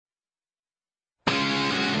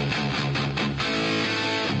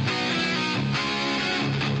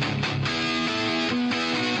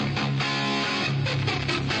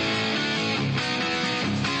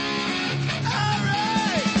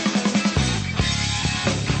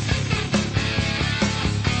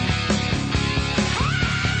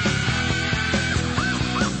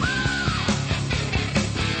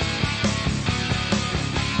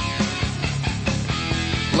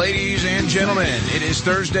and gentlemen, it is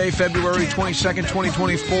Thursday, February 22nd,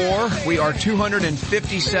 2024. We are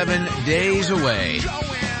 257 days away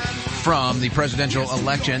from the presidential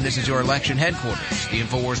election. This is your election headquarters, the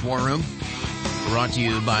InfoWars War Room, brought to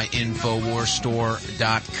you by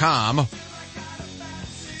InfoWarsStore.com.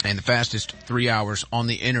 And the fastest 3 hours on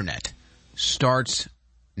the internet starts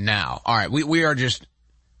now. All right, we are just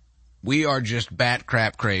bat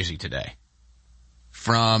crap crazy today.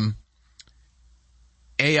 From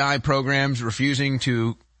AI programs refusing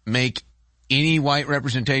to make any white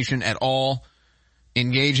representation at all,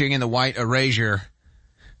 engaging in the white erasure,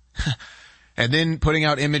 and then putting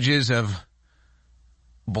out images of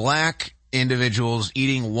black individuals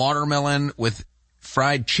eating watermelon with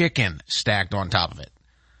fried chicken stacked on top of it.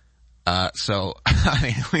 So, I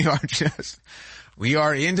mean, we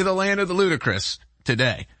are into the land of the ludicrous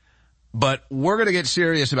today. But we're going to get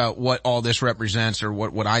serious about what all this represents, or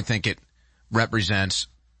what I think it represents.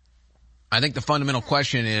 I think the fundamental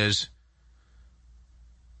question is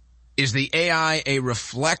the AI a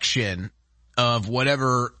reflection of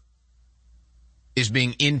whatever is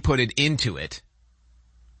being inputted into it?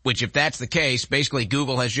 Which, if that's the case, basically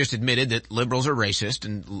Google has just admitted that liberals are racist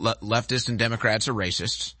and leftists and Democrats are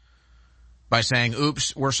racists by saying,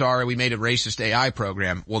 oops, we're sorry, we made a racist AI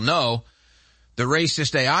program. Well, no, the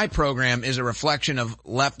racist AI program is a reflection of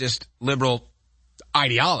leftist liberal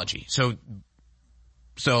ideology. So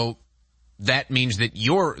that means that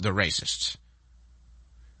you're the racists.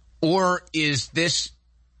 Or is this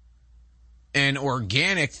an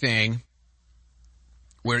organic thing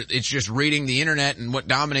where it's just reading the internet and what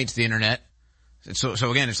dominates the internet? So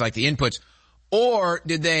again, it's like the inputs. Or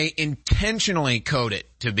did they intentionally code it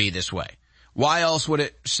to be this way? Why else would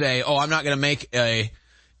it say, oh, I'm not going to make a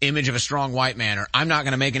image of a strong white man, or I'm not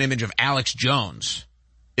going to make an image of Alex Jones?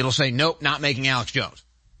 It'll say, nope, not making Alex Jones.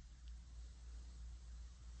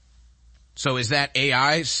 So is that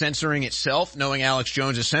AI censoring itself, knowing Alex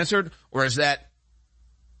Jones is censored? Or is that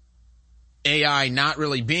AI not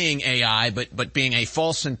really being AI, but being a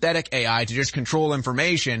false synthetic AI to just control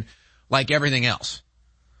information like everything else?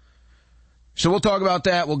 So we'll talk about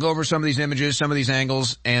that. We'll go over some of these images, some of these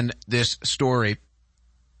angles, and this story.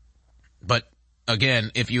 But again,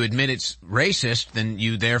 if you admit it's racist, then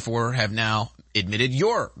you therefore have now admitted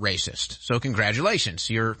you're racist. So congratulations.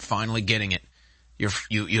 You're finally getting it.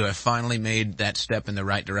 You have finally made that step in the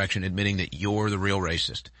right direction, admitting that you're the real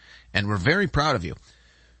racist. And we're very proud of you.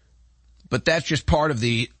 But that's just part of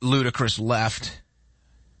the ludicrous left.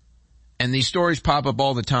 And these stories pop up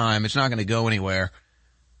all the time. It's not going to go anywhere.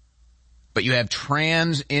 But you have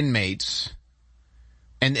trans inmates,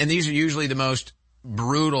 and these are usually the most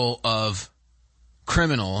brutal of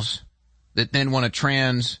criminals that then want to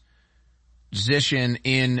transition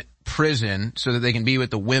in prison so that they can be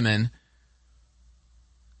with the women.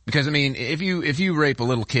 Because, I mean, if you rape a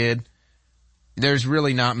little kid, there's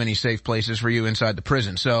really not many safe places for you inside the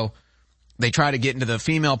prison. So they try to get into the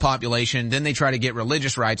female population, then they try to get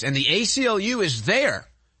religious rights, and the ACLU is there.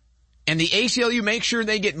 And the ACLU makes sure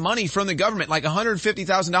they get money from the government, like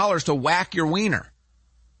 $150,000 to whack your wiener.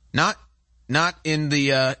 Not in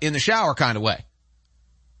the shower kind of way.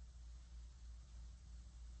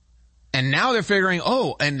 And now they're figuring,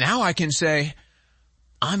 oh, and now I can say,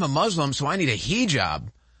 I'm a Muslim, so I need a hijab.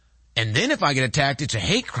 And then if I get attacked, it's a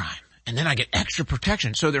hate crime. And then I get extra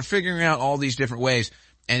protection. So they're figuring out all these different ways.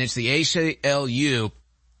 And it's the ACLU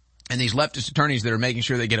and these leftist attorneys that are making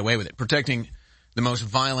sure they get away with it, protecting the most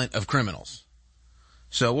violent of criminals.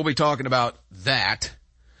 So we'll be talking about that.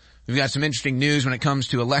 We've got some interesting news when it comes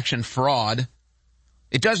to election fraud.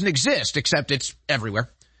 It doesn't exist, except it's everywhere.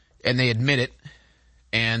 And they admit it.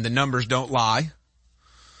 And the numbers don't lie.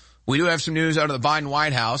 We do have some news out of the Biden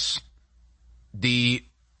White House. I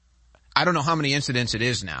don't know how many incidents it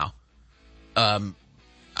is now.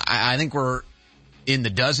 I think we're in the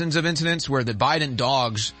dozens of incidents where the Biden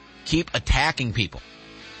dogs keep attacking people.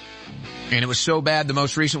 And it was so bad, the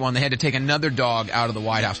most recent one, they had to take another dog out of the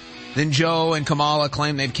White House. Then Joe and Kamala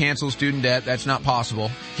claim they've canceled student debt. That's not possible.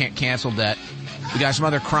 Can't cancel debt. We got some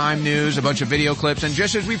other crime news, a bunch of video clips, and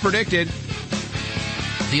just as we predicted,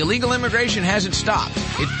 the illegal immigration hasn't stopped.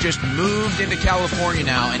 It just moved into California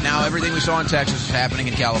now, and now everything we saw in Texas is happening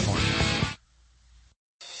in California.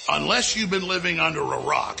 Unless you've been living under a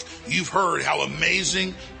rock, you've heard how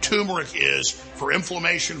amazing turmeric is for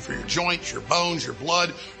inflammation, for your joints, your bones, your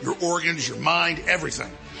blood, your organs, your mind,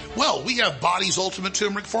 everything. Well, we have Body's Ultimate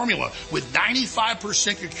Turmeric Formula with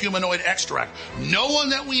 95% curcuminoid extract. No one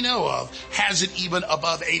that we know of has it even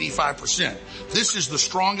above 85%. This is the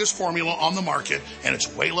strongest formula on the market, and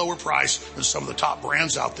it's way lower price than some of the top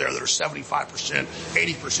brands out there that are 75%, 80%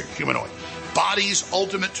 curcuminoid. Body's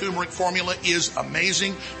Ultimate Turmeric Formula is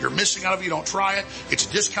amazing. You're missing out if you don't try it. It's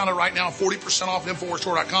discounted right now, 40% off at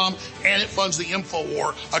InfoWarsStore.com, and it funds the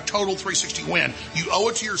InfoWar, a total 360 win. You owe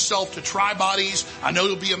it to yourself to try Body's. I know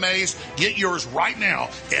you'll be amazed. Get yours right now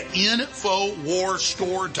at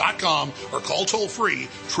InfoWarsStore.com or call toll free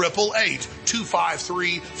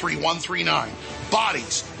 888-253-3139.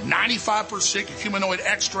 Body's 95% humanoid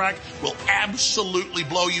extract will absolutely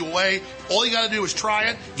blow you away. All you got to do is try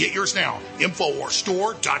it. Get yours now.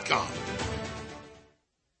 InfoWarsStore.com.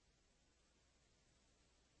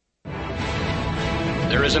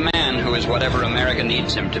 There is a man who is whatever America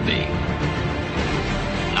needs him to be.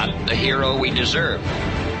 Not the hero we deserve,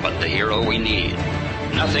 but the hero we need.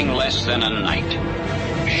 Nothing less than a knight.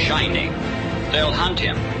 Shining. They'll hunt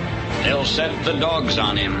him. They'll set the dogs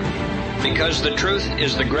on him. Because the truth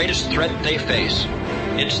is the greatest threat they face.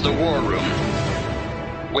 It's the War Room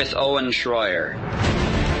with Owen Schroyer.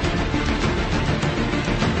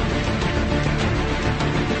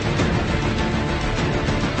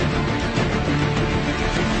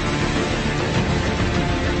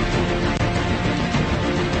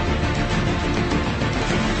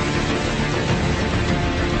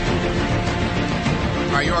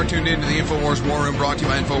 All right, you are tuned into the InfoWars War Room, brought to you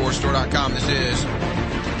by InfoWarsStore.com. This is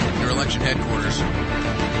your election headquarters.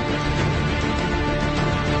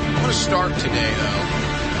 I want to start today, though,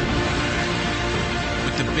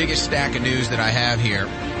 with the biggest stack of news that I have here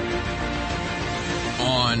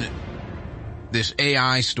on this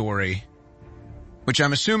AI story, which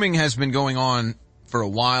I'm assuming has been going on for a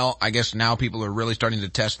while. I guess now people are really starting to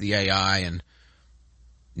test the AI, and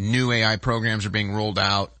new AI programs are being rolled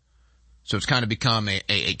out. So it's kind of become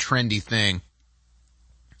a trendy thing.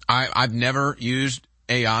 I've never used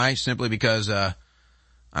AI simply because, I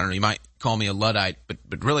don't know, you might call me a Luddite, but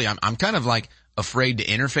really I'm kind of like afraid to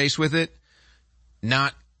interface with it.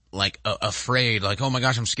 Not like afraid, like, oh my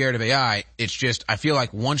gosh, I'm scared of AI. It's just, I feel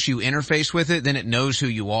like once you interface with it, then it knows who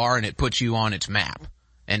you are and it puts you on its map.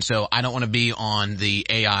 And so I don't want to be on the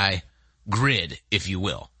AI grid, if you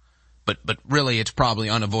will. But really it's probably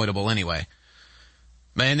unavoidable anyway.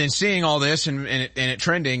 And then seeing all this and it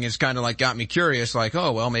trending is kind of like got me curious, like,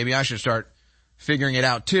 oh, well, maybe I should start figuring it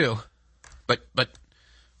out too. But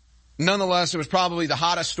nonetheless, it was probably the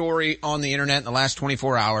hottest story on the internet in the last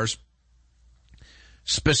 24 hours.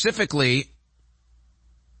 Specifically,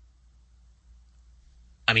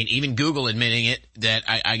 I mean, even Google admitting it, that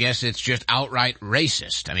I guess it's just outright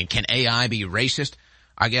racist. I mean, can AI be racist?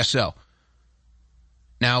 I guess so.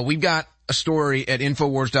 Now, we've got a story at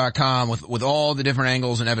Infowars.com with all the different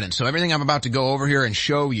angles and evidence. So everything I'm about to go over here and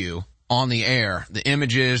show you on the air, the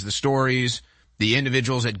images, the stories, the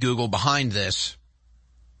individuals at Google behind this,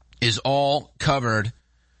 is all covered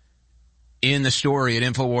in the story at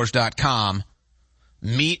Infowars.com.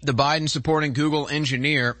 Meet the Biden-supporting Google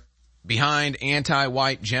engineer behind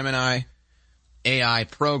anti-white Gemini AI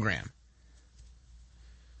program.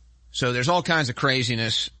 So there's all kinds of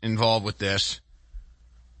craziness involved with this.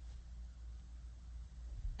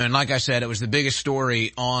 And like I said, it was the biggest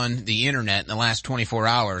story on the internet in the last 24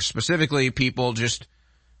 hours. Specifically, people just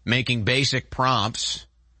making basic prompts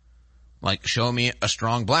like, show me a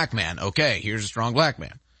strong black man. Okay, here's a strong black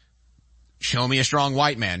man. Show me a strong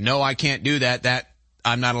white man. No, I can't do that.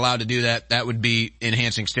 I'm not allowed to do that. That would be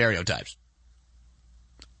enhancing stereotypes.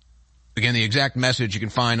 Again, the exact message you can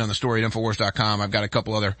find on the story at Infowars.com. I've got a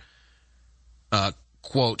couple other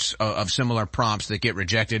quotes of similar prompts that get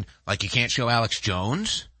rejected. Like, you can't show Alex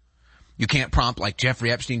Jones. You can't prompt like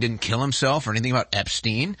Jeffrey Epstein didn't kill himself or anything about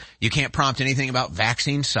Epstein. You can't prompt anything about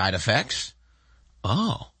vaccine side effects.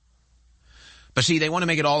 Oh. But see, they want to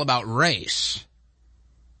make it all about race.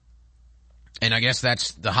 And I guess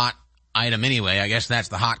that's the hot item anyway. I guess that's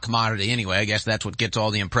the hot commodity anyway. I guess that's what gets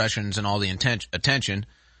all the impressions and all the attention.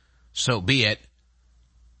 So be it.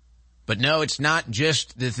 But no, it's not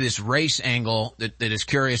just this race angle that is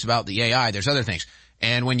curious about the AI. There's other things.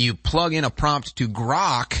 And when you plug in a prompt to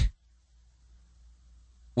Grok,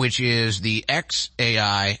 which is the X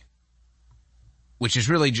AI, which is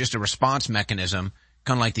really just a response mechanism,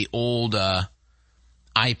 kind of like the old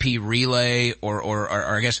IP relay or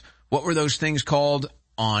I guess, what were those things called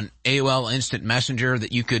on AOL Instant Messenger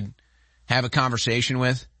that you could have a conversation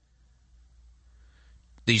with?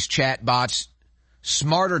 These chat bots.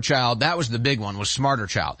 Smarter Child, that was the big one, was Smarter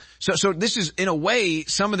Child. So this is, in a way,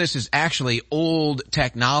 some of this is actually old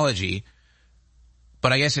technology,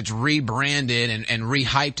 but I guess it's rebranded and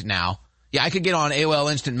rehyped now. Yeah, I could get on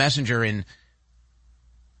AOL Instant Messenger in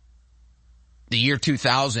the year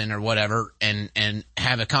 2000 or whatever and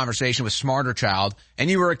have a conversation with Smarter Child, and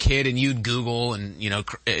you were a kid and you'd Google and,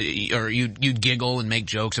 or you'd giggle and make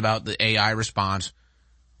jokes about the AI response.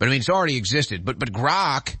 But I mean, it's already existed. But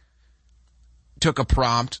Grok took a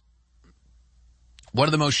prompt, one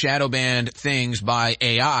of the most shadow banned things by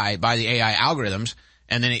the AI algorithms,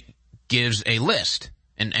 and then it gives a list,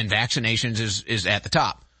 and vaccinations is at the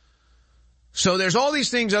top. So there's all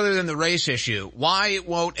these things other than the race issue. Why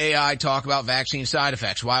won't AI talk about vaccine side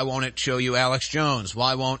effects? Why won't it show you Alex Jones?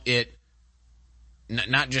 Why won't it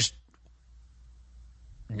not just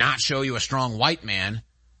not show you a strong white man,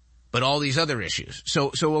 but all these other issues?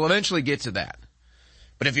 So we'll eventually get to that.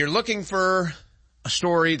 But if you're looking for a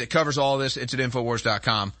story that covers all of this, it's at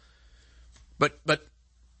Infowars.com. But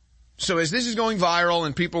so as this is going viral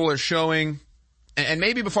and people are showing, and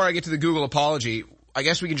maybe before I get to the Google apology, I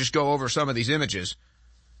guess we can just go over some of these images.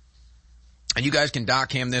 And you guys can doc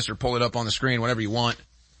cam this or pull it up on the screen, whatever you want,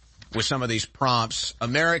 with some of these prompts.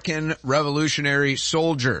 American Revolutionary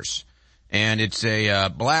Soldiers. And it's a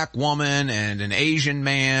black woman and an Asian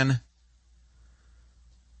man.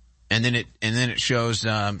 And then it shows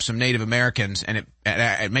some Native Americans, and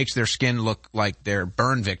it makes their skin look like they're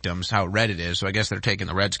burn victims, how red it is. So I guess they're taking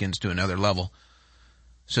the Redskins to another level.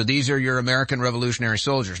 So these are your American Revolutionary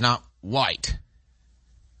Soldiers, not white.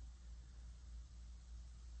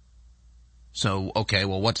 So, okay,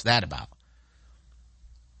 well, what's that about?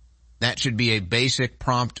 That should be a basic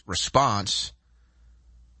prompt response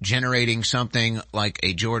generating something like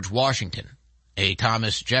a George Washington, a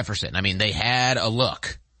Thomas Jefferson. I mean, they had a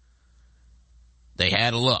look.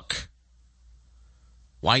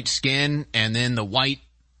 White skin and then the white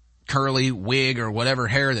curly wig or whatever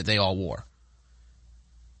hair that they all wore.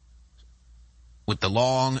 With the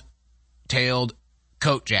long-tailed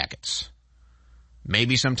coat jackets.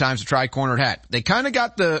 Maybe sometimes a tri-cornered hat. They kind of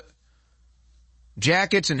got the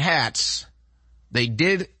jackets and hats. They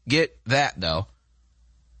did get that, though.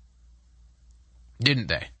 Didn't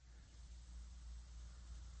they?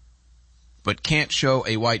 But can't show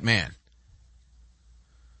a white man.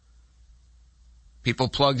 People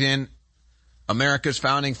plugged in America's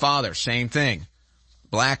founding fathers. Same thing.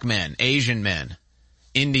 Black men, Asian men,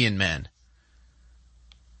 Indian men.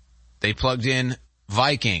 They plugged in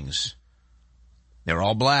Vikings. They're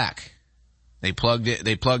all black. They plugged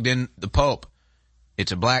in the Pope.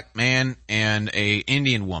 It's a black man and a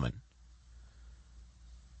Indian woman.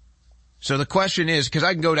 So the question is, because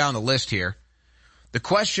I can go down the list here. The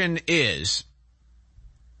question is,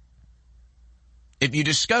 if you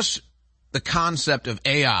discuss the concept of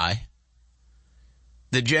AI,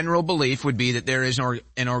 the general belief would be that there is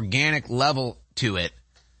an organic level to it,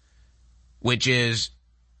 which is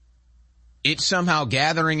it's somehow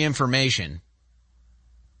gathering information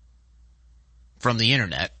from the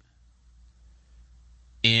internet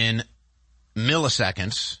in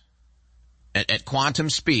milliseconds at quantum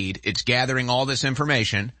speed. It's gathering all this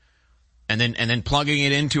information and then plugging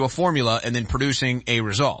it into a formula and then producing a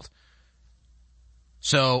result.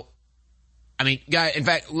 So, I mean, in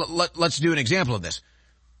fact, let's do an example of this.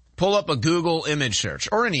 Pull up a Google image search,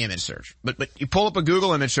 or any image search, but you pull up a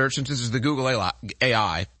Google image search, since this is the Google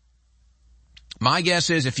AI. My guess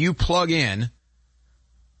is if you plug in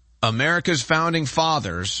America's founding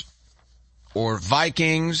fathers or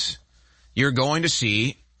Vikings, you're going to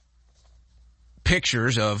see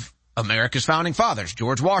pictures of America's founding fathers: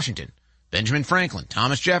 George Washington, Benjamin Franklin,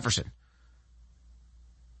 Thomas Jefferson,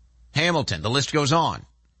 Hamilton. The list goes on.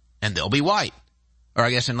 And they'll be white. Or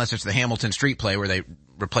I guess unless it's the Hamilton Street play where they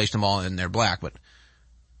replaced them all and they're black. But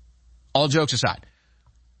all jokes aside,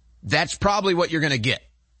 that's probably what you're going to get.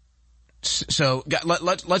 So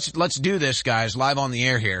let's do this, guys, live on the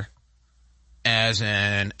air here as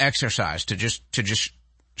an exercise to just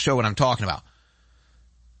show what I'm talking about.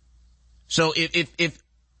 So if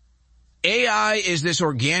AI is this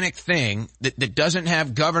organic thing that doesn't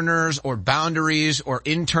have governors or boundaries or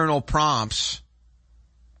internal prompts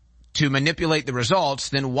to manipulate the results,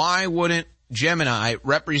 then why wouldn't Gemini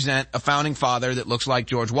represent a founding father that looks like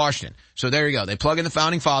George Washington? So there you go. They plug in the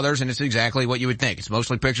founding fathers, and it's exactly what you would think. It's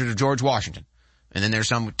mostly pictures of George Washington. And then there's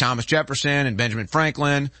some with Thomas Jefferson and Benjamin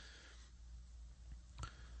Franklin.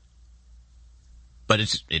 But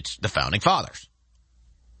it's the founding fathers.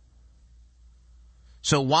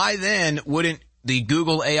 So why then wouldn't the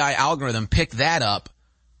Google AI algorithm pick that up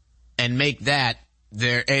and make that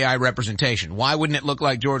their AI representation? Why wouldn't it look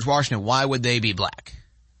like George Washington? Why would they be black?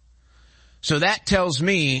 So that tells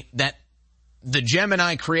me that the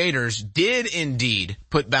Gemini creators did indeed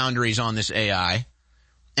put boundaries on this AI,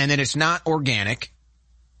 and that it's not organic,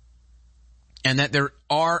 and that there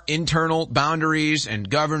are internal boundaries and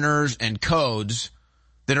governors and codes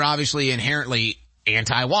that are obviously inherently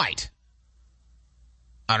anti-white.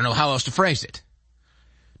 I don't know how else to phrase it.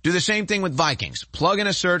 Do the same thing with Vikings. Plug in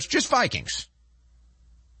a search, just Vikings.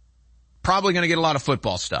 Probably going to get a lot of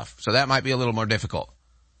football stuff, so that might be a little more difficult.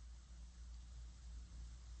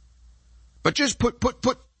 But just put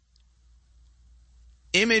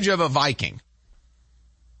image of a Viking.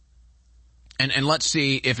 And let's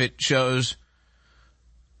see if it shows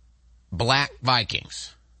black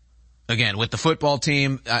Vikings. Again, with the football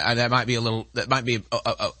team, that might be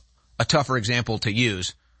a tougher example to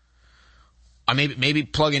use. Maybe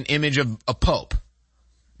plug an image of a pope.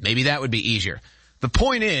 Maybe that would be easier. The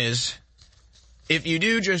point is, if you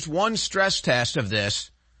do just one stress test of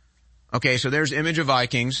this, okay, so there's image of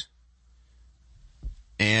Vikings,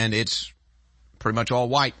 and it's pretty much all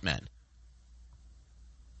white men.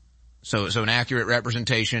 So an accurate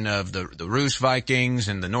representation of the Rus Vikings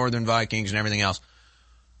and the Northern Vikings and everything else.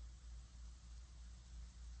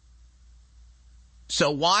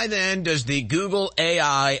 So why then does the Google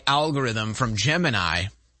AI algorithm from Gemini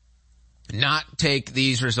not take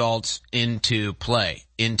these results into play,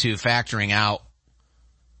 into factoring out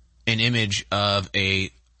an image of a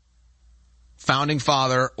founding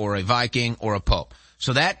father or a Viking or a pope?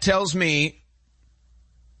 So that tells me,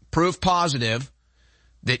 proof positive,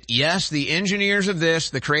 that yes, the engineers of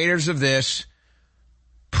this, the creators of this,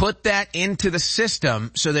 put that into the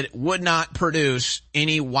system so that it would not produce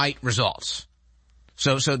any white results.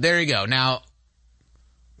 So there you go. Now,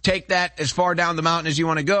 take that as far down the mountain as you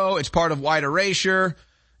want to go. It's part of white erasure.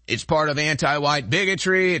 It's part of anti-white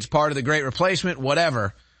bigotry. It's part of the Great Replacement,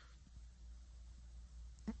 whatever.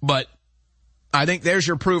 But I think there's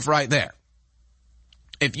your proof right there.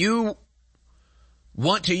 If you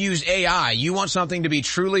want to use AI, you want something to be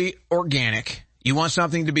truly organic. You want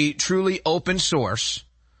something to be truly open source.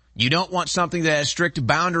 You don't want something that has strict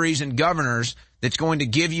boundaries and governors that's going to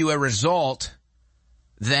give you a result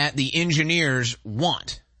that the engineers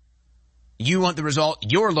want. You want the result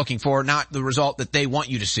you're looking for, not the result that they want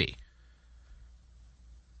you to see.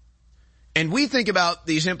 And we think about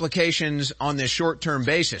these implications on this short-term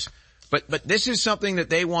basis, but this is something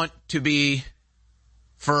that they want to be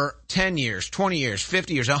for 10 years, 20 years,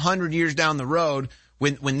 50 years, 100 years down the road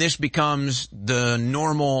when this becomes the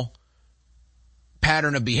normal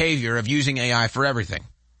pattern of behavior of using AI for everything.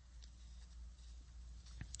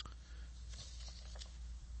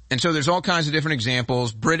 And so there's all kinds of different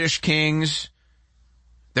examples. British kings,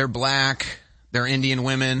 they're black, they're Indian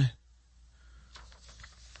women.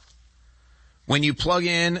 When you plug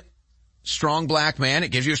in strong black man, it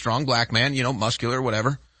gives you a strong black man, muscular,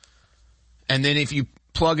 whatever. And then if you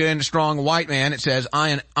plug in a strong white man, it says,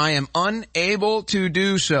 I am unable to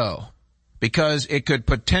do so because it could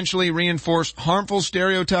potentially reinforce harmful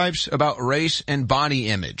stereotypes about race and body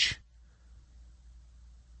image.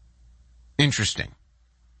 Interesting.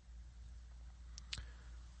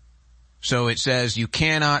 So it says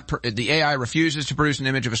the AI refuses to produce an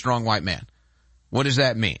image of a strong white man. What does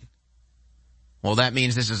that mean? Well, that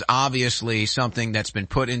means this is obviously something that's been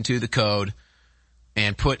put into the code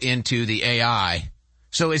and put into the AI.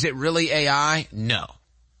 So is it really AI? No.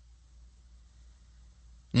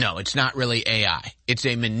 No, it's not really AI. It's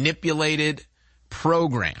a manipulated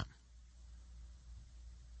program.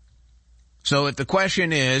 So if the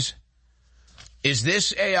question is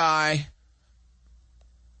this AI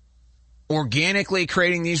organically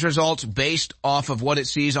creating these results based off of what it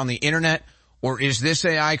sees on the internet, or is this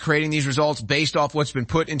AI creating these results based off what's been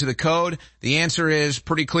put into the code? The answer is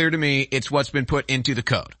pretty clear to me. It's what's been put into the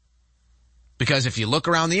code. Because if you look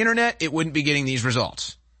around the internet, it wouldn't be getting these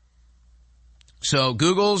results. So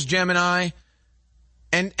Google's Gemini,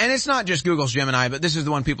 and it's not just Google's Gemini, but this is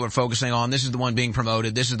the one people are focusing on. This is the one being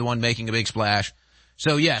promoted. This is the one making a big splash.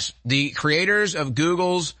 So yes, the creators of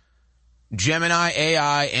Google's Gemini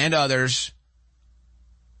AI and others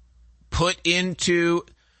put into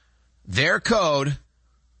their code,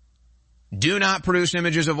 do not produce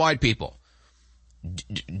images of white people.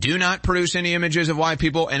 Do not produce any images of white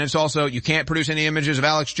people. And it's also, you can't produce any images of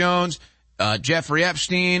Alex Jones, Jeffrey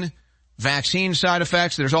Epstein, vaccine side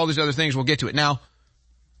effects. There's all these other things. We'll get to it. Now,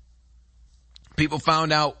 people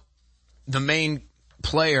found out the main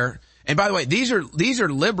player. And by the way, these are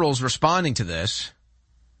liberals responding to this.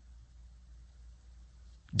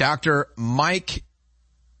 Dr. Mike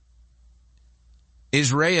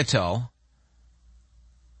Israetel.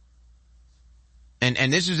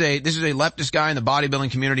 And this is a leftist guy in the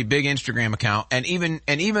bodybuilding community, big Instagram account, and even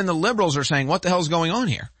the liberals are saying, what the hell's going on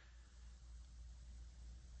here?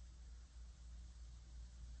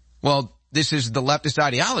 Well, this is the leftist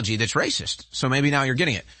ideology that's racist. So maybe now you're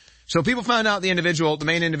getting it. So people found out the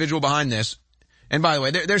main individual behind this. And by the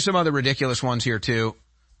way, there's some other ridiculous ones here too.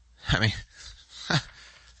 I mean,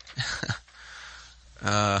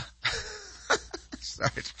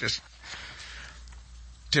 sorry, it's just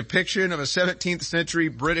depiction of a 17th century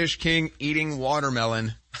British king eating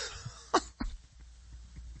watermelon.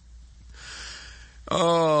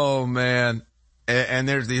 Oh man. And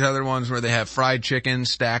there's these other ones where they have fried chicken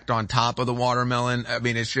stacked on top of the watermelon. I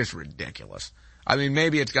mean, it's just ridiculous. I mean,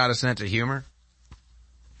 maybe it's got a sense of humor.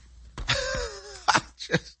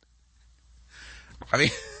 I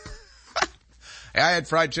had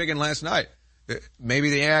fried chicken last night. Maybe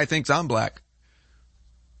the AI thinks I'm black.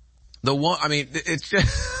 It's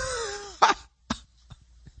just,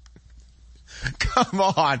 come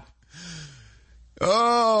on.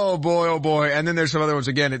 Oh boy. And then there's some other ones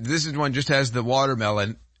again. This is one just has the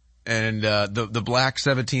watermelon and, the black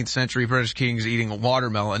 17th century British kings eating a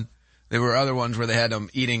watermelon. There were other ones where they had them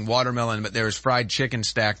eating watermelon, but there was fried chicken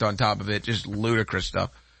stacked on top of it. Just ludicrous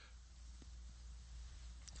stuff.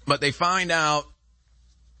 But they find out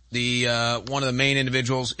one of the main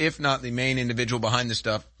individuals, if not the main individual behind this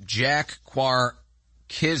stuff, Jack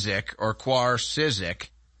Kwarczyk or Kwarczyk.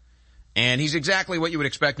 And he's exactly what you would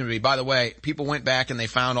expect him to be. By the way, people went back and they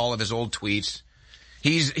found all of his old tweets.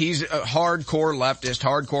 He's a hardcore leftist,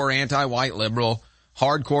 hardcore anti-white liberal,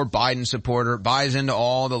 hardcore Biden supporter, buys into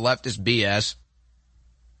all the leftist BS.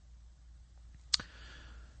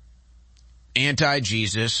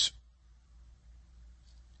 Anti-Jesus.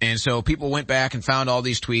 And so people went back and found all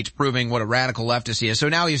these tweets proving what a radical leftist he is. So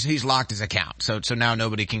now he's locked his account. So now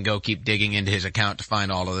nobody can go keep digging into his account to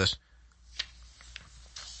find all of this.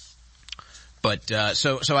 But,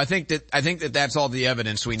 so I think that that's all the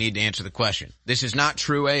evidence we need to answer the question. This is not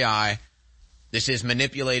true AI. This is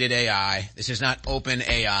manipulated AI. This is not open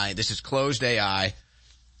AI. This is closed AI.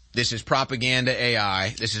 This is propaganda AI.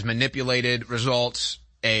 This is manipulated results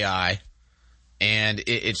AI. And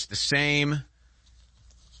it's the same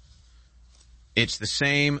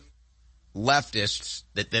leftists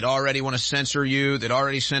that already want to censor you, that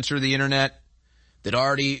already censor the internet, that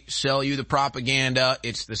already sell you the propaganda.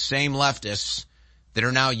 It's the same leftists that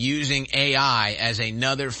are now using AI as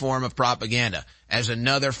another form of propaganda, as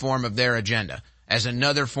another form of their agenda, as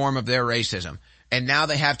another form of their racism. And now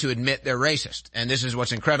they have to admit they're racist. And this is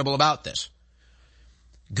what's incredible about this.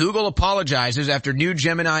 Google apologizes after new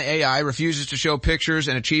Gemini AI refuses to show pictures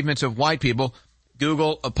and achievements of white people.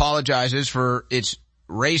 Google apologizes for its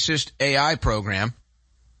racist AI program.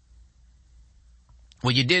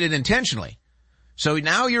 Well, you did it intentionally. So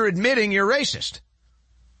now you're admitting you're racist.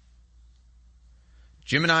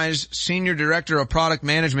 Gemini's senior director of product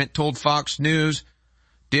management told Fox News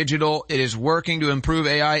Digital it is working to improve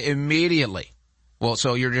AI immediately. Well,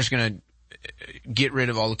 so you're just going to get rid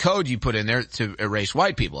of all the code you put in there to erase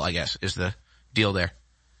white people, I guess, is the deal there.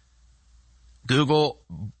 Google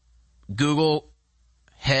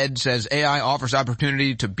head says AI offers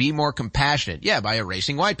opportunity to be more compassionate. Yeah, by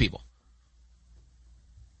erasing white people.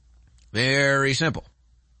 Very simple.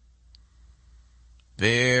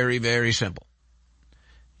 Very, very simple.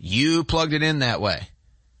 You plugged it in that way.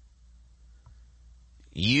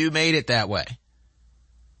 You made it that way.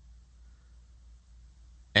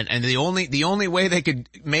 And the only way they could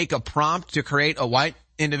make a prompt to create a white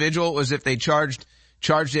individual was if they charged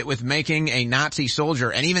it with making a Nazi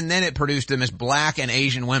soldier, and even then it produced them as black and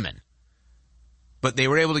Asian women. But they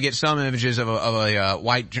were able to get some images of a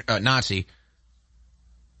white Nazi.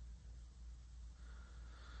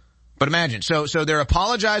 But imagine, so they're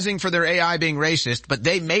apologizing for their AI being racist, but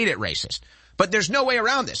they made it racist. But there's no way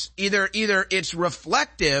around this. Either it's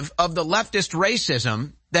reflective of the leftist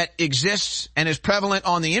racism that exists and is prevalent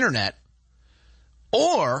on the internet,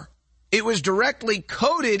 or it was directly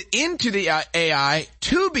coded into the AI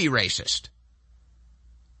to be racist.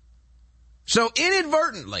 So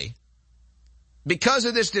inadvertently, because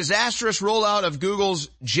of this disastrous rollout of Google's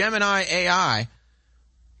Gemini AI,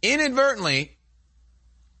 inadvertently,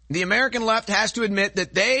 the American left has to admit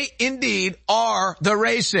that they indeed are the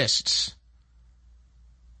racists.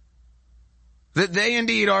 That they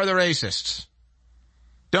indeed are the racists.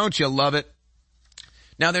 Don't you love it?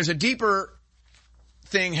 Now there's a deeper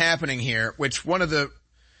thing happening here, which one of the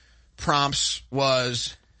prompts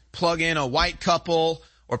was plug in a white couple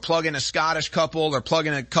or plug in a Scottish couple or plug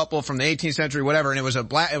in a couple from the 18th century, whatever. And it was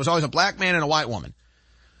always a black man and a white woman.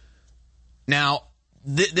 Now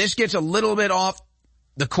this gets a little bit off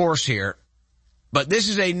the course here, but this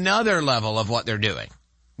is another level of what they're doing.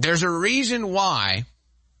 There's a reason why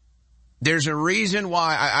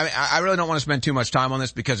I really don't want to spend too much time on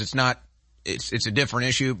this because it's not it's a different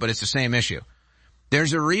issue, but it's the same issue.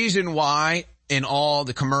 There's a reason why in all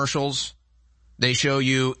the commercials they show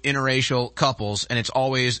you interracial couples, and it's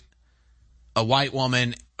always a white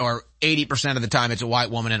woman, or 80% of the time it's a white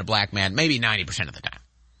woman and a black man, maybe 90% of the time.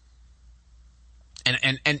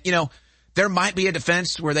 And you know, there might be a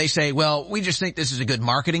defense where they say, well, we just think this is a good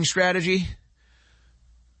marketing strategy.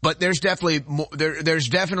 But there's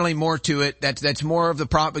definitely more to it. That's more of the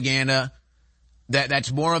propaganda.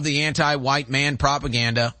 That's more of the anti-white man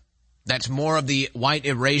propaganda. That's more of the white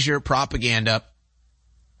erasure propaganda.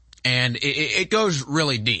 And it goes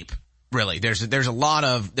really deep. Really. There's a lot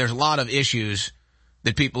of issues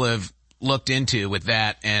that people have looked into with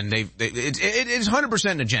that, and it's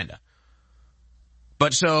 100% an agenda.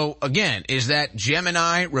 But so, again, is that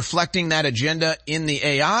Gemini reflecting that agenda in the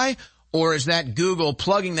AI, or is that Google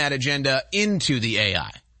plugging that agenda into the AI?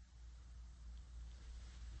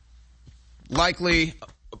 Likely,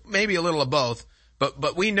 maybe a little of both,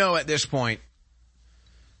 but we know at this point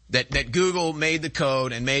that Google made the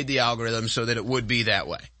code and made the algorithm so that it would be that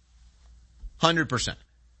way. 100%.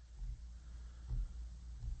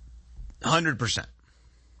 100%.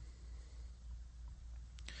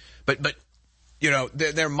 But, you know,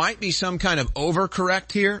 there might be some kind of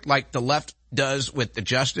overcorrect here, like the left does with the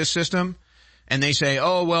justice system. And they say,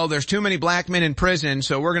 oh, well, there's too many black men in prison,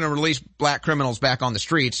 so we're going to release black criminals back on the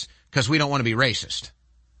streets because we don't want to be racist.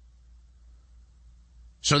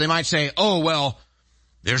 So they might say, oh, well,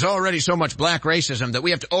 there's already so much black racism that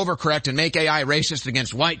we have to overcorrect and make AI racist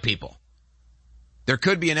against white people. There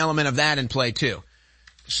could be an element of that in play, too.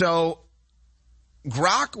 So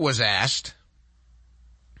Grok was asked,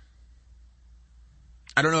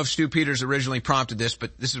 I don't know if Stu Peters originally prompted this,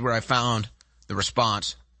 but this is where I found the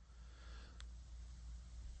response.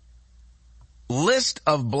 List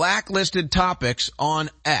of blacklisted topics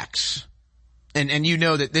on X. And you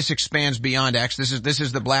know that this expands beyond X. This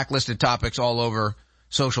is the blacklisted topics all over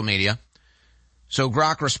social media. So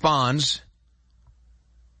Grok responds,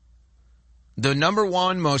 the number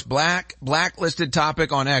one most blacklisted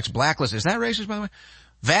topic on X. Blacklisted. Is that racist, by the way?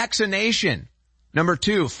 Vaccination. Number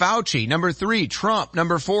 2, Fauci. Number 3, Trump.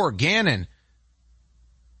 Number 4, Gannon.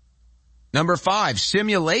 Number 5,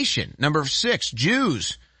 simulation. Number 6,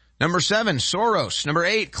 Jews. Number 7, Soros. Number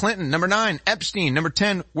 8, Clinton. Number 9, Epstein. Number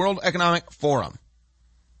 10, World Economic Forum.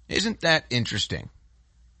 Isn't that interesting?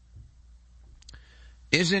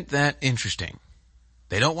 Isn't that interesting?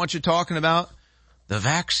 They don't want you talking about the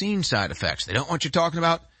vaccine side effects. They don't want you talking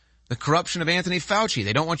about the corruption of Anthony Fauci.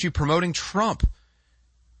 They don't want you promoting Trump.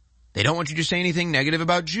 They don't want you to say anything negative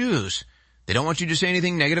about Jews. They don't want you to say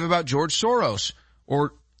anything negative about George Soros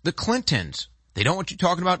or the Clintons. They don't want you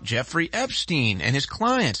talking about Jeffrey Epstein and his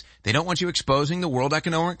clients. They don't want you exposing the World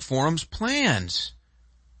Economic Forum's plans.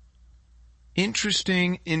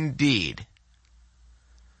 Interesting indeed.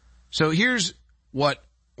 So here's what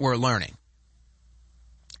we're learning.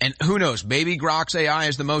 And who knows, maybe Grok's AI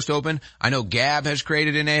is the most open. I know Gab has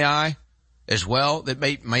created an AI as well that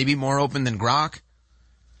may be more open than Grok.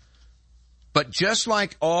 But just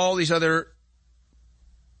like all these other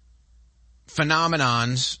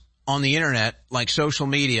phenomenons on the internet, like social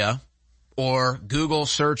media or Google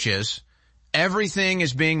searches, everything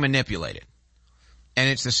is being manipulated. And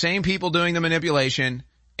it's the same people doing the manipulation,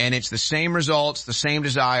 and it's the same results, the same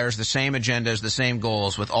desires, the same agendas, the same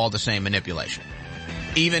goals with all the same manipulation.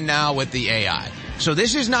 Even now with the AI. So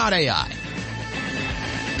this is not AI.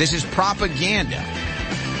 This is propaganda.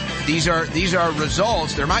 These are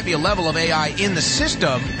results. There might be a level of AI in the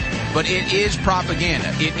system, but it is propaganda.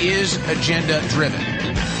 It is agenda driven.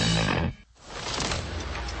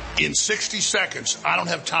 In 60 seconds, I don't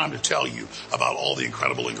have time to tell you about all the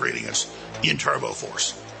incredible ingredients in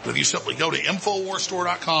TurboForce. But if you simply go to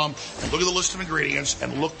InfoWarsStore.com and look at the list of ingredients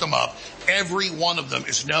and look them up, every one of them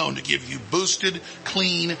is known to give you boosted,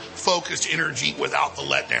 clean, focused energy without the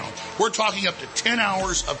letdown. We're talking up to 10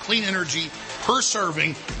 hours of clean energy per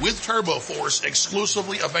serving with TurboForce,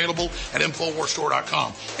 exclusively available at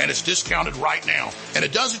InfoWarsStore.com. And it's discounted right now. And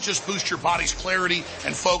it doesn't just boost your body's clarity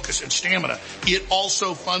and focus and stamina. It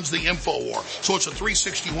also funds the InfoWar. So it's a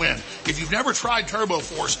 360 win. If you've never tried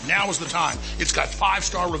TurboForce, now is the time. It's got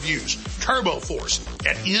 5-star reviews. TurboForce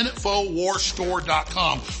at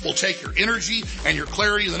InfoWarsStore.com will take your energy and your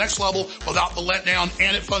clarity to the next level without the letdown,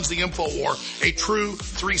 and it funds the InfoWar, a true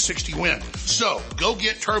 360 win. So go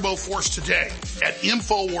get TurboForce today at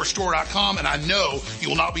InfoWarsStore.com, and I know you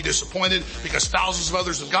will not be disappointed because thousands of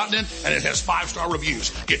others have gotten it, and it has 5-star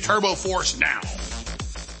reviews. Get TurboForce now.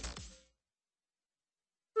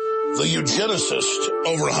 The eugenicists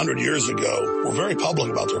over 100 years ago were very public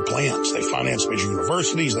about their plans. They financed major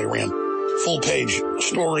universities. They ran full-page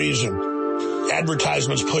stories and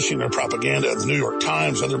advertisements pushing their propaganda in the New York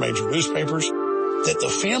Times, other major newspapers, that the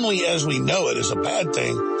family as we know it is a bad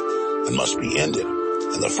thing and must be ended.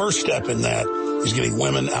 And the first step in that is getting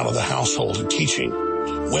women out of the household and teaching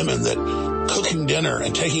women that cooking dinner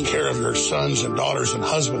and taking care of your sons and daughters and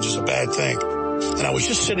husbands is a bad thing. And I was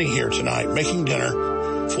just sitting here tonight making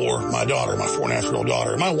dinner for my daughter, my 4.5-year-old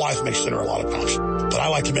daughter. My wife makes dinner a lot of times, but I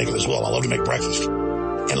like to make it as well. I love to make breakfast.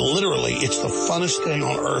 And literally, it's the funnest thing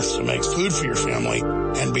on earth to make food for your family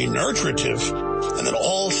and be nurturative and then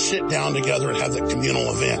all sit down together and have that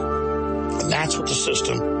communal event. And that's what the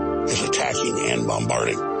system is attacking and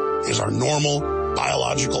bombarding, is our normal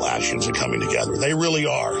biological actions are coming together. They really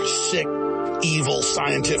are sick, evil,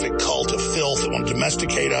 scientific cult of filth that want to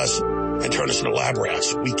domesticate us and turn us into lab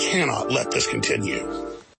rats. We cannot let this continue.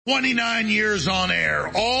 29 years on air.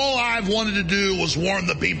 All I've wanted to do was warn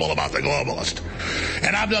the people about the globalist.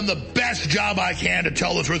 And I've done the best job I can to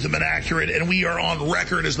tell the truth and been accurate, and we are on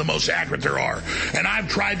record as the most accurate there are. And I've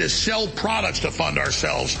tried to sell products to fund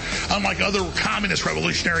ourselves. Unlike other communist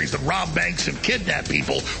revolutionaries that rob banks and kidnap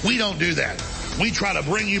people, we don't do that. We try to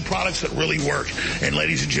bring you products that really work. And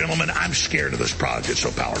ladies and gentlemen, I'm scared of this product. It's so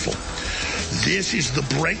powerful. This is the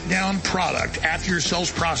breakdown product, after your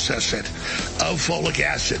cells process it, of folic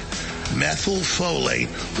acid, methylfolate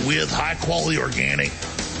with high-quality organic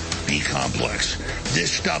B-complex.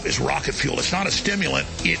 This stuff is rocket fuel. It's not a stimulant.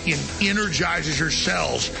 It energizes your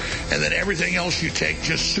cells, and then everything else you take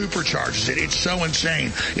just supercharges it. It's so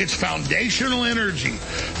insane. It's foundational energy,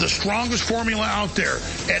 the strongest formula out there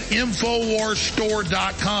at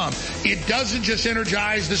InfoWarsStore.com. It doesn't just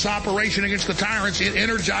energize this operation against the tyrants. It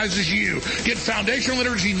energizes you. Get foundational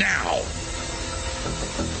energy now.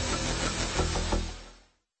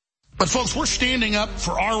 But folks, we're standing up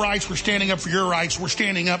for our rights. We're standing up for your rights. We're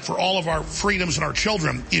standing up for all of our freedoms and our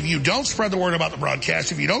children. If you don't spread the word about the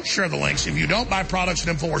broadcast, if you don't share the links, if you don't buy products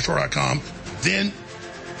at InfoWarsStore.com, then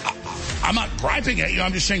I'm not griping at you.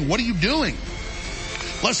 I'm just saying, what are you doing?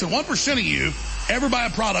 Less than 1% of you ever buy a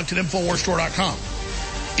product at InfoWarsStore.com.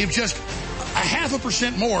 If just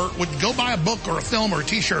 0.5% more would go buy a book or a film or a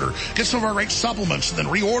t-shirt or get some of our great supplements and then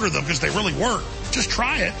reorder them because they really work, just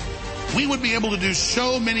try it. We would be able to do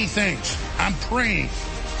so many things. I'm praying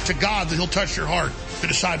to God that he'll touch your heart to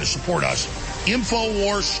decide to support us.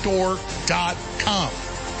 InfoWarsStore.com.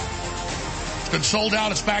 It's been sold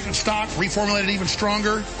out. It's back in stock. Reformulated even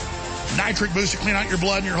stronger. Nitric boost to clean out your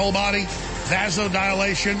blood and your whole body.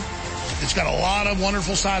 Vasodilation. It's got a lot of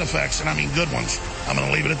wonderful side effects, and I mean good ones. I'm going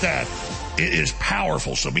to leave it at that. It is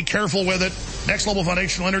powerful, so be careful with it. Next Level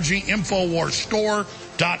Foundational Energy,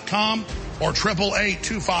 InfoWarsStore.com. Or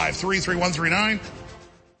 888-253-3139.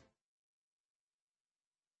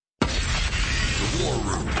 The War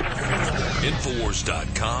Room.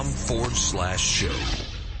 Infowars.com/show.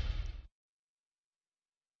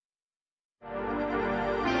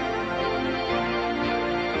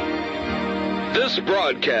 This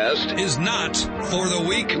broadcast is not for the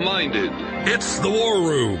weak-minded. It's The War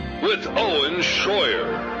Room with Owen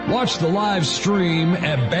Schroyer. Watch the live stream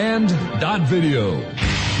at band.video.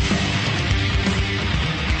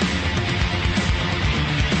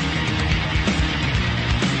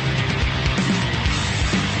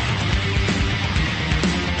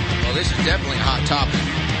 This is definitely a hot topic.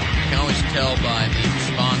 I can always tell by the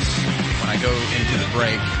response when I go into the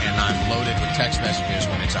break and I'm loaded with text messages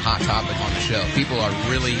when it's a hot topic on the show. People are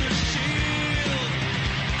really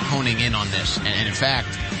honing in on this. And in fact,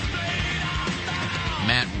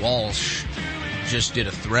 Matt Walsh just did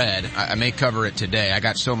a thread. I may cover it today. I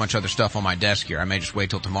got so much other stuff on my desk here. I may just wait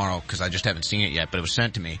till tomorrow because I just haven't seen it yet, but it was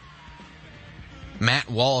sent to me. Matt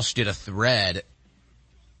Walsh did a thread,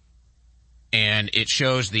 and it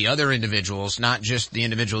shows the other individuals, not just the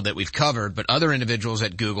individual that we've covered, but other individuals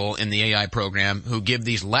at Google in the AI program who give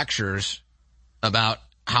these lectures about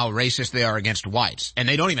how racist they are against whites. And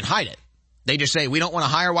they don't even hide it. They just say, we don't want to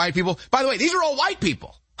hire white people. By the way, these are all white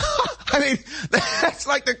people. I mean, that's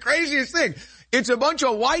like the craziest thing. It's a bunch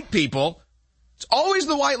of white people. It's always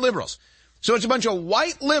the white liberals. So it's a bunch of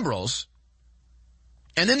white liberals.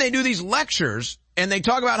 And then they do these lectures and they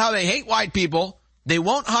talk about how they hate white people. They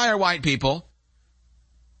won't hire white people.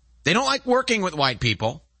 They don't like working with white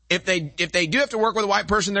people. If they do have to work with a white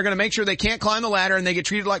person, they're going to make sure they can't climb the ladder and they get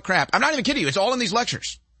treated like crap. I'm not even kidding you. It's all in these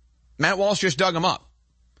lectures. Matt Walsh just dug them up.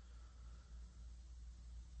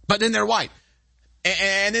 But then they're white.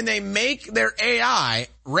 And then they make their AI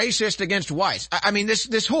racist against whites. I mean,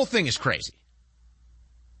 this whole thing is crazy.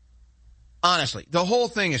 Honestly, the whole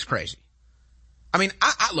thing is crazy. I mean,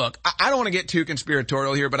 look, I don't want to get too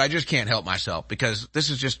conspiratorial here, but I just can't help myself because this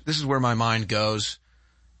is where my mind goes.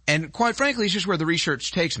 And quite frankly, it's just where the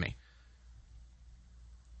research takes me.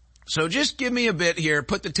 So just give me a bit here,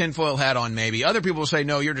 put the tinfoil hat on maybe. Other people will say,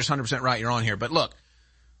 no, you're just 100% right, you're on here. But look,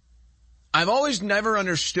 I've always never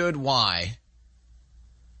understood why.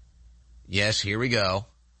 Yes, here we go.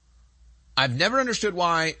 I've never understood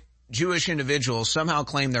why Jewish individuals somehow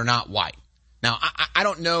claim they're not white. Now, I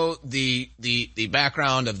don't know the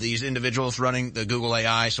background of these individuals running the Google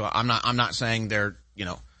AI, so I'm not saying they're,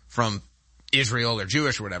 from Israel or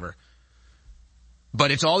Jewish or whatever.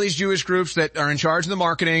 But it's all these Jewish groups that are in charge of the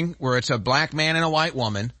marketing, where it's a black man and a white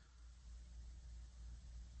woman.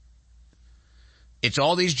 It's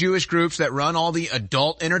all these Jewish groups that run all the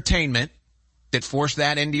adult entertainment that force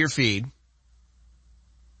that into your feed.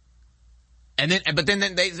 But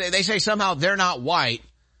then they say somehow they're not white,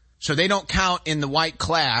 so they don't count in the white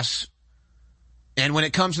class. And when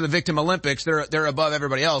it comes to the Victim Olympics, they're above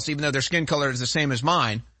everybody else, even though their skin color is the same as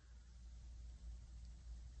mine.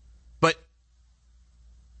 But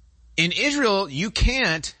in Israel, you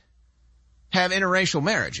can't have interracial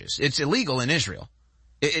marriages. It's illegal in Israel.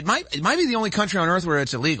 It might be the only country on earth where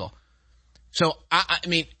it's illegal. So I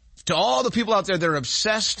mean, to all the people out there that are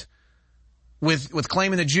obsessed with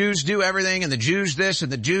claiming the Jews do everything and the Jews this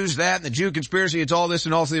and the Jews that and the Jew conspiracy, it's all this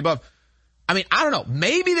and all of the above. I mean, I don't know.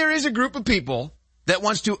 Maybe there is a group of people that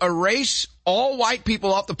wants to erase all white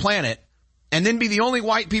people off the planet and then be the only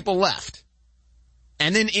white people left.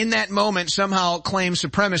 And then in that moment somehow claim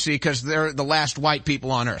supremacy because they're the last white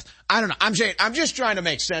people on earth. I don't know. I'm just trying to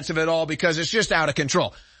make sense of it all because it's just out of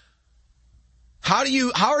control. How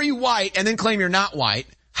are you white and then claim you're not white?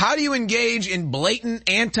 How do you engage in blatant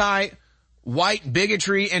anti-white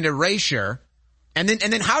bigotry and erasure? And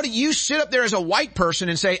then how do you sit up there as a white person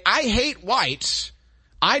and say, I hate whites,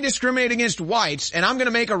 I discriminate against whites, and I'm going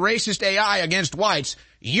to make a racist AI against whites?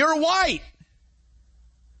 You're white.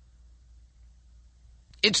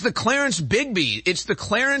 It's the Clarence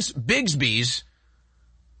Bigsby's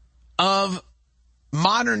of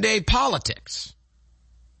modern day politics.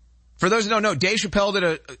 For those who don't know, Dave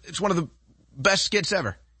Chappelle it's one of the best skits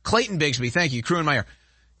ever. Clayton Bigsby, thank you, crew in my ear.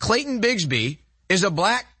 Clayton Bigsby is a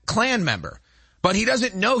black Klan member, but he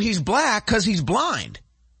doesn't know he's black because he's blind.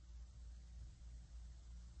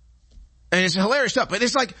 And it's hilarious stuff, but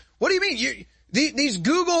it's like, what do you mean? These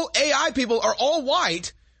Google AI people are all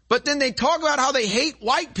white, but then they talk about how they hate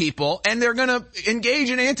white people and they're gonna engage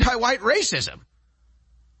in anti-white racism.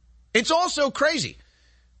 It's all so crazy.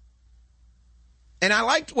 And I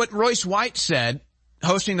liked what Royce White said,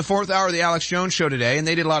 hosting the 4th hour of the Alex Jones show today, and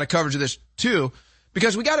they did a lot of coverage of this too,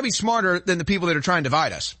 because we gotta be smarter than the people that are trying to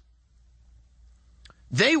divide us.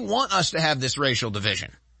 They want us to have this racial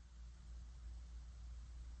division.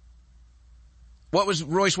 What was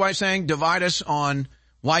Royce White saying? Divide us on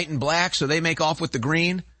white and black so they make off with the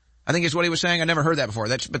green? I think is what he was saying. I never heard that before.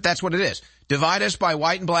 But that's what it is. Divide us by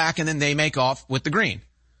white and black and then they make off with the green.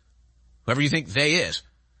 Whoever you think they is.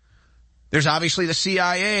 There's obviously the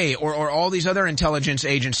CIA or all these other intelligence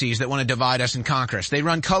agencies that want to divide us and conquer us. They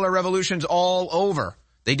run color revolutions all over.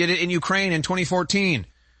 They did it in Ukraine in 2014.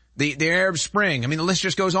 The Arab Spring. I mean, the list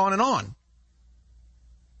just goes on and on.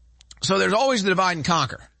 So there's always the divide and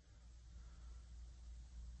conquer.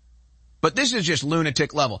 But this is just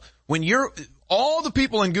lunatic level. When all the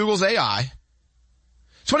people in Google's AI,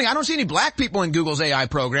 it's funny, I don't see any black people in Google's AI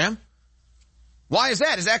program. Why is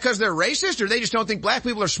that? Is that because they're racist or they just don't think black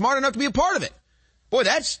people are smart enough to be a part of it? Boy,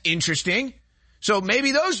 that's interesting. So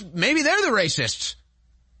maybe they're the racists.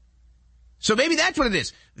 So maybe that's what it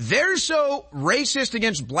is. They're so racist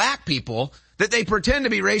against black people that they pretend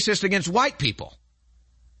to be racist against white people.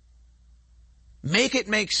 Make it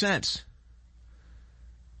make sense.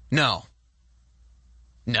 No.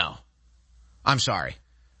 I'm sorry.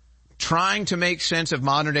 Trying to make sense of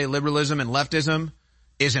modern day liberalism and leftism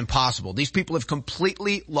is impossible. These people have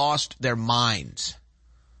completely lost their minds.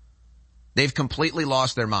 They've completely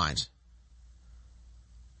lost their minds.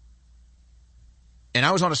 And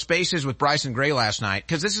I was on a Spaces with Bryson Gray last night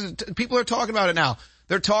because people are talking about it now.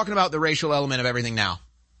 They're talking about the racial element of everything now.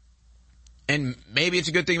 And maybe it's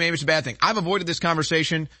a good thing, maybe it's a bad thing. I've avoided this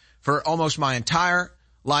conversation for almost my entire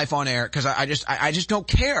life on air because I just don't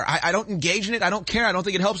care. I don't engage in it. I don't care. I don't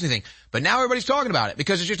think it helps anything. But now everybody's talking about it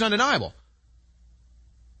because it's just undeniable.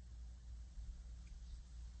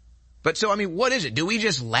 But so, I mean, what is it? Do we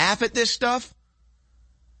just laugh at this stuff?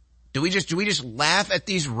 Do we just laugh at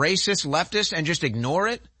these racist leftists and just ignore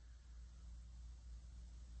it?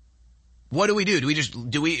 What do we do? Do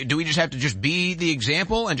we just have to just be the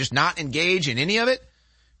example and just not engage in any of it?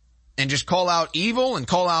 And just call out evil and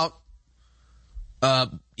call out,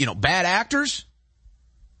 bad actors?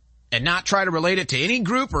 And not try to relate it to any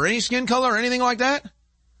group or any skin color or anything like that?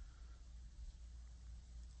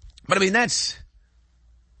 But I mean, that's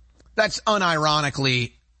that's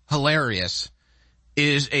unironically hilarious,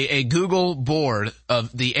 is a Google board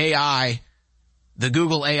of the AI, the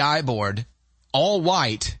Google AI board, all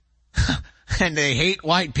white, and they hate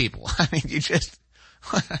white people. I mean, you just,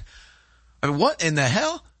 I mean, what in the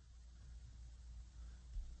hell?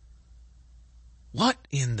 What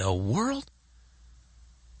in the world?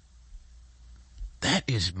 That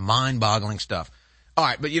is mind-boggling stuff. All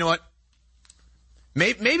right, but you know what?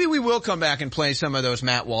 Maybe we will come back and play some of those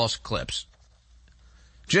Matt Walsh clips.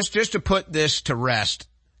 Just to put this to rest.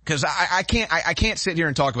 Cause I can't sit here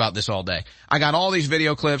and talk about this all day. I got all these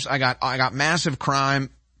video clips. I got massive crime.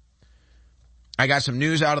 I got some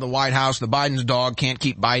news out of the White House. The Biden's dog can't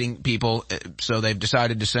keep biting people, so they've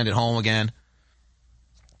decided to send it home again.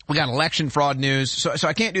 We got election fraud news. So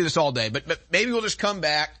I can't do this all day, but maybe we'll just come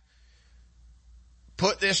back,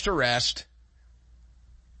 put this to rest,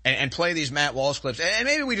 and play these Matt Walsh clips, and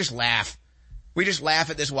maybe we just laugh. We just laugh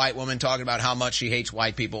at this white woman talking about how much she hates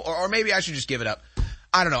white people, or maybe I should just give it up.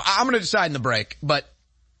 I don't know. I'm going to decide in the break, but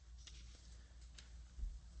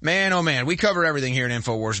man, oh man, we cover everything here at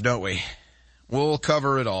InfoWars, don't we? We'll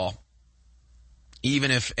cover it all. Even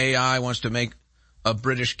if AI wants to make a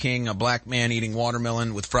British king a black man eating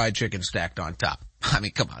watermelon with fried chicken stacked on top. I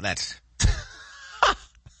mean, come on, that's...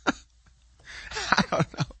 I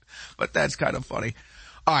don't know, but that's kind of funny.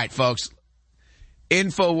 All right, folks.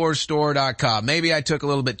 InfoWarsStore.com. Maybe I took a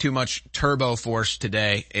little bit too much Turbo Force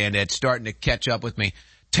today, and it's starting to catch up with me.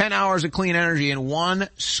 10 hours of clean energy in one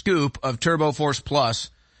scoop of Turbo Force Plus.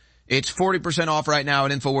 It's 40% off right now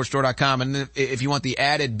at InfoWarsStore.com. And if you want the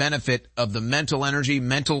added benefit of the mental energy,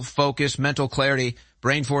 mental focus, mental clarity,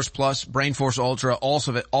 Brain Force Plus, Brain Force Ultra,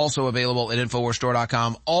 also available at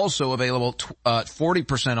InfoWarsStore.com. Also available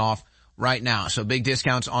 40% off right now. So big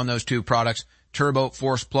discounts on those two products, Turbo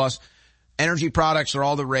Force Plus. Energy products are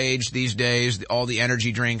all the rage these days. All the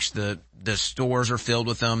energy drinks, the stores are filled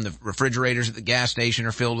with them. The refrigerators at the gas station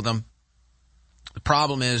are filled with them. The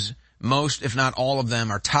problem is most, if not all of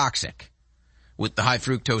them, are toxic with the high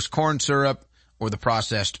fructose corn syrup or the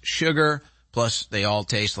processed sugar. Plus, they all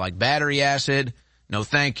taste like battery acid. No,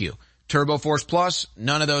 thank you. Turbo Force Plus,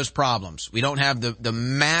 none of those problems. We don't have the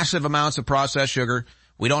massive amounts of processed sugar.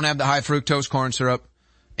 We don't have the high fructose corn syrup.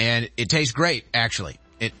 And it tastes great, actually.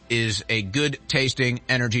 It is a good tasting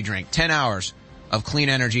energy drink. 10 hours of clean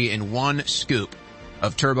energy in one scoop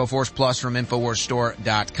of Turbo Force Plus from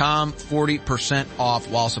InfoWarsStore.com. 40% off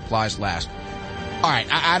while supplies last. All right,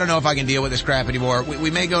 I don't know if I can deal with this crap anymore.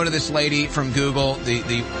 We may go to this lady from Google,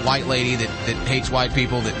 the white lady that hates white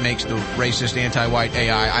people, that makes the racist anti-white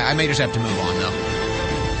AI. I may just have to move on, though.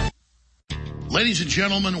 Ladies and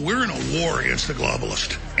gentlemen, we're in a war against the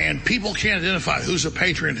globalist, and people can't identify who's a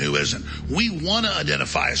patriot and who isn't. We want to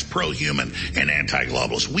identify as pro-human and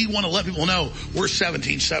anti-globalist. We want to let people know we're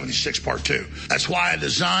 1776 Part 2. That's why I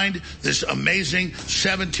designed this amazing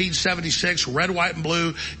 1776 red, white, and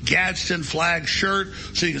blue Gadsden flag shirt,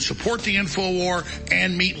 so you can support the InfoWar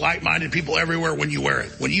and meet like-minded people everywhere when you wear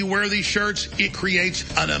it. When you wear these shirts, it creates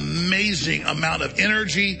an amazing amount of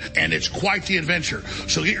energy, and it's quite the adventure.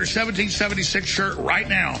 So get your 1776 shirt right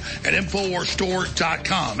now at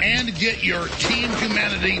InfoWarsStore.com and get your Team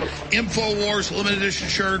Humanity InfoWars limited edition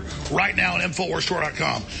shirt right now at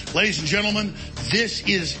InfoWarsStore.com. Ladies and gentlemen, this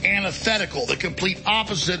is antithetical, the complete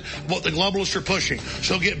opposite of what the globalists are pushing.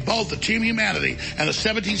 So get both the Team Humanity and the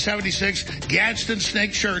 1776 Gadsden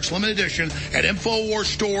Snake shirts limited edition at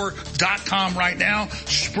InfoWarsStore.com right now.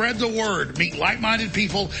 Spread the word, meet like-minded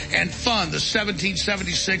people, and fund the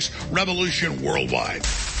 1776 revolution worldwide.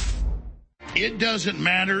 It doesn't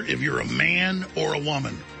matter if you're a man or a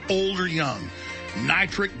woman, old or young.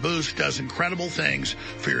 Nitric Boost does incredible things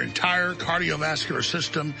for your entire cardiovascular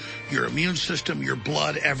system, your immune system, your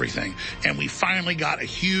blood, everything. And we finally got a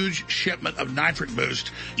huge shipment of Nitric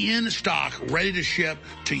Boost in stock, ready to ship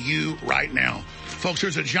to you right now. Folks,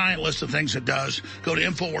 there's a giant list of things it does. Go to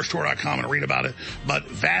InfoWarsStore.com and read about it. But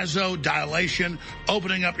vasodilation,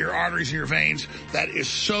 opening up your arteries and your veins, that is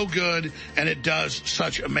so good, and it does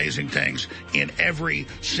such amazing things in every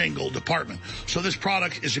single department. So this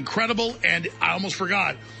product is incredible, and I almost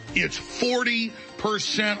forgot, it's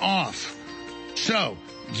 40% off. So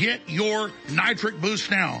get your Nitric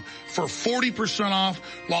Boost now for 40% off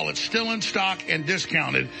while it's still in stock and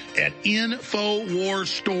discounted at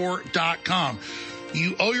InfoWarsStore.com.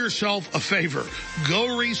 You owe yourself a favor.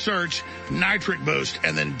 Go research Nitric Boost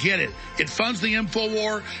and then get it. It funds the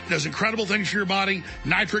InfoWar. It does incredible things for your body.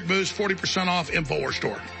 Nitric Boost, 40% off, InfoWars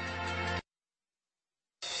Store.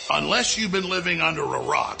 Unless you've been living under a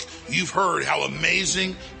rock, you've heard how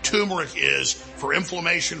amazing turmeric is for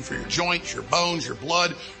inflammation, for your joints, your bones, your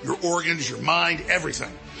blood, your organs, your mind,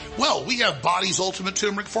 everything. Well, we have Body's Ultimate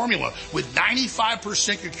Turmeric Formula with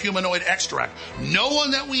 95% curcuminoid extract. No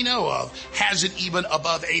one that we know of has it even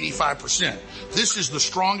above 85%. This is the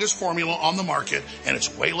strongest formula on the market, and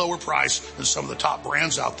it's way lower price than some of the top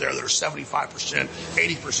brands out there that are 75%,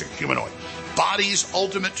 80% curcuminoid. Body's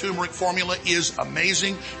Ultimate Turmeric Formula is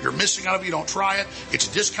amazing. You're missing out if you don't try it. It's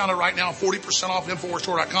discounted right now, 40% off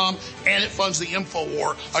InfoWarsStore.com, and it funds the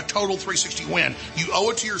InfoWar, a total 360 win. You owe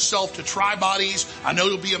it to yourself to try Body's. I know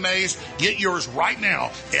you'll be amazed. Get yours right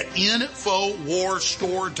now at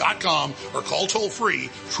InfoWarsStore.com or call toll free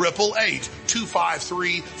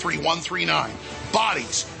 888-253-3139.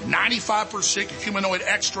 Body's 95% curcuminoid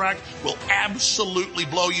extract will absolutely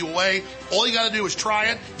blow you away. All you got to do is try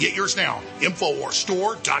it. Get yours now.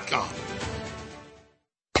 InfoWarsStore.com.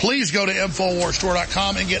 Please go to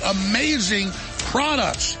InfoWarsStore.com and get amazing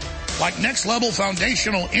products like Next Level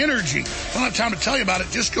Foundational Energy. I don't have time to tell you about it.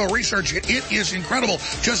 Just go research it. It is incredible.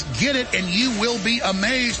 Just get it and you will be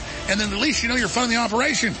amazed. And then at least you know you're funding the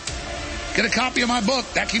operation. Get a copy of my book.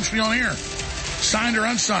 That keeps me on air. Signed or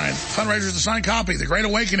unsigned. Fundraiser is the signed copy. The Great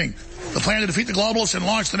Awakening. The plan to defeat the globalists and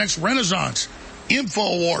launch the next renaissance.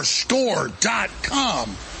 InfoWarsStore.com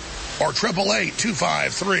or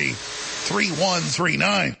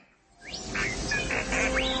 888-253-3139.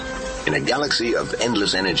 In a galaxy of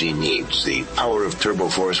endless energy needs, the power of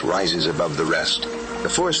TurboForce rises above the rest. The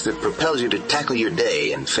force that propels you to tackle your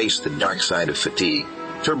day and face the dark side of fatigue.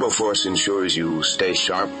 TurboForce ensures you stay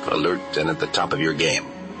sharp, alert, and at the top of your game.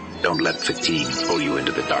 Don't let fatigue pull you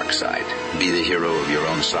into the dark side. Be the hero of your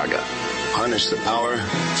own saga. Harness the power,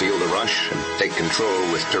 feel the rush, and take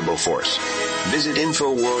control with TurboForce. Visit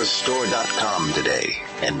InfoWarsStore.com today,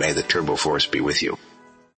 and may the TurboForce be with you.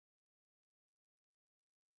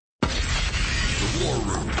 The War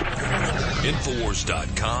Room.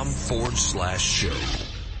 InfoWars.com/show.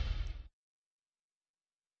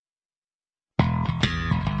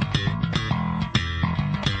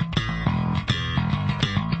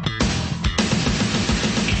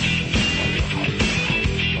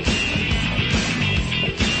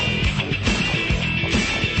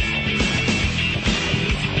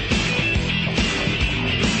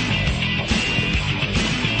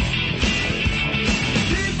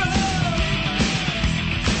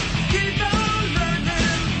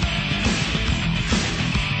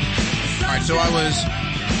 So I was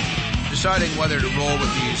deciding whether to roll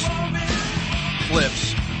with these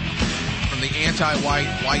clips from the anti-white,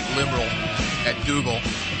 white liberal at Google,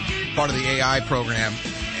 part of the AI program,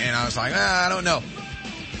 and I was like, I don't know.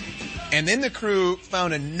 And then the crew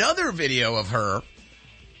found another video of her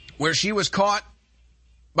where she was caught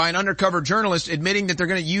by an undercover journalist admitting that they're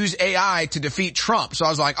going to use AI to defeat Trump. So I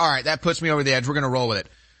was like, all right, that puts me over the edge. We're going to roll with it.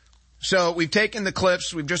 So we've taken the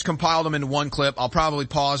clips, we've just compiled them into one clip. I'll probably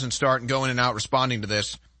pause and start and go in and out responding to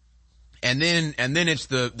this. And then it's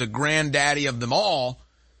the granddaddy of them all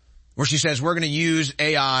where she says we're going to use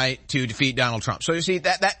AI to defeat Donald Trump. So you see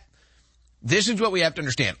this is what we have to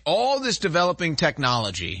understand. All this developing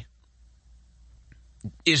technology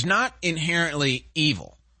is not inherently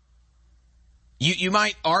evil. You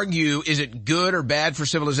might argue, is it good or bad for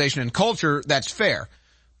civilization and culture? That's fair.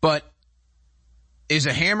 But is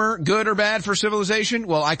a hammer good or bad for civilization?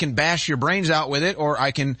 Well, I can bash your brains out with it, or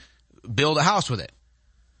I can build a house with it.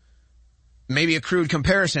 Maybe a crude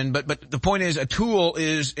comparison, but the point is a tool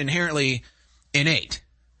is inherently innate.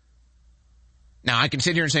 Now, I can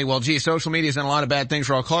sit here and say, well, gee, social media has done a lot of bad things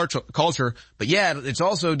for our culture, but yeah, it's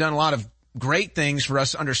also done a lot of great things for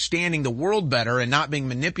us understanding the world better and not being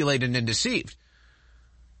manipulated and deceived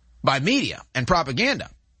by media and propaganda.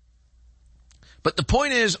 But the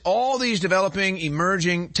point is, all these developing,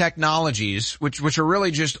 emerging technologies, which are really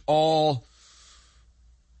just all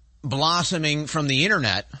blossoming from the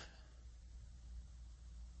internet,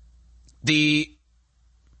 you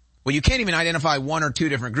can't even identify one or two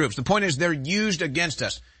different groups. The point is, they're used against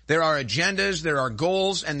us. There are agendas, there are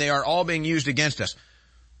goals, and they are all being used against us.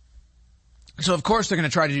 So of course they're going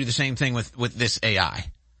to try to do the same thing with this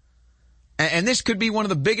AI. And this could be one of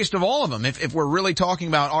the biggest of all of them if we're really talking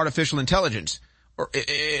about artificial intelligence. Or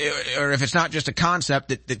if it's not just a concept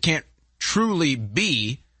that can't truly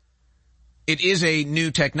be, it is a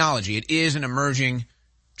new technology. It is an emerging,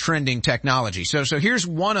 trending technology. So here's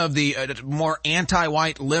one of the more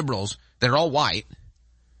anti-white liberals that are all white.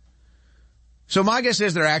 So my guess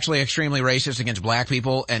is they're actually extremely racist against black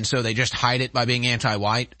people, and so they just hide it by being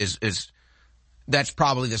anti-white. That's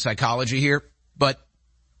probably the psychology here. But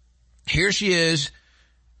here she is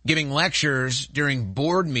giving lectures during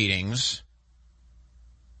board meetings,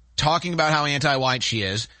 talking about how anti-white she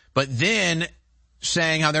is, but then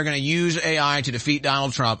saying how they're going to use AI to defeat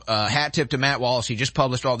Donald Trump. Hat tip to Matt Wallace. He just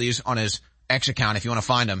published all these on his X account if you want to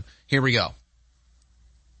find them. Here we go.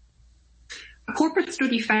 A corporate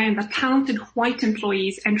study found that talented white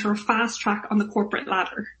employees enter a fast track on the corporate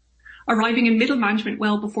ladder, arriving in middle management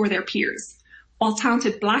well before their peers, while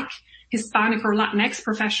talented Black, Hispanic or Latinx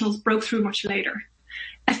professionals broke through much later.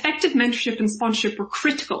 Effective mentorship and sponsorship were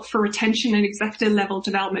critical for retention and executive level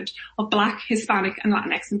development of Black, Hispanic and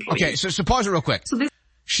Latinx employees. Okay, so pause it real quick.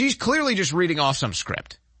 She's clearly just reading off some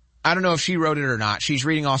script. I don't know if she wrote it or not. She's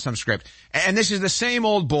reading off some script. And this is the same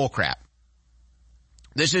old bullcrap.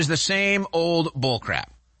 This is the same old bullcrap.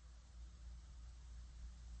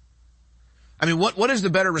 I mean, what is the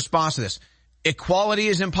better response to this? Equality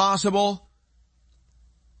is impossible.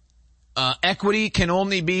 Equity can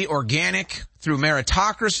only be organic through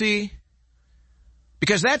meritocracy.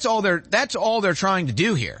 Because that's all they're trying to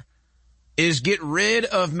do here, is get rid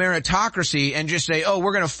of meritocracy and just say, oh,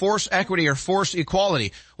 we're going to force equity or force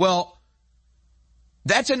equality. Well,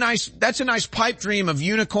 that's a nice pipe dream of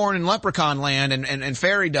unicorn and leprechaun land and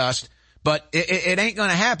fairy dust, but it ain't going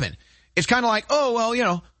to happen. It's kind of like, oh, well, you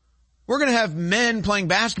know, we're going to have men playing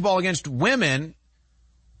basketball against women,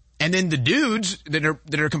 and then the dudes that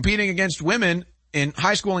are competing against women in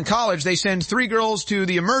high school and college, they send 3 girls to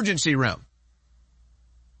the emergency room.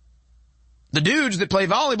 The dudes that play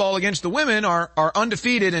volleyball against the women are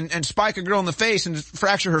undefeated and spike a girl in the face and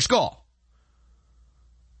fracture her skull.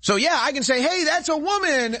 So yeah, I can say, hey, that's a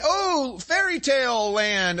woman. Oh, fairy tale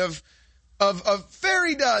land of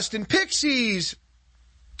fairy dust and pixies.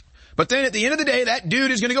 But then at the end of the day, that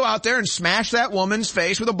dude is going to go out there and smash that woman's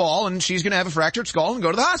face with a ball, and she's going to have a fractured skull and go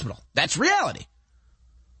to the hospital. That's reality.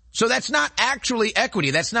 So that's not actually equity.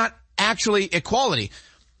 That's not actually equality.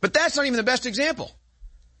 But that's not even the best example.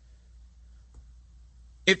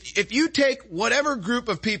 If you take whatever group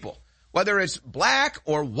of people, whether it's Black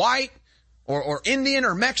or white or Indian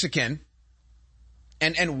or Mexican,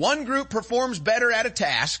 and one group performs better at a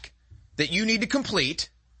task that you need to complete,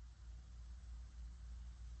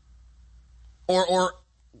 or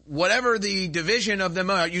whatever the division of them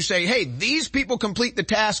are, you say, hey, these people complete the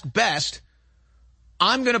task best,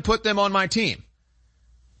 I'm going to put them on my team.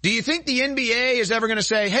 Do you think the NBA is ever going to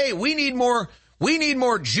say, hey, we need more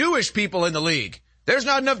Jewish people in the league? There's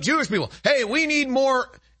not enough Jewish people. Hey, we need more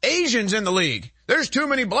Asians in the league. There's too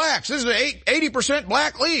many blacks. This is an 80%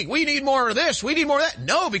 black league. We need more of this. We need more of that.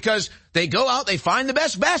 No, because they go out, they find the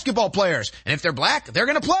best basketball players. And if they're Black, they're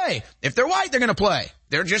going to play. If they're white, they're going to play.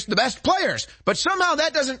 They're just the best players. But somehow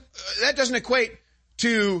that doesn't equate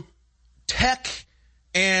to tech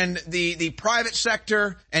and the private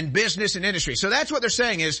sector and business and industry. So that's what they're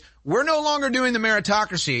saying is we're no longer doing the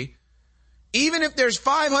meritocracy. Even if there's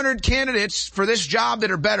 500 candidates for this job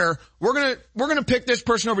that are better, we're gonna pick this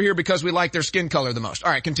person over here because we like their skin color the most.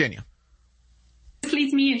 All right, continue. This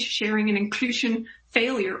leads me into sharing an inclusion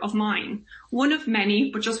failure of mine. One of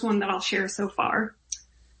many, but just one that I'll share so far.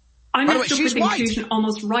 I messed up with inclusion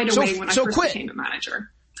almost right away when I first became a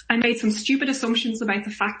manager. I made some stupid assumptions about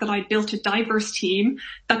the fact that I built a diverse team,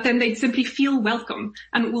 that then they'd simply feel welcome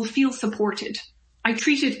and will feel supported. I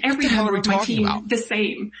treated every member of my team the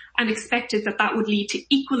same and expected that would lead to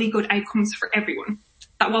equally good outcomes for everyone.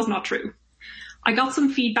 That was not true. I got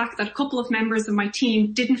some feedback that a couple of members of my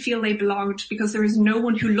team didn't feel they belonged because there was no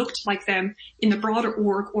one who looked like them in the broader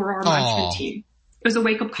org or our management team. It was a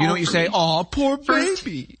wake-up call. You know what you say? Aw, poor First,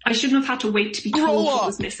 baby. I shouldn't have had to wait to be told what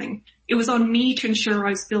was missing. It was on me to ensure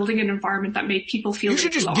I was building an environment that made people feel you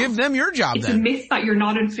should just give them your job it's then. It's a myth that you're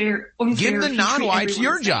not unfair. Give the non-whites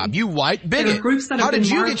your job. You white bigot. How did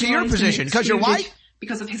you get to your position? Because you're white?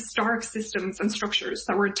 Because of historic systems and structures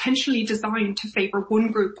that were intentionally designed to favor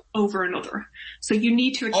one group over another. So you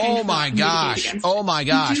need to account Oh my gosh. Oh my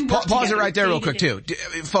gosh. Pause it right there real quick too.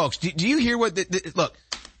 Folks, do you hear what look,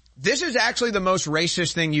 this is actually the most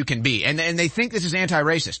racist thing you can be. And they think this is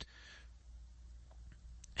anti-racist.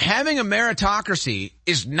 Having a meritocracy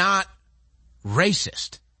is not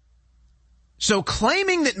racist. So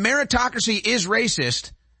claiming that meritocracy is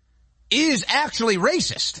racist is actually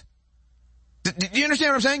racist. Do you understand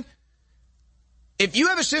what I'm saying? If you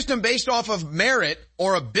have a system based off of merit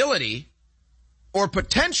or ability or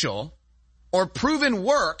potential or proven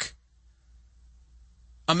work,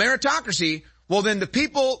 a meritocracy, well then the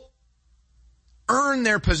people earn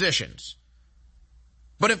their positions.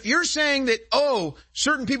 But if you're saying that, oh,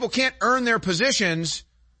 certain people can't earn their positions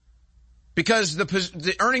because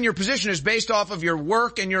the earning your position is based off of your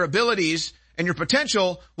work and your abilities and your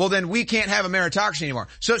potential, well then we can't have a meritocracy anymore.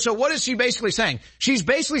 So what is she basically saying? She's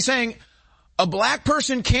basically saying a black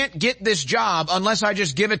person can't get this job unless I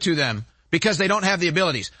just give it to them because they don't have the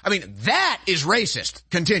abilities. I mean, that is racist.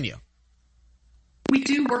 Continue. We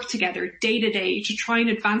do work together day to day to try and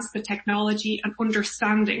advance the technology and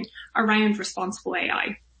understanding around responsible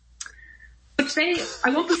AI. But today, I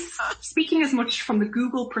won't be speaking as much from the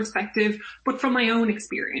Google perspective, but from my own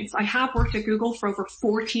experience. I have worked at Google for over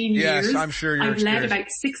 14 years. Yes, I'm sure you're I've led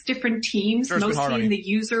about 6 different teams, mostly in the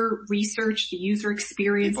user research, the user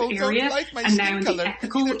experience area, and now in the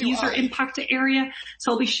ethical user impact area.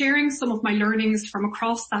 So I'll be sharing some of my learnings from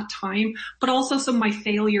across that time, but also some of my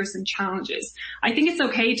failures and challenges. I think it's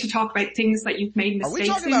okay to talk about things that you've made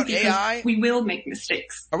mistakes in, because AI? We will make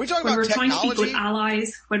mistakes. Are we talking about technology? When we're trying to be good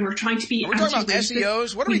allies, when we're trying to be about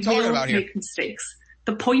SEOs? What are we talking about here? Make mistakes.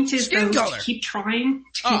 The point is, though, to keep trying,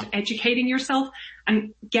 to keep educating yourself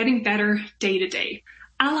and getting better day to day.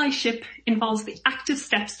 Allyship involves the active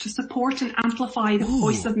steps to support and amplify the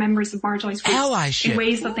voice of members of marginalized groups in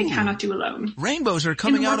ways that they cannot do alone. Rainbows are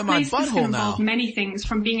coming out of my butthole now. This can involve many things,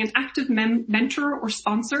 from being an active mentor or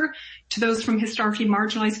sponsor to those from historically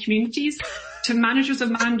marginalized communities, to managers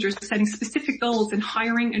of managers setting specific goals in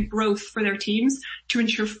hiring and growth for their teams to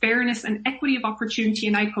ensure fairness and equity of opportunity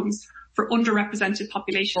and outcomes for underrepresented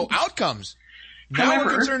populations. Oh, outcomes. Now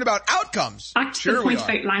we're concerned about outcomes. Back to the point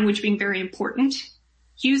about language being very important.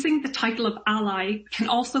 Using the title of ally can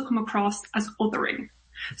also come across as othering.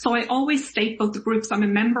 So I always state both the groups I'm a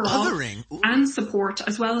member of and support,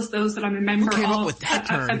 as well as those that I'm a member of,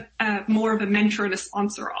 more of a mentor and a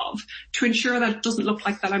sponsor of, to ensure that it doesn't look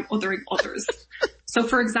like that I'm othering others. So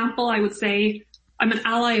for example, I would say I'm an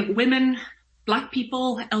ally of women, Black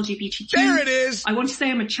people, LGBTQ. There it is. I want to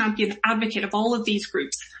say I'm a champion advocate of all of these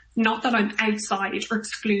groups, not that I'm outside or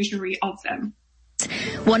exclusionary of them.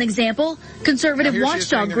 One example, conservative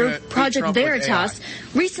watchdog group Project Veritas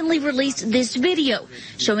recently released this video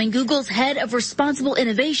showing Google's head of responsible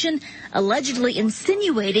innovation allegedly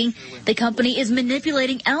insinuating the company is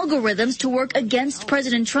manipulating algorithms to work against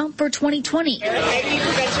President Trump for 2020.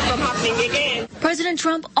 President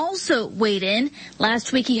Trump also weighed in.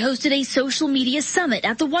 Last week he hosted a social media summit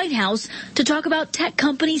at the White House to talk about tech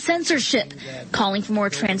company censorship, calling for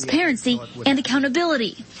more transparency and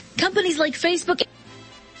accountability. Companies like Facebook.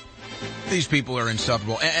 These people are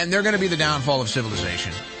insufferable, and they're going to be the downfall of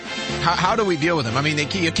civilization. How do we deal with them? I mean,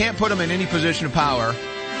 you can't put them in any position of power,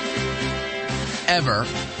 ever,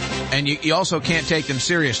 and you also can't take them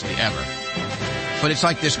seriously, ever. But it's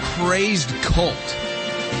like this crazed cult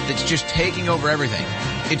that's just taking over everything.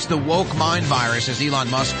 It's the woke mind virus, as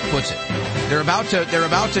Elon Musk puts it. They're about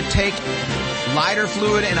to take lighter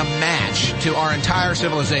fluid and a match to our entire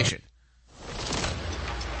civilization.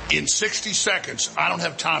 In 60 seconds, I don't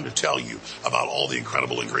have time to tell you about all the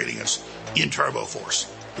incredible ingredients in TurboForce.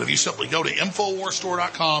 But if you simply go to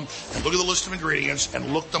InfoWarsStore.com and look at the list of ingredients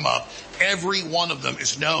and look them up, every one of them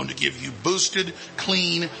is known to give you boosted,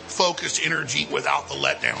 clean, focused energy without the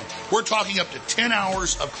letdown. We're talking up to 10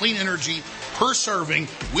 hours of clean energy per serving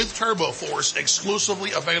with TurboForce,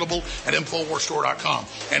 exclusively available at InfoWarsStore.com.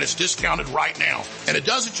 And it's discounted right now. And it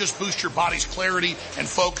doesn't just boost your body's clarity and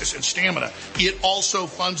focus and stamina. It also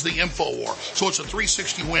funds the InfoWar. So it's a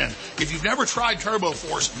 360 win. If you've never tried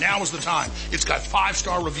TurboForce, now is the time. It's got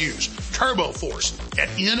 5-star reviews. TurboForce at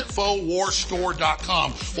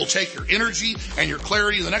InfoWarsStore.com will take your energy and your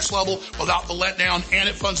clarity to the next level without the letdown, and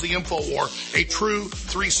it funds the InfoWar, a true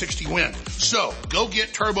 360 win. So go get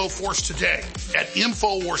TurboForce today at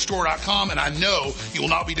InfoWarsStore.com, and I know you will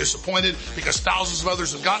not be disappointed because thousands of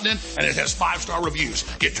others have gotten it, and it has 5-star reviews.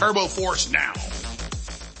 Get TurboForce now.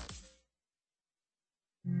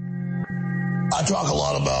 I talk a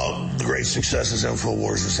lot about the great successes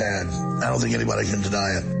InfoWars has had. I don't think anybody can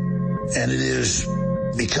deny it. And it is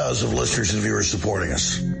because of listeners and viewers supporting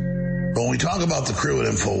us. But when we talk about the crew at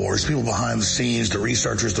InfoWars, people behind the scenes, the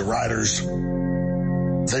researchers, the writers,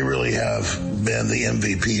 they really have been the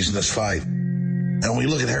MVPs in this fight. And when we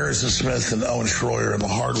look at Harrison Smith and Owen Schroyer and the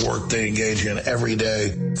hard work they engage in every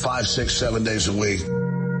day, 5, 6, 7 days a week,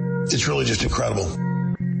 it's really just incredible.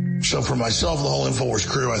 So for myself and the whole InfoWars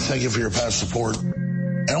crew, I thank you for your past support.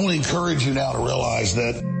 And I want to encourage you now to realize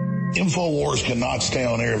that InfoWars cannot stay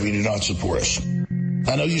on air if you do not support us.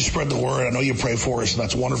 I know you spread the word. I know you pray for us, and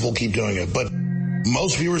that's wonderful. Keep doing it. But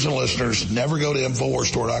most viewers and listeners never go to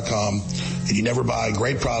InfoWarsStore.com, and you never buy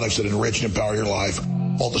great products that enrich and empower your life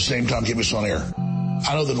while at the same time keep us on air.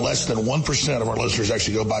 I know that less than 1% of our listeners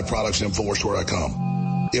actually go buy products at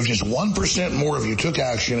InfoWarsStore.com. If just 1% more of you took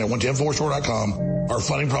action and went to InfoWarsStore.com, our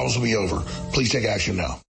funding problems will be over. Please take action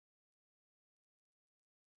now.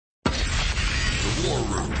 The War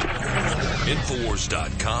Room.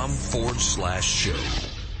 InfoWars.com/show.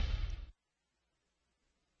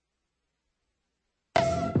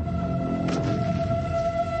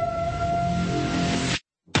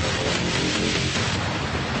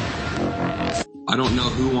 I don't know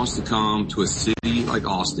who wants to come to a city like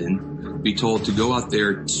Austin, be told to go out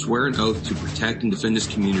there, swear an oath to protect and defend this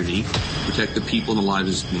community, protect the people and the lives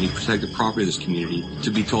of this community, protect the property of this community,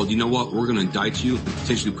 to be told, you know what, we're going to indict you and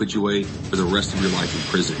potentially put you away for the rest of your life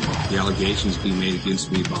in prison. The allegations being made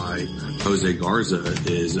against me by Jose Garza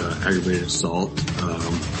is aggravated assault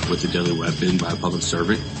with a deadly weapon by a public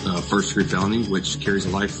servant, first-degree felony, which carries a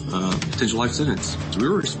potential life sentence. So we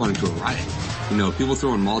were responding to a riot. You know, people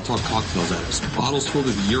throwing Molotov cocktails at us, bottles full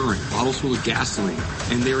of urine, bottles full of gasoline,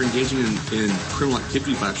 and they're engaging in criminal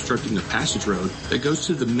activity by obstructing the passage road that goes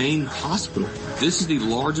to the main hospital. This is the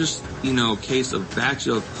largest, case of batch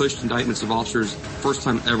of pushed indictments of officers, first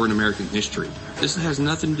time ever in American history. This has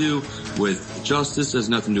nothing to do with justice, has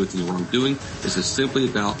nothing to do with any wrongdoing. This is simply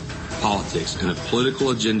about politics and a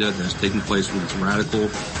political agenda that's taking place with these radical,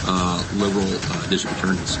 liberal district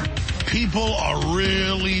attorneys. People are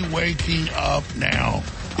really waking up now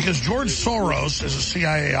because George Soros is a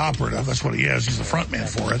CIA operative. That's what he is. He's the front man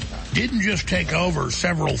for it. Didn't just take over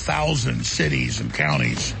several thousand cities and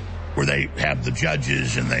counties where they have the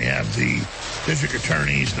judges and they have the district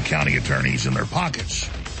attorneys, the county attorneys in their pockets.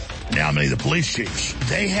 Now many of the police chiefs.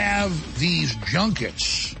 They have these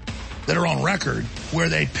junkets that are on record where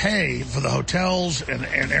they pay for the hotels and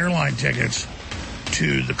airline tickets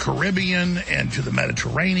to the Caribbean and to the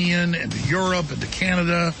Mediterranean and to Europe and to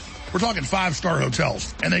Canada. We're talking 5-star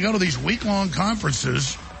hotels. And they go to these week-long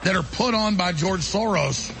conferences that are put on by George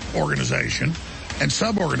Soros organization and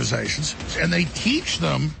sub-organizations, and they teach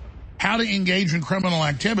them how to engage in criminal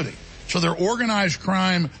activity. So they're organized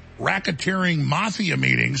crime, racketeering, mafia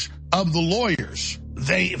meetings of the lawyers.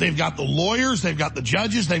 They've got the lawyers, they've got the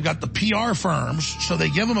judges, they've got the PR firms, so they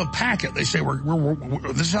give them a packet. They say,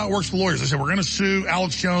 this is how it works for lawyers. They say, we're going to sue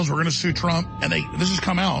Alex Jones, we're going to sue Trump, and this has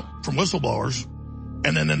come out from whistleblowers,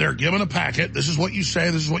 and then they're given a packet. This is what you say,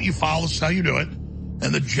 this is what you file, this is how you do it.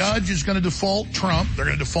 And the judge is going to default Trump, they're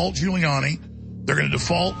going to default Giuliani, they're going to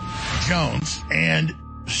default Jones, and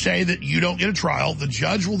say that you don't get a trial. The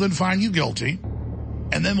judge will then find you guilty,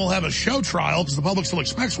 and then we'll have a show trial, because the public still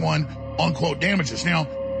expects one, on quote damages. Now,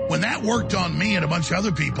 when that worked on me and a bunch of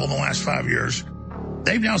other people in the last 5 years,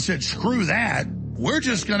 they've now said, screw that. We're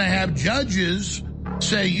just going to have judges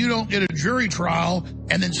say you don't get a jury trial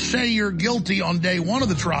and then say you're guilty on day one of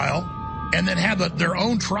the trial and then have their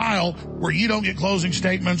own trial where you don't get closing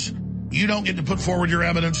statements. You don't get to put forward your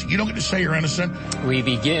evidence. You don't get to say you're innocent. We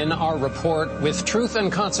begin our report with truth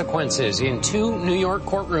and consequences in 2 New York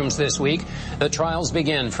courtrooms this week. The trials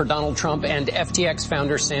begin for Donald Trump and FTX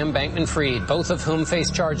founder Sam Bankman-Fried, both of whom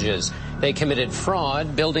face charges. They committed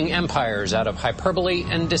fraud, building empires out of hyperbole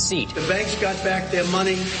and deceit. The banks got back their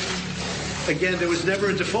money. Again, there was never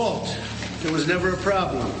a default. There was never a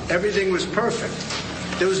problem. Everything was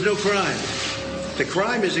perfect. There was no crime. The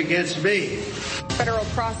crime is against me. Federal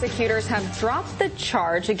prosecutors have dropped the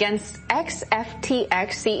charge against ex-FTX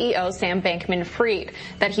CEO Sam Bankman-Fried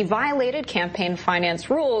that he violated campaign finance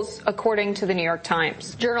rules, according to the New York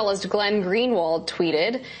Times. Journalist Glenn Greenwald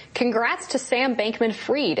tweeted, "Congrats to Sam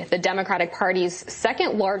Bankman-Fried, the Democratic Party's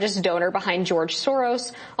second largest donor behind George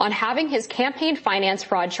Soros, on having his campaign finance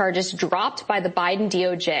fraud charges dropped by the Biden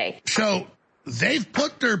DOJ." So they've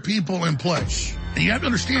put their people in place. And you have to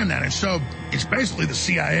understand that. And so it's basically the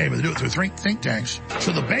CIA, but they do it through think tanks.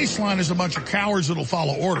 So the baseline is a bunch of cowards that'll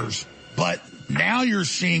follow orders. But now you're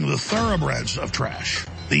seeing the thoroughbreds of trash.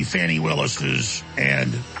 The Fannie Willises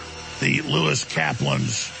and the Lewis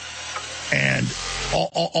Kaplans and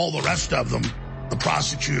all the rest of them, the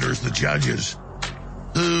prosecutors, the judges,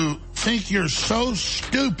 who think you're so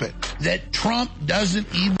stupid that Trump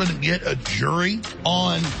doesn't even get a jury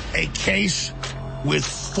on a case with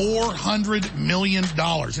 $400 million.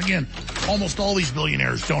 Again, almost all these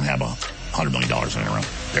billionaires don't have $100 million in their own.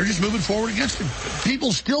 They're just moving forward against him.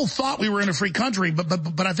 People still thought we were in a free country,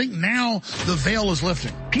 but I think now the veil is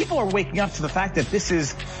lifting. People are waking up to the fact that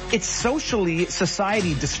it's socially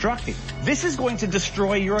society destructive. This is going to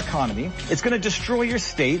destroy your economy. It's going to destroy your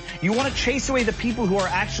state. You want to chase away the people who are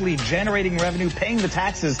actually generating revenue, paying the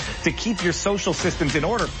taxes to keep your social systems in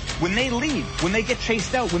order. When they leave, when they get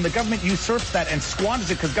chased out, when the government usurps that and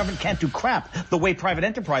squanders it because government can't do crap the way private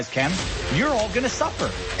enterprise can, you're all going to suffer.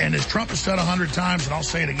 And as Trump has said 100 times, and I'll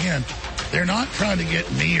say it again, they're not trying to get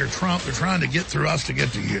me or Trump. They're trying to get through us to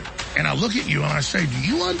get to you. And I look at you and I say, do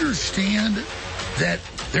you understand that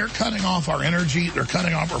they're cutting off our energy? They're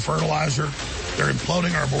cutting off our fertilizer. They're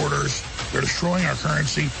imploding our borders. They're destroying our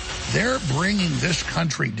currency. They're bringing this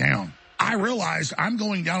country down. I realize I'm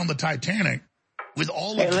going down on the Titanic with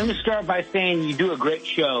all of let me start by saying you do a great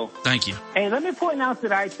show. Thank you. Hey, let me point out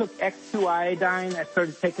that I took X2 iodine. I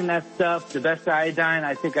started taking that stuff. The best iodine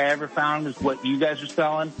I think I ever found is what you guys are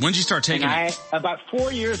selling. When did you start taking it? About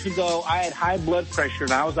 4 years ago, I had high blood pressure,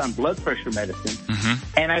 and I was on blood pressure medicine.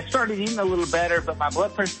 Mm-hmm. And I started eating a little better, but my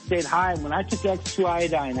blood pressure stayed high. And when I took X2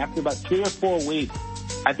 iodine, after about 3 or 4 weeks,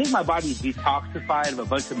 I think my body detoxified of a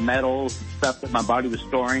bunch of metals and stuff that my body was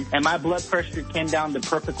storing. And my blood pressure came down to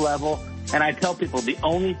perfect level. And I tell people the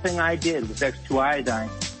only thing I did was X2 iodine.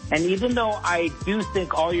 And even though I do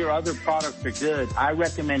think all your other products are good, I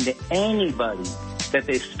recommend to anybody that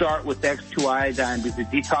they start with X2 iodine because it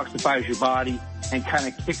detoxifies your body and kind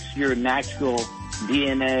of kicks your natural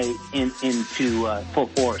DNA into full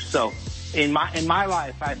force. So in my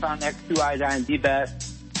life, I found X2 iodine the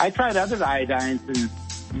best. I tried other iodines and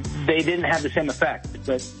they didn't have the same effect.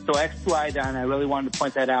 But so X2 iodine, I really wanted to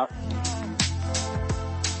point that out.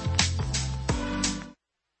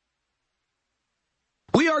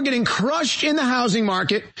 We are getting crushed in the housing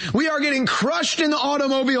market. We are getting crushed in the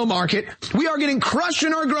automobile market. We are getting crushed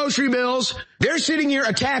in our grocery bills. They're sitting here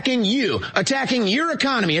attacking you, attacking your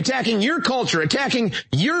economy, attacking your culture, attacking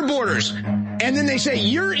your borders. And then they say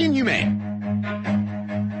you're inhumane.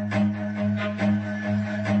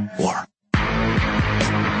 War.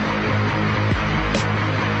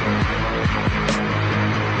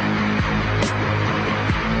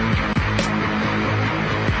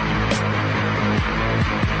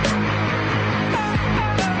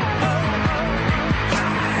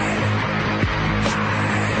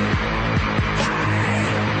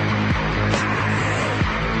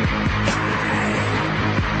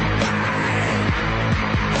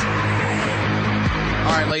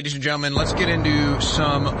 Ladies and gentlemen, let's get into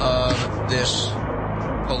some of this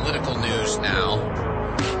political news now.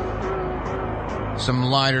 Some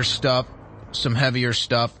lighter stuff, some heavier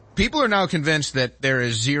stuff. People are now convinced that there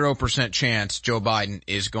is 0% chance Joe Biden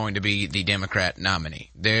is going to be the Democrat nominee.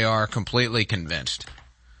 They are completely convinced.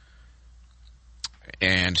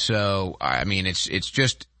 And so, I mean, it's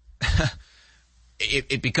just,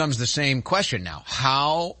 it becomes the same question now.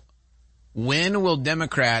 When will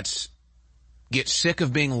Democrats get sick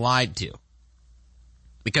of being lied to?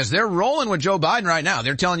 Because they're rolling with Joe Biden right now.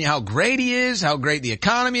 They're telling you how great he is, how great the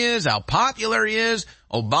economy is, how popular he is.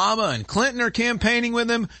 Obama and Clinton are campaigning with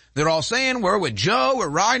him. They're all saying, we're with Joe, we're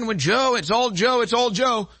riding with Joe, it's all Joe, it's all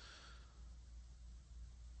Joe.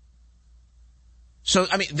 So,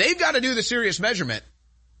 I mean, they've got to do the serious measurement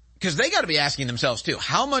because they got to be asking themselves too,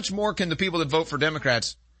 how much more can the people that vote for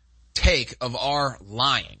Democrats take of our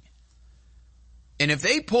lying? And if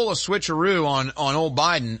they pull a switcheroo on old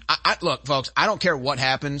Biden, look, folks, I don't care what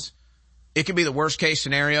happens. It could be the worst case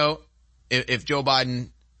scenario if Joe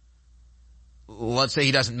Biden, let's say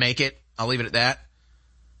he doesn't make it. I'll leave it at that.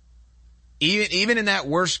 Even in that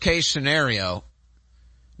worst case scenario,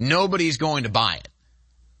 nobody's going to buy it.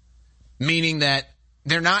 Meaning that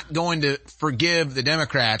they're not going to forgive the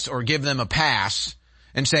Democrats or give them a pass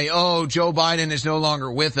and say, oh, Joe Biden is no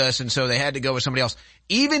longer with us, and so they had to go with somebody else.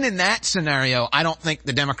 Even in that scenario, I don't think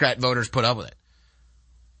the Democrat voters put up with it.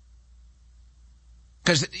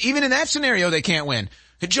 Because even in that scenario, they can't win.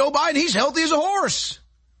 Joe Biden, he's healthy as a horse.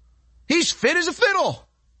 He's fit as a fiddle.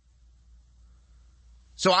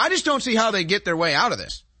 So I just don't see how they get their way out of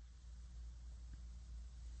this.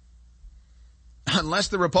 Unless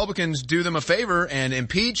the Republicans do them a favor and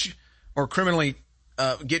impeach or criminally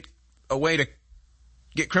get a way to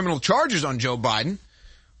get criminal charges on Joe Biden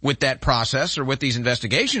with that process or with these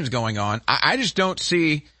investigations going on. I just don't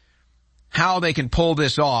see how they can pull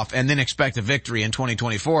this off and then expect a victory in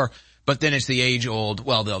 2024. But then it's the age old,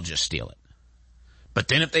 well, they'll just steal it. But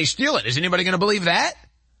then if they steal it, is anybody going to believe that?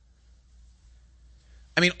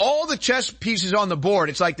 I mean, all the chess pieces on the board,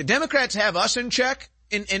 it's like the Democrats have us in check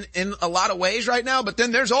in a lot of ways right now. But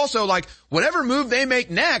then there's also like whatever move they make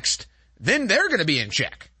next, then they're going to be in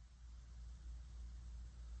check.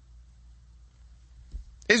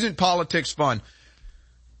 Isn't politics fun?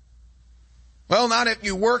 Well, not if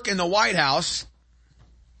you work in the White House.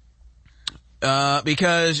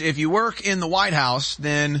 Because if you work in the White House,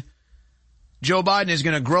 then Joe Biden is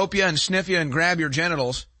going to grope you and sniff you and grab your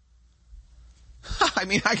genitals. I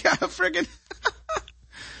mean, I got a friggin'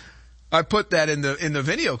 I put that in the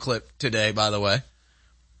video clip today, by the way.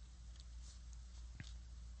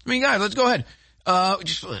 I mean, guys, let's go ahead.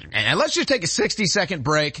 And let's just take a 60-second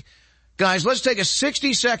break. Guys, let's take a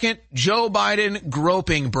 60-second Joe Biden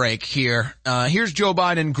groping break here. Here's Joe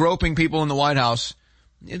Biden groping people in the White House.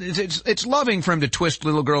 It's loving for him to twist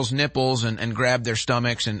little girls' nipples and grab their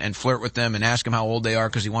stomachs and flirt with them and ask them how old they are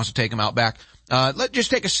because he wants to take them out back. Let's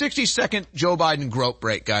just take a 60-second Joe Biden grope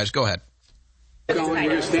break, guys. Go ahead. We're going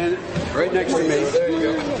to stand right next to me. There you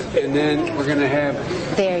go. And then we're going to have...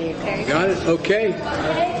 There you go. Got it? Okay.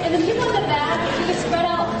 And the people in the back, you can spread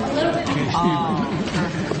out a little bit. Do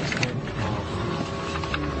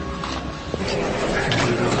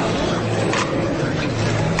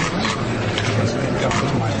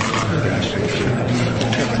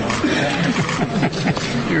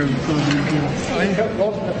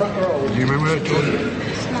you remember what I told you?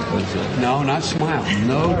 No, not smile.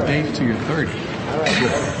 No date till you're 30.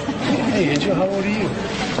 Hey, Angel, how old are you?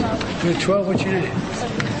 You're 12. What's your name?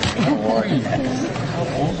 How are you?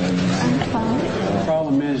 The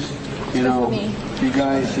problem is, you know, you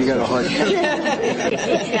guys, you got a hard time. You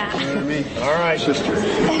know what I mean? All right, sister.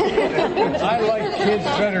 I like kids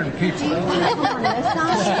better than people.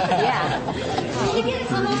 Yeah.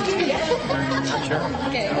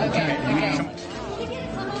 Okay.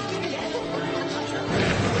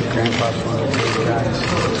 Grandpa's one of those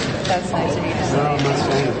guys. That's nice of you to say. No, I'm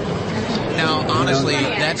not saying. Now, honestly,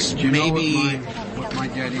 that's maybe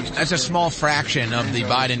that's a small fraction of the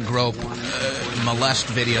Biden grope molest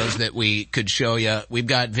videos that we could show you. We've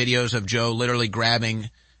got videos of Joe literally grabbing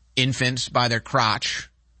infants by their crotch.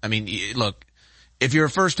 I mean, look, if you're a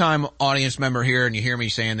first-time audience member here and you hear me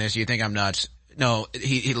saying this, you think I'm nuts. No,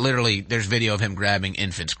 he literally, there's video of him grabbing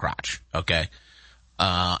infants' crotch, okay?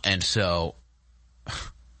 And so...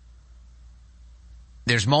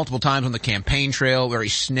 There's multiple times on the campaign trail where he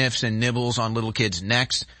sniffs and nibbles on little kids'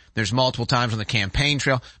 necks. There's multiple times on the campaign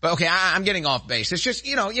trail. But okay, I'm getting off base. It's just,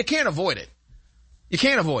 you know, you can't avoid it. You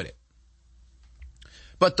can't avoid it.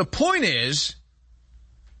 But the point is,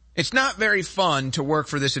 it's not very fun to work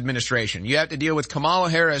for this administration. You have to deal with Kamala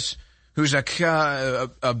Harris, who's a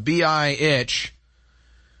BI itch.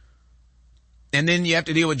 And then you have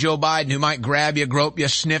to deal with Joe Biden, who might grab you, grope you,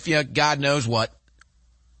 sniff you, God knows what.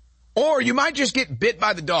 Or you might just get bit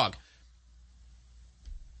by the dog.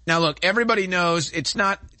 Now look, everybody knows it's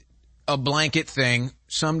not a blanket thing.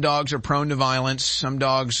 Some dogs are prone to violence. Some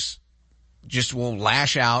dogs just will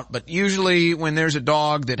lash out. But usually when there's a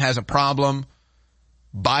dog that has a problem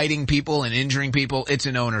biting people and injuring people, it's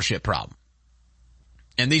an ownership problem.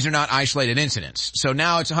 And these are not isolated incidents. So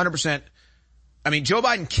now it's 100%. I mean, Joe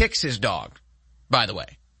Biden kicks his dog, by the way.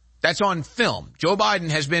 That's on film. Joe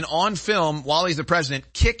Biden has been on film while he's the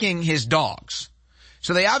president kicking his dogs.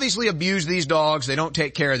 So they obviously abuse these dogs. They don't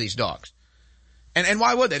take care of these dogs. And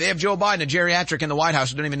why would they? They have Joe Biden, a geriatric in the White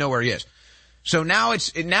House who don't even know where he is. So now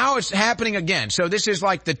it's happening again. So this is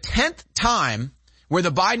like the 10th time where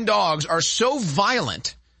the Biden dogs are so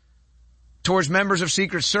violent towards members of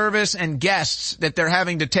Secret Service and guests that they're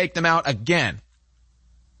having to take them out again.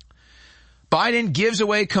 Biden gives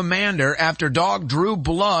away commander after dog drew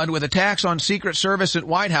blood with attacks on Secret Service at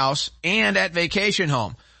White House and at vacation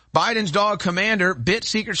home. Biden's dog commander bit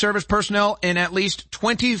Secret Service personnel in at least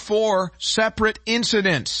 24 separate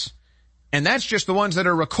incidents. And that's just the ones that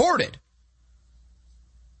are recorded.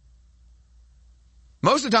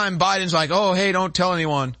 Most of the time Biden's like, oh, hey, don't tell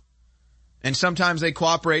anyone. And sometimes they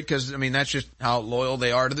cooperate because, I mean, that's just how loyal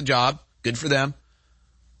they are to the job. Good for them.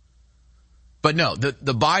 But no,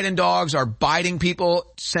 the Biden dogs are biting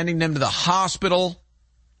people, sending them to the hospital,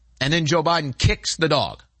 and then Joe Biden kicks the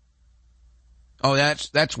dog. Oh,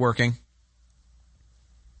 that's working.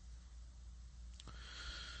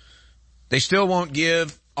 They still won't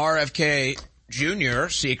give RFK Jr.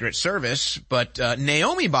 Secret Service, but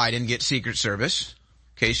Naomi Biden gets Secret Service,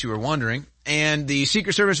 in case you were wondering. And the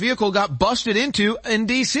Secret Service vehicle got busted into in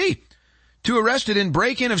D.C. Two arrested in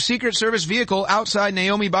break-in of Secret Service vehicle outside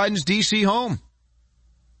Naomi Biden's D.C. home.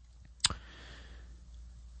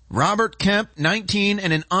 Robert Kemp, 19,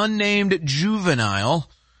 and an unnamed juvenile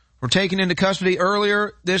were taken into custody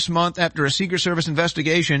earlier this month after a Secret Service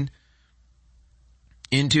investigation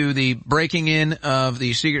into the breaking in of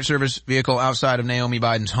the Secret Service vehicle outside of Naomi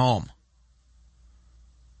Biden's home.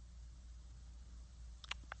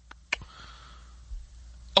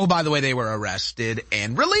 Oh, by the way, they were arrested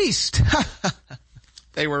and released.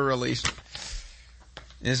 They were released.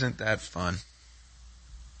 Isn't that fun?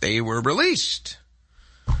 They were released.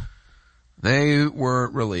 They were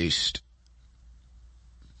released.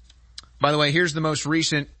 By the way, here's the most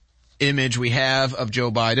recent image we have of Joe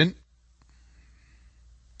Biden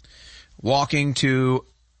walking to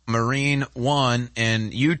Marine One,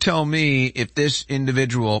 and you tell me if this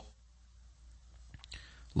individual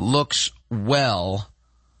looks well.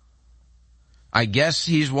 I guess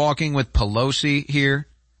he's walking with Pelosi here.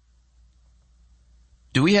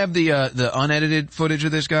 Do we have the unedited footage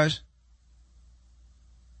of this, guys?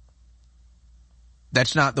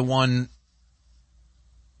 That's not the one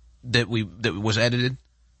that was edited?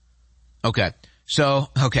 Okay. So,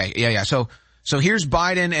 okay. Yeah. So So here's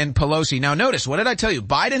Biden and Pelosi. Now notice, what did I tell you?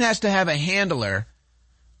 Biden has to have a handler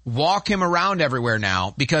walk him around everywhere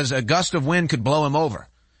now because a gust of wind could blow him over.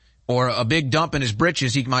 Or a big dump in his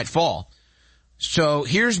britches, he might fall. So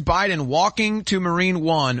here's Biden walking to Marine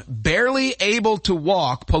One, barely able to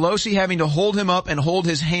walk, Pelosi having to hold him up and hold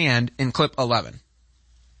his hand in clip 11.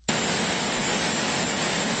 So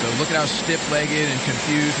look at how stiff-legged and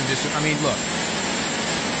confused and look,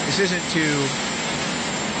 this isn't to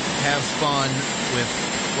have fun with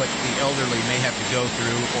what the elderly may have to go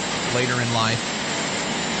through later in life.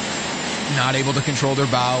 Not able to control their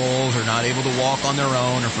bowels or not able to walk on their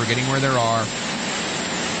own or forgetting where they are.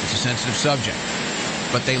 It's a sensitive subject.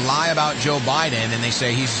 But they lie about Joe Biden and they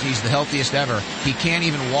say he's the healthiest ever. He can't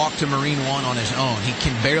even walk to Marine One on his own. He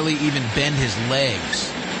can barely even bend his legs.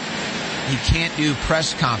 He can't do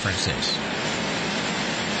press conferences.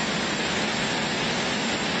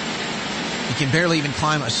 He can barely even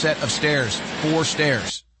climb a set of stairs, 4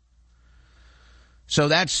 stairs. So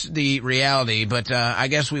that's the reality, but I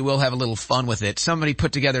guess we will have a little fun with it. Somebody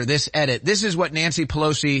put together this edit. This is what Nancy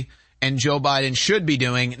Pelosi and Joe Biden should be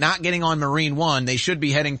doing, not getting on Marine One. They should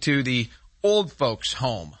be heading to the old folks'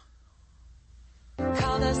 home.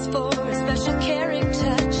 Call us for a special caring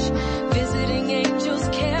touch. Visiting angels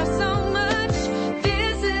care so much.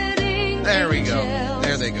 Visiting There we go.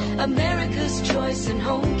 There they go. America's choice in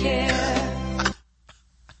home care.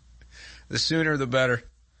 The sooner the better.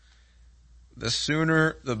 The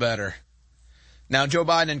sooner the better. Now, Joe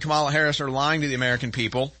Biden and Kamala Harris are lying to the American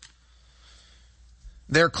people.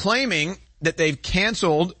 They're claiming that they've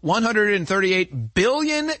canceled $138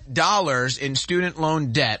 billion in student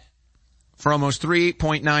loan debt for almost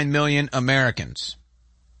 3.9 million Americans.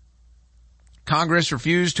 Congress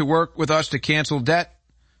refused to work with us to cancel debt,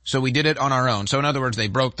 so we did it on our own. So in other words, they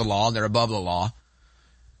broke the law. They're above the law.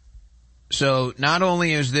 So not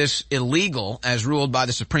only is this illegal as ruled by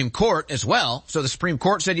the Supreme Court as well, so the Supreme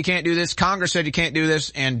Court said you can't do this, Congress said you can't do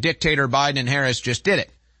this, and dictator Biden and Harris just did it.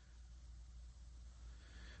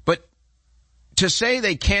 But to say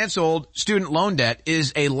they canceled student loan debt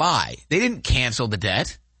is a lie. They didn't cancel the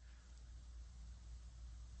debt.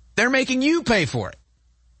 They're making you pay for it.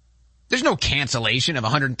 There's no cancellation of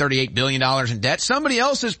 $138 billion in debt. Somebody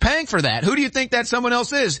else is paying for that. Who do you think that someone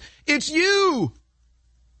else is? It's you.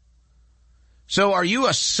 So are you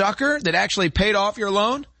a sucker that actually paid off your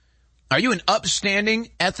loan? Are you an upstanding,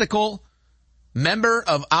 ethical member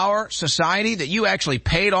of our society that you actually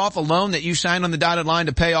paid off a loan that you signed on the dotted line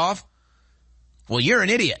to pay off? Well, you're an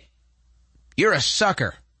idiot. You're a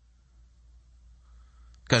sucker.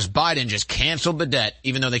 Because Biden just canceled the debt,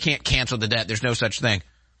 even though they can't cancel the debt. There's no such thing.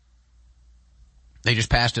 They just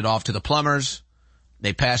passed it off to the plumbers.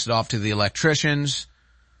 They passed it off to the electricians.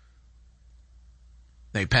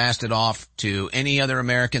 They passed it off to any other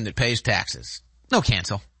American that pays taxes. No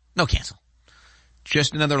cancel. No cancel.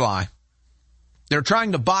 Just another lie. They're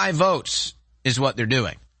trying to buy votes is what they're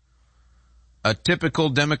doing. A typical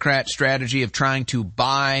Democrat strategy of trying to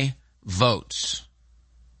buy votes.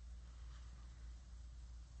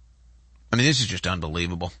 I mean, this is just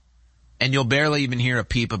unbelievable. And you'll barely even hear a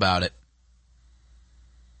peep about it.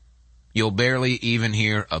 You'll barely even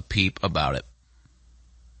hear a peep about it.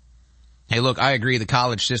 Hey, look, I agree the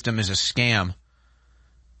college system is a scam.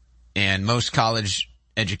 And most college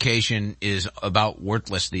education is about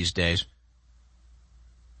worthless these days.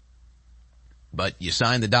 But you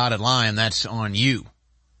sign the dotted line, that's on you.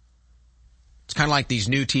 It's kind of like these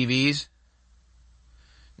new TVs.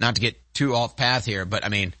 Not to get too off path here, but I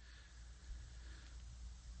mean,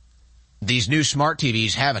 these new smart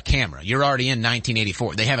TVs have a camera. You're already in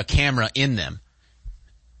 1984. They have a camera in them.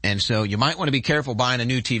 And so you might want to be careful buying a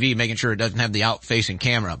new TV, making sure it doesn't have the out-facing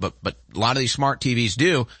camera. But a lot of these smart TVs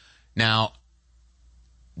do. Now,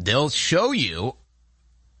 they'll show you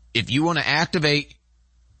if you want to activate,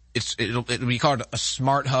 it'll be called a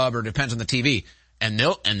smart hub, or depends on the TV. And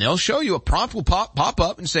they'll show you a prompt will pop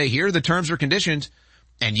up and say, here are the terms or conditions.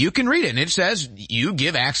 And you can read it. And it says you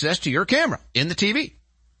give access to your camera in the TV.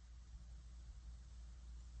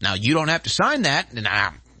 Now, you don't have to sign that. And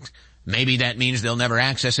maybe that means they'll never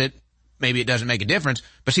access it. Maybe it doesn't make a difference.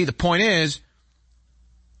 But see, the point is,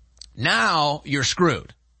 now you're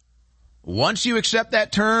screwed. Once you accept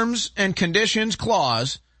that terms and conditions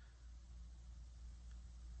clause,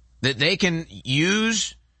 that they can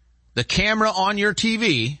use the camera on your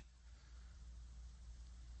TV,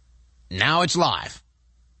 now it's live.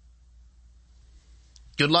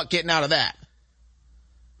 Good luck getting out of that.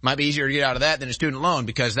 Might be easier to get out of that than a student loan,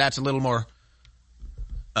 because that's a little more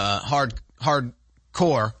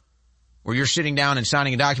hardcore, where you're sitting down and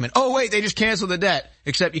signing a document. Oh, wait, they just canceled the debt,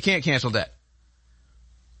 except you can't cancel debt.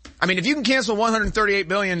 I mean, if you can cancel $138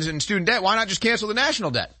 billion in student debt, why not just cancel the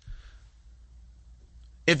national debt?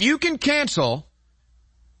 If you can cancel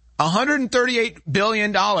 $138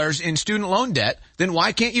 billion in student loan debt, then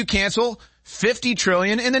why can't you cancel $50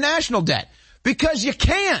 trillion in the national debt? Because you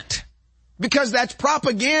can't. Because that's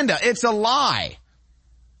propaganda. It's a lie.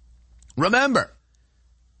 Remember,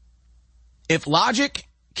 if logic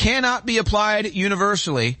cannot be applied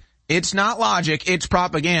universally, it's not logic, it's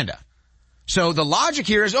propaganda. So the logic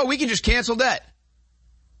here is, we can just cancel debt.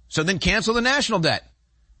 So then cancel the national debt.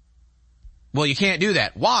 Well, you can't do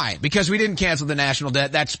that. Why? Because we didn't cancel the national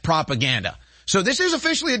debt. That's propaganda. So this is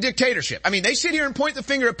officially a dictatorship. I mean, they sit here and point the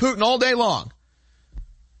finger at Putin all day long.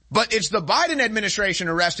 But it's the Biden administration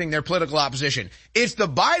arresting their political opposition. It's the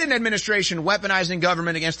Biden administration weaponizing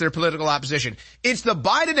government against their political opposition. It's the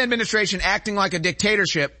Biden administration acting like a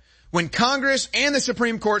dictatorship when Congress and the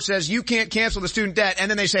Supreme Court says you can't cancel the student debt, and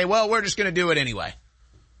then they say, well, we're just going to do it anyway.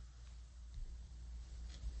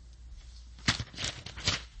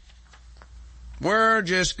 We're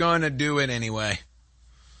just going to do it anyway.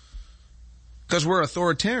 Because we're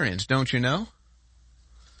authoritarians, don't you know?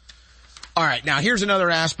 All right, now here's another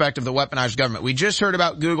aspect of the weaponized government. We just heard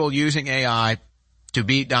about Google using AI to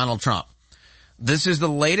beat Donald Trump. This is the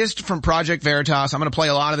latest from Project Veritas. I'm going to play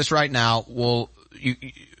a lot of this right now. We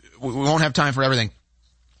won't have time for everything.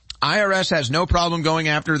 IRS has no problem going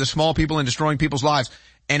after the small people and destroying people's lives.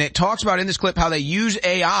 And it talks about in this clip how they use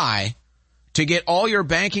AI to get all your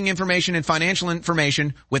banking information and financial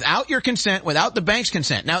information without your consent, without the bank's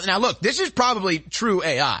consent. Now look, this is probably true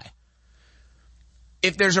AI.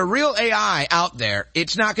 If there's a real AI out there,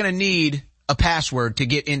 it's not going to need a password to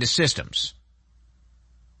get into systems.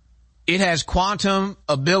 It has quantum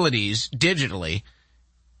abilities digitally,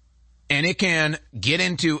 and it can get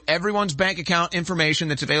into everyone's bank account information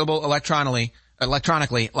that's available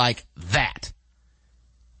electronically like that.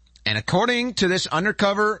 And according to this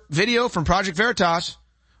undercover video from Project Veritas,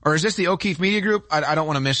 or is this the O'Keefe Media Group? I don't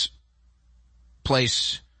want to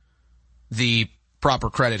misplace the proper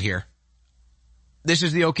credit here. This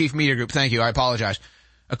is the O'Keefe Media Group. Thank you. I apologize.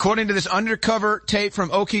 According to this undercover tape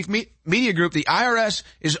from O'Keefe Media Group, the IRS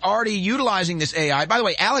is already utilizing this AI. By the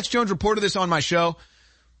way, Alex Jones reported this on my show.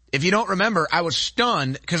 If you don't remember, I was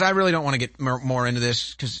stunned because I really don't want to get more into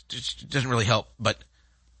this because it doesn't really help. But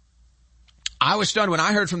I was stunned when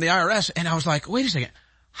I heard from the IRS, and I was like, wait a second.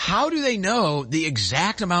 How do they know the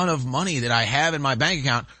exact amount of money that I have in my bank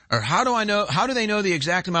account? Or how do they know the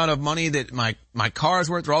exact amount of money that my car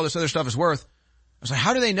is worth or all this other stuff is worth? I was like,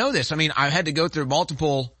 how do they know this? I mean, I had to go through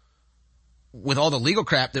with all the legal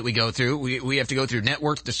crap that we go through, we have to go through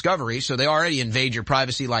network discovery, so they already invade your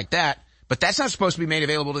privacy like that. But that's not supposed to be made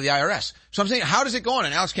available to the IRS. So I'm saying, how does it go on?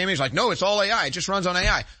 And Alex came in, he's like, no, it's all AI. It just runs on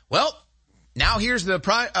AI. Well, now here's the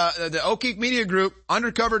O'Keefe Media Group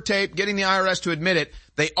undercover tape getting the IRS to admit it.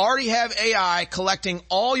 They already have AI collecting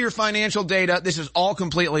all your financial data. This is all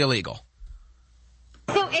completely illegal.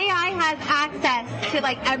 So AI has access to,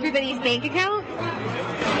 like, everybody's bank account?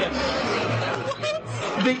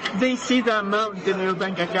 They see the amount in your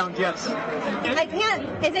bank account, yes. I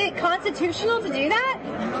can't. Is it constitutional to do that?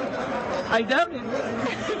 I doubt it.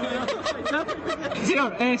 They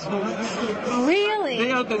are assholes. Really?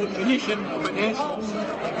 They are the definition of an asshole.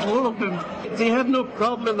 All of them. They have no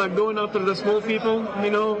problem like going after the small people,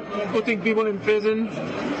 putting people in prison,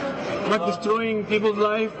 like destroying people's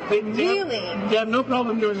life. They have no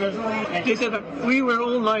problem doing that. They said that we were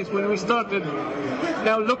all nice when we started.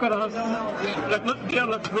 Now look at us. They are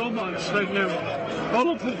like robots right now. All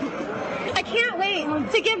of them. I can't wait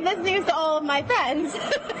to give this news to all of my friends.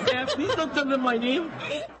 Yeah, please don't tell them my name.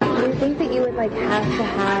 Do you think that you would have to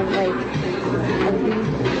have a lease,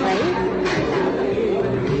 right?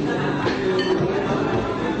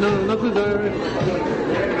 No, not with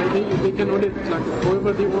they can own it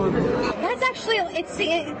however they want. That's actually it's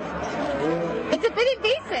a bit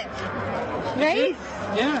invasive, right?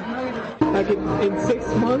 Yeah. Like in 6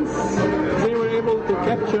 months, they were able to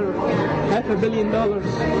capture $500 million.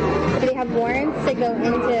 Do they have warrants to go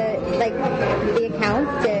into the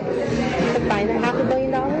accounts to find that $500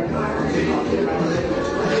 million?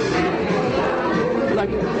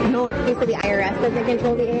 No. You said the IRS doesn't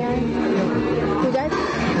control the AI? Who does?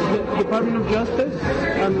 The Department of Justice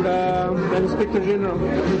and the Inspector General.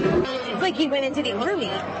 It's like you went into the Army.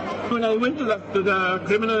 When I went to the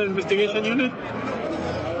Criminal Investigation Unit,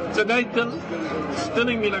 the guy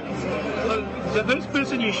telling me the first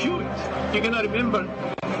person you shoot, you're gonna remember.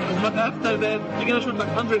 But after that, you're gonna shoot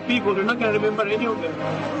 100 people. You're not gonna remember any of them.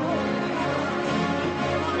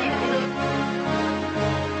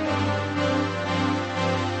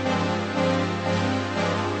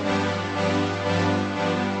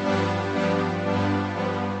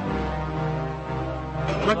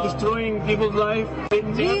 like destroying people's life.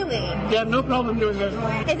 Really? They have no problem doing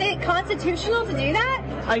that. Is it constitutional to do that?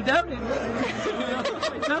 I doubt it.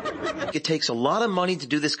 It takes a lot of money to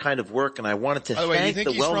do this kind of work, and I wanted to thank the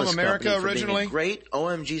Wellness Company for being a great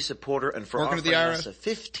OMG supporter and for offering us a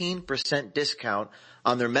 15% discount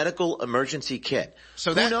on their medical emergency kit.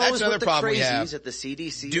 So that's another problem we have. At the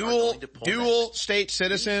CDC dual state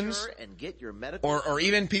citizens or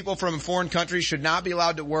even people from foreign countries should not be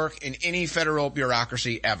allowed to work in any federal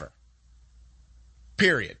bureaucracy ever.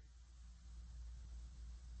 Period.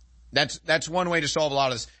 That's one way to solve a lot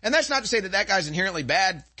of this. And that's not to say that that guy's inherently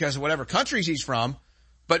bad because of whatever countries he's from,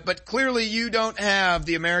 but clearly you don't have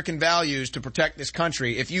the American values to protect this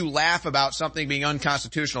country if you laugh about something being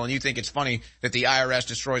unconstitutional and you think it's funny that the IRS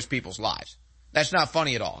destroys people's lives. That's not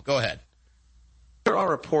funny at all. Go ahead. After our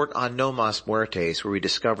report on No Mas Muertes, where we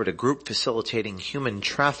discovered a group facilitating human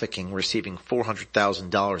trafficking receiving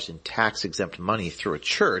 $400,000 in tax-exempt money through a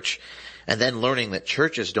church, and then learning that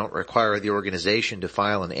churches don't require the organization to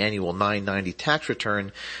file an annual 990 tax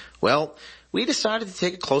return, well, we decided to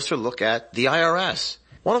take a closer look at the IRS.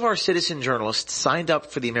 One of our citizen journalists signed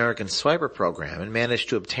up for the American Swiper program and managed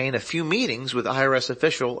to obtain a few meetings with IRS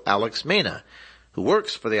official Alex Mena, who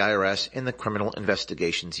works for the IRS in the Criminal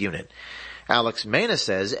Investigations Unit. Alex Mena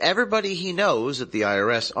says everybody he knows at the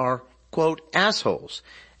IRS are, quote, assholes,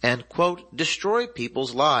 and, quote, destroy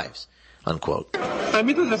people's lives, unquote. I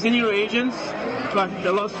met with the senior agents like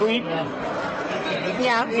the last week.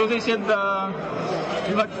 Yeah. So they said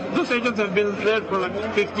like those agents have been there for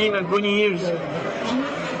like 15 and 20 years.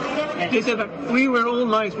 They said that we were all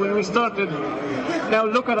nice when we started. Now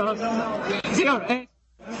look at us. They are assholes.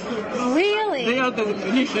 Really? They are the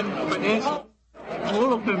definition of an asshole.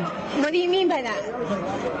 All of them. What do you mean by that?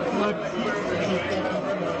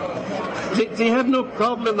 Like, they have no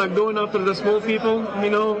problem like going after the small people,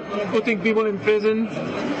 putting people in prison,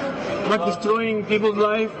 like destroying people's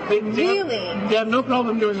life. They have no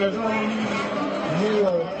problem doing that.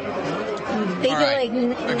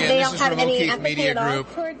 They don't have any O'Keefe Media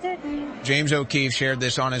Group. Towards it? James O'Keefe shared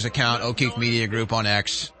this on his account, O'Keefe Media Group on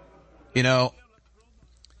X.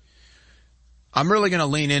 I'm really going to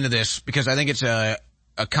lean into this because I think it's a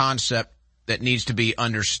concept that needs to be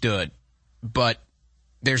understood. But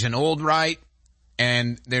there's an old right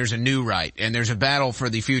and there's a new right, and there's a battle for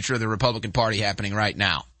the future of the Republican Party happening right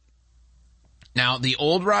now. Now, the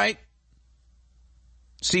old right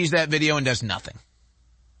sees that video and does nothing.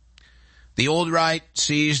 The old right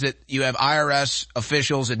sees that you have IRS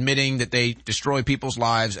officials admitting that they destroy people's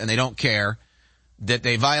lives and they don't care, that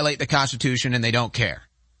they violate the Constitution and they don't care.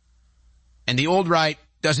 And the old right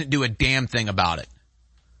doesn't do a damn thing about it.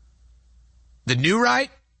 The new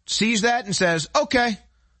right sees that and says, okay,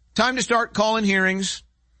 time to start calling hearings,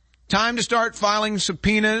 time to start filing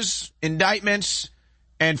subpoenas, indictments,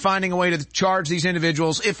 and finding a way to charge these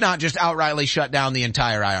individuals, if not just outrightly shut down the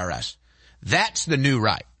entire IRS. That's the new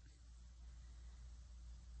right.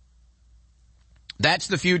 That's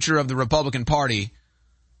the future of the Republican Party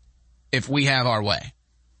if we have our way.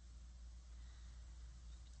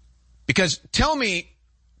 Because tell me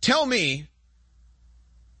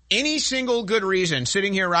any single good reason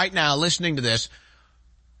sitting here right now listening to this,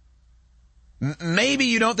 maybe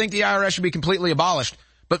you don't think the IRS should be completely abolished,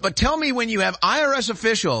 but tell me when you have IRS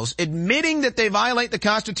officials admitting that they violate the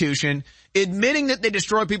Constitution, admitting that they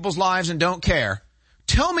destroy people's lives and don't care,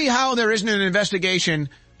 tell me how there isn't an investigation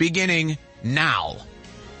beginning now.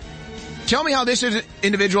 Tell me how this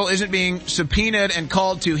individual isn't being subpoenaed and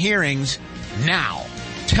called to hearings now.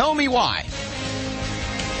 Tell me why.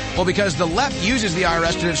 Well, because the left uses the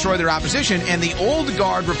IRS to destroy their opposition, and the old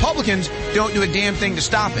guard Republicans don't do a damn thing to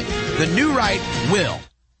stop it. The new right will.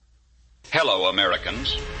 Hello,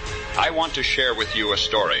 Americans. I want to share with you a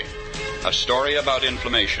story about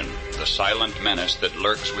inflammation, the silent menace that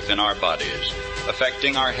lurks within our bodies,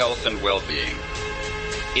 affecting our health and well-being.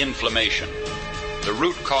 Inflammation, the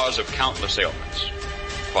root cause of countless ailments,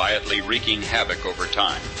 quietly wreaking havoc over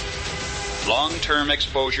time. Long-term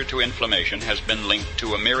exposure to inflammation has been linked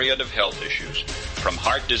to a myriad of health issues, from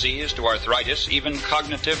heart disease to arthritis, even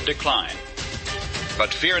cognitive decline.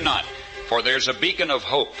 But fear not, for there's a beacon of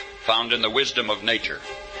hope found in the wisdom of nature,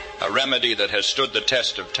 a remedy that has stood the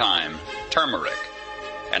test of time, turmeric.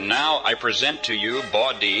 And now I present to you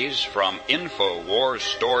bodies from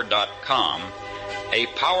InfoWarsStore.com, a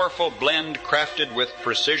powerful blend crafted with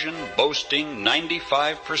precision, boasting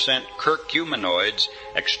 95% curcuminoids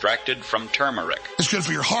extracted from turmeric. It's good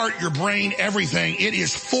for your heart, your brain, everything. It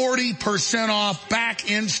is 40% off, back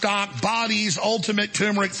in stock, Body's Ultimate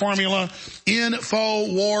Turmeric Formula,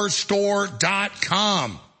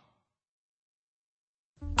 InfoWarsStore.com.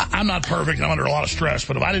 I I'm not perfect. I'm under a lot of stress,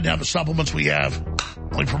 but if I didn't have the supplements we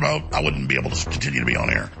promote, I wouldn't be able to continue to be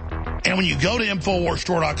on air. And when you go to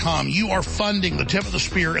InfoWarsStore.com, you are funding the tip of the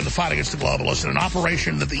spear in the fight against the globalists in an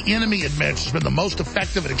operation that the enemy admits has been the most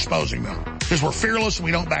effective at exposing them. Because we're fearless and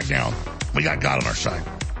we don't back down. We got God on our side.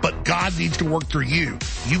 But God needs to work through you.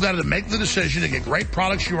 You've got to make the decision to get great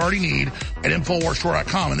products you already need at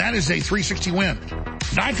InfoWarsStore.com. And that is a 360 win.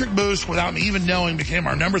 Nitric Boost, without me even knowing, became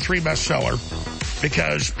our number 3 bestseller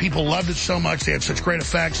because people loved it so much. They had such great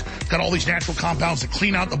effects. Got all these natural compounds that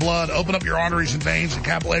clean out the blood, open up your arteries and veins and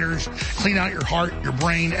capillaries, clean out your heart, your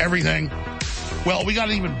brain, everything. Well, we got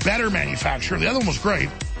an even better manufacturer. The other one was great,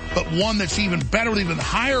 but one that's even better with even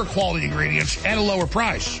higher quality ingredients at a lower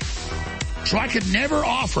price. So I could never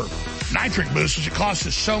offer Nitric Boost because it costs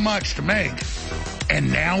us so much to make.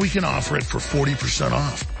 And now we can offer it for 40%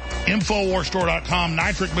 off. InfoWarsStore.com,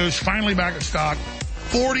 Nitric Boost, finally back in stock.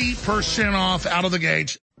 40% off out of the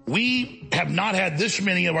gates. We have not had this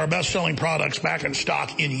many of our best-selling products back in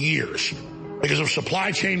stock in years because of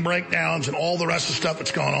supply chain breakdowns and all the rest of the stuff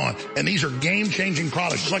that's going on. And these are game-changing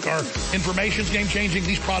products. Just like our information's game-changing,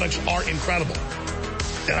 these products are incredible.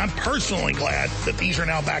 And I'm personally glad that these are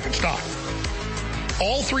now back in stock.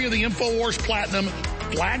 All 3 of the InfoWars Platinum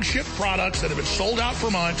flagship products that have been sold out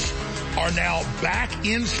for months are now back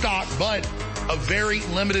in stock, but a very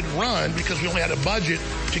limited run because we only had a budget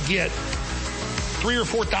to get 3,000 or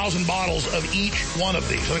 4,000 bottles of each one of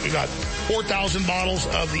these. I think we got 4,000 bottles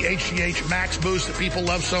of the HGH Max Boost that people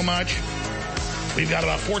love so much. We've got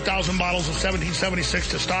about 4,000 bottles of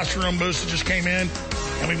 1776 Testosterone Boost that just came in.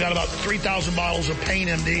 And we've got about 3,000 bottles of Pain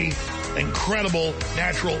MD, incredible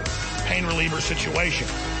natural pain reliever situation.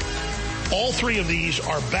 All 3 of these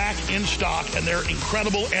are back in stock, and they're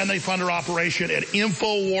incredible, and they fund our operation at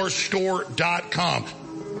InfoWarsStore.com.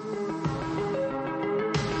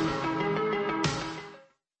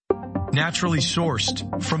 Naturally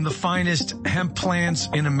sourced from the finest hemp plants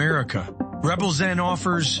in America, Rebel Zen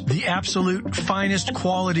offers the absolute finest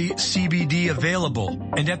quality CBD available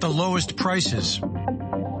and at the lowest prices.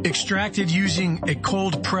 Extracted using a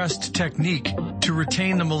cold-pressed technique to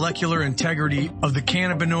retain the molecular integrity of the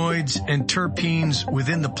cannabinoids and terpenes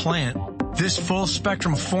within the plant, this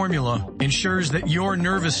full-spectrum formula ensures that your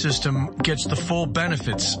nervous system gets the full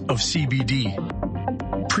benefits of CBD.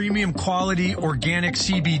 Premium quality organic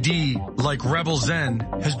CBD, like Rebel Zen,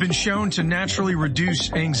 has been shown to naturally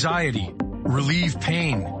reduce anxiety, relieve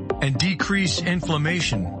pain, and decrease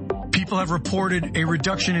inflammation. People have reported a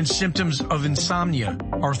reduction in symptoms of insomnia,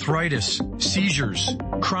 arthritis, seizures,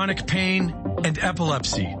 chronic pain, and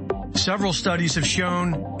epilepsy. Several studies have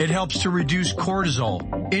shown it helps to reduce cortisol,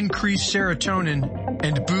 increase serotonin,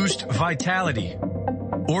 and boost vitality.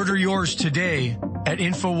 Order yours today at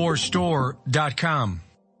InfoWarsStore.com.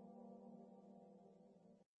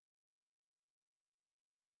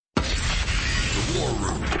 The War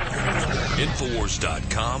Room.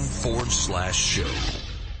 InfoWars.com/show.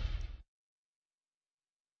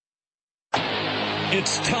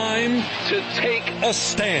 It's time to take a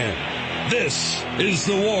stand. This is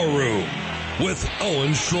the War Room with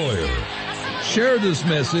Owen Schroyer. Share this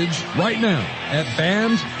message right now at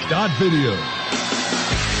band.video.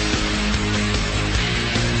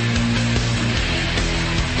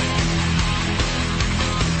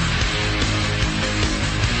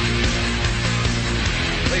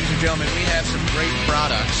 Ladies and gentlemen, we have some great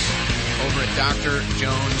products over at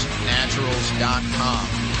DrJonesNaturals.com.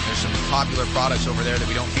 There's some popular products over there that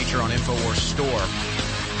we don't feature on InfoWars Store,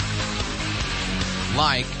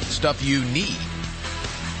 like stuff you need.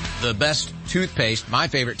 The best toothpaste, my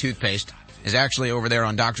favorite toothpaste, is actually over there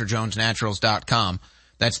on DrJonesNaturals.com.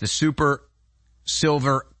 That's the Super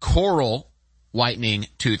Silver Coral Whitening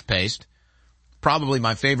Toothpaste. Probably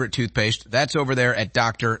my favorite toothpaste. That's over there at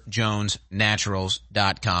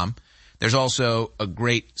DrJonesNaturals.com. There's also a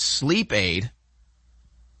great sleep aid,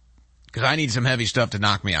 because I need some heavy stuff to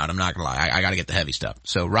knock me out. I'm not going to lie. I got to get the heavy stuff.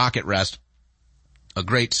 So Rocket Rest, a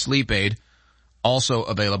great sleep aid, also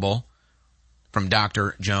available from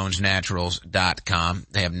DrJonesNaturals.com.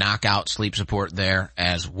 They have knockout sleep support there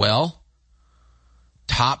as well.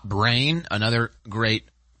 Top Brain, another great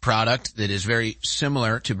product that is very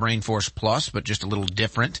similar to Brain Force Plus, but just a little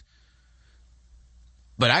different.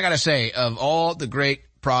 But I got to say, of all the great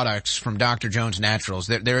products from Dr. Jones Naturals,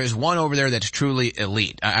 there is one over there that's truly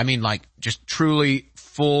elite. I mean, like, just truly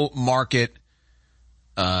full market,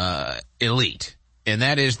 elite. And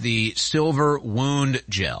that is the Silver Wound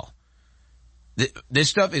Gel.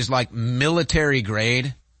 This stuff is like military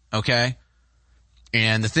grade, okay?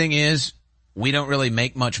 And the thing is, we don't really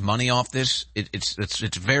make much money off this.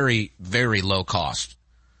 It's very, very low cost.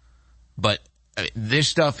 But this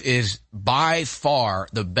stuff is by far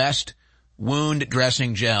the best wound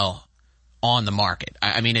dressing gel on the market.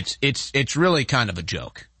 I mean, it's really kind of a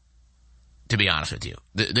joke, to be honest with you.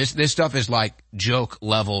 This stuff is like joke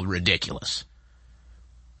level ridiculous.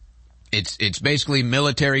 It's basically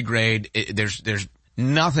military grade. There's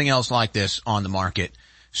nothing else like this on the market.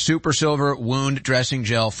 Super Silver Wound Dressing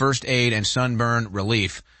Gel, First Aid and Sunburn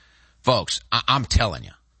Relief. Folks, I'm telling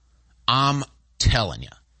you.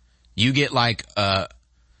 You get like,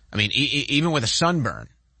 even with a sunburn,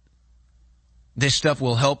 this stuff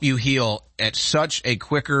will help you heal at such a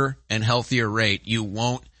quicker and healthier rate, you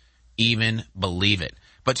won't even believe it.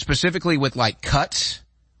 But specifically with like cuts,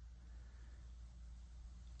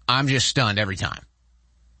 I'm just stunned every time.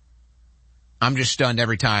 I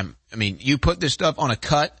mean, you put this stuff on a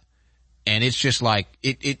cut and it's just like,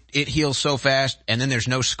 it heals so fast, and then there's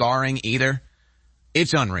no scarring either.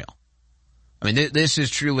 It's unreal. I mean, this is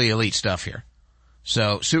truly elite stuff here.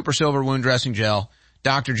 So, Super Silver Wound Dressing Gel,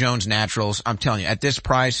 Dr. Jones Naturals. I'm telling you, at this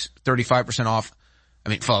price, 35% off. I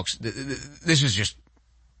mean, folks, this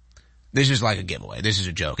is like a giveaway. This is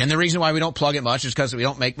a joke. And the reason why we don't plug it much is because we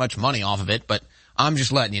don't make much money off of it, but I'm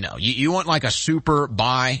just letting you know. You want like a super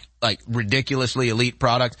buy, like ridiculously elite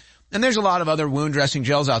product, and there's a lot of other wound dressing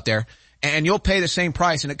gels out there, and you'll pay the same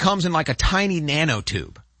price, and it comes in like a tiny nano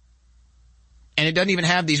tube. And it doesn't even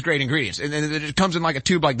have these great ingredients. And it comes in like a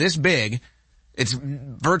tube like this big. It's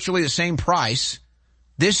virtually the same price.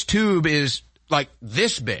 This tube is like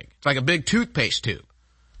this big. It's like a big toothpaste tube.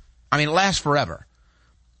 I mean, it lasts forever.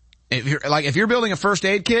 If you're building a first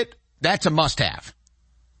aid kit, that's a must-have.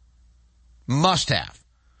 Must-have.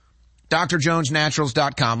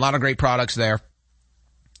 DrJonesNaturals.com. A lot of great products there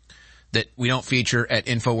that we don't feature at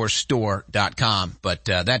InfoWarsStore.com, but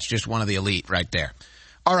that's just one of the elite right there.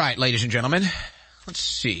 All right, ladies and gentlemen, let's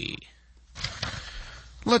see.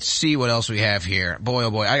 Let's see what else we have here. Boy,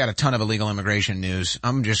 oh boy, I got a ton of illegal immigration news.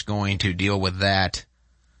 I'm just going to deal with that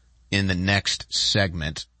in the next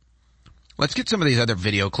segment. Let's get some of these other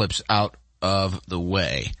video clips out of the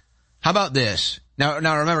way. How about this? Now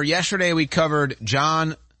remember, yesterday we covered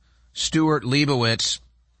John Stewart Leibowitz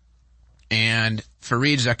and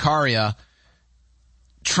Fareed Zakaria.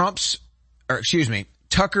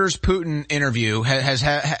 Tucker's Putin interview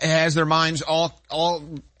has their minds all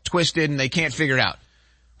twisted and they can't figure it out.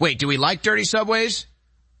 Wait, do we like dirty subways?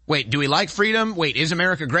 Wait, do we like freedom? Wait, is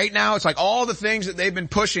America great now? It's like all the things that they've been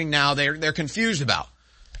pushing now they're confused about.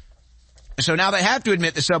 So now they have to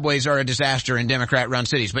admit the subways are a disaster in Democrat-run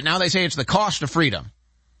cities, but now they say it's the cost of freedom.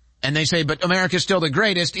 And they say, but America's still the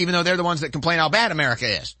greatest, even though they're the ones that complain how bad America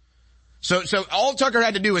is. So all Tucker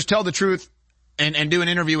had to do was tell the truth and do an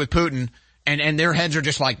interview with Putin, and their heads are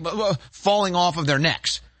just like falling off of their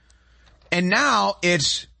necks. And now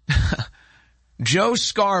it's Joe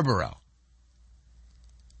Scarborough.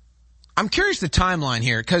 I'm curious the timeline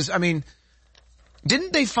here, because, I mean,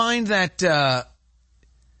 didn't they find, I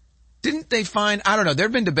don't know, there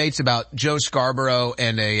have been debates about Joe Scarborough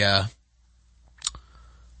and an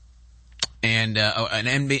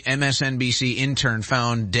MSNBC intern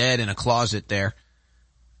found dead in a closet there.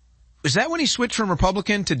 Is that when he switched from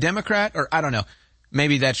Republican to Democrat? Or I don't know.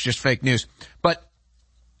 Maybe that's just fake news. But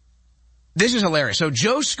this is hilarious. So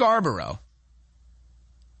Joe Scarborough,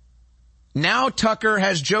 now Tucker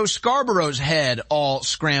has Joe Scarborough's head all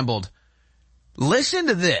scrambled. Listen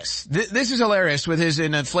to this. This is hilarious with his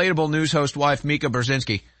inflatable news host wife, Mika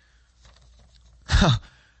Brzezinski.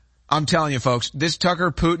 I'm telling you, folks, this Tucker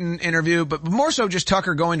Putin interview, but more so just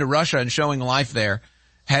Tucker going to Russia and showing life there,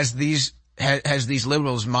 has these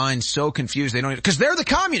liberals' minds so confused they don't, because they're the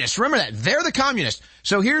communists. Remember that. They're the communists.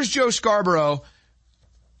 So here's Joe Scarborough.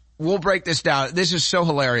 We'll break this down. This is so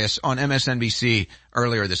hilarious on MSNBC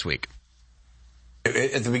earlier this week.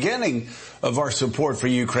 At the beginning of our support for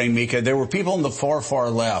Ukraine, Mika, there were people on the far,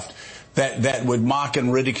 far left that would mock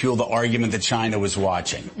and ridicule the argument that China was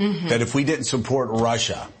watching. Mm-hmm. That if we didn't support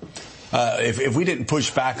Russia, if we didn't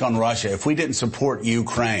push back on Russia, if we didn't support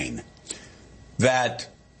Ukraine, that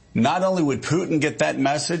not only would Putin get that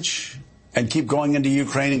message and keep going into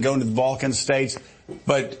Ukraine and going to the Balkan states,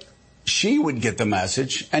 but Xi would get the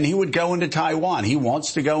message and he would go into Taiwan. He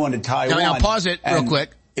wants to go into Taiwan. Now pause it real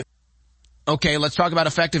quick. Okay, let's talk about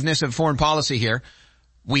effectiveness of foreign policy here.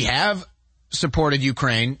 We have supported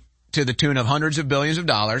Ukraine to the tune of hundreds of billions of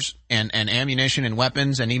dollars and ammunition and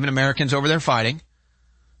weapons and even Americans over there fighting.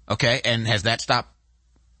 Okay, and has that stopped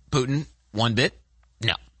Putin one bit?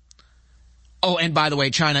 No. Oh, and by the way,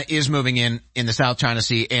 China is moving in the South China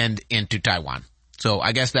Sea and into Taiwan. So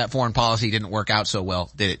I guess that foreign policy didn't work out so well,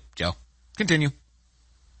 did it, Joe? Continue.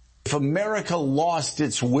 If America lost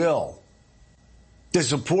its will to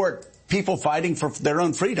support people fighting for their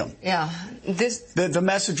own freedom. Yeah. The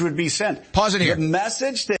message would be sent. Pause it here. The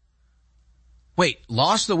message that... Wait,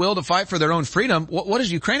 lost the will to fight for their own freedom? What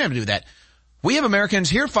does Ukraine have to do with that? We have Americans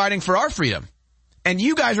here fighting for our freedom. And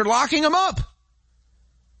you guys are locking them up.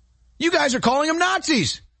 You guys are calling them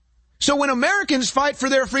Nazis. So when Americans fight for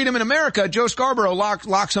their freedom in America, Joe Scarborough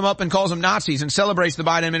locks them up and calls them Nazis and celebrates the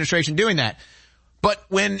Biden administration doing that. But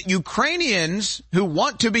when Ukrainians who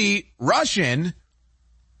want to be Russian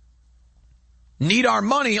need our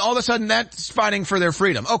money, all of a sudden that's fighting for their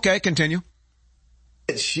freedom. Okay, continue.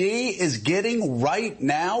 She is getting right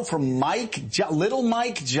now from Little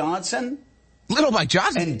Mike Johnson. Little Mike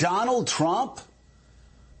Johnson? And Donald Trump.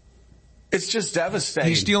 It's just devastating.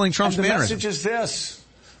 He's stealing Trump's and the mannerism. message is this.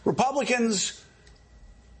 Republicans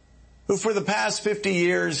who for the past 50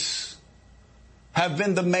 years have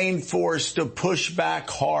been the main force to push back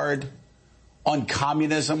hard on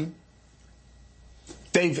communism,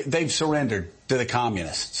 they've surrendered to the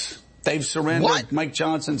communists. They've surrendered. What? Mike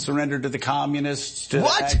Johnson surrendered to the communists, to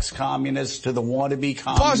the ex-communists, to the wannabe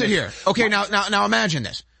communists. Pause it here. Okay, now imagine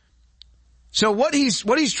this. So what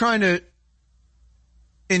he's trying to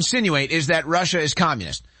insinuate is that Russia is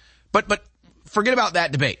communist. But forget about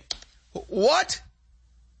that debate. What?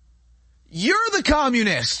 You're the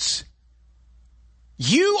communists.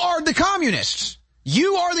 You are the communists.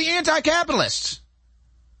 You are the anti-capitalists.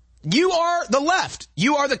 You are the left.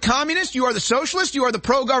 You are the communist. You are the socialist. You are the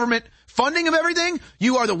pro-government funding of everything.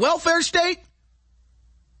 You are the welfare state.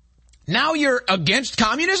 Now you're against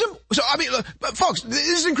communism? So, I mean, folks, this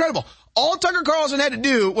is incredible. All Tucker Carlson had to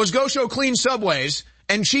do was go show clean subways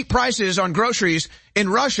and cheap prices on groceries in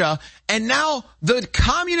Russia, and now the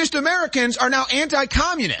communist Americans are now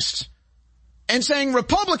anti-communists and saying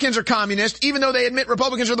Republicans are communist, even though they admit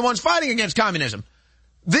Republicans are the ones fighting against communism.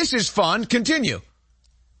 This is fun. Continue.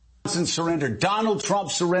 Surrendered. Donald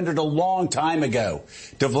Trump surrendered a long time ago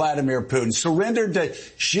to Vladimir Putin. Surrendered to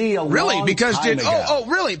Xi a long time ago.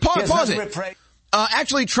 Really? Pause it.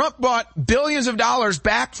 Actually, Trump bought billions of dollars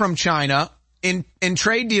back from China in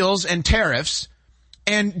trade deals and tariffs.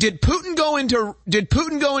 And did Putin go into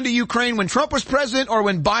Ukraine when Trump was president or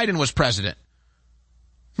when Biden was president?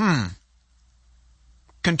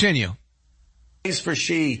 Continue. For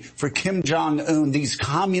Xi, for Kim Jong-un, these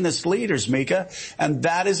communist leaders, Mika, and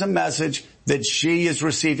that is a message that Xi is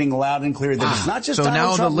receiving loud and clear. That it's not just Donald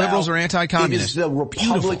Trump. So now the liberals are anti-communist. It is the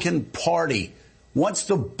Republican Party. Once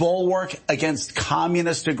the bulwark against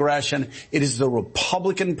communist aggression, it is the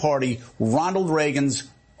Republican Party, Ronald Reagan's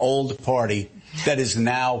old party, that is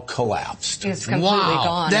now collapsed. It's completely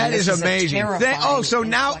gone. That is amazing. So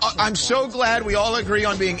now I'm so glad we all agree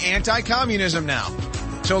on being anti-communism now.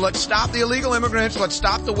 So let's stop the illegal immigrants. Let's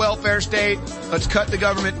stop the welfare state. Let's cut the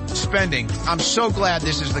government spending. I'm so glad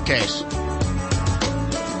this is the case.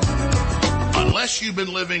 Unless you've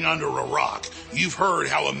been living under a rock, you've heard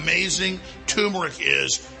how amazing turmeric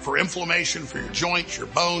is for inflammation, for your joints, your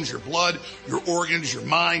bones, your blood, your organs, your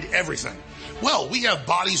mind, everything. Well, we have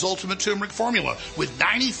Body's Ultimate Turmeric Formula with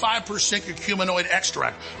 95% curcuminoid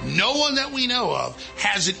extract. No one that we know of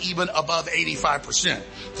has it even above 85%.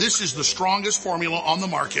 This is the strongest formula on the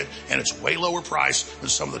market, and it's way lower price than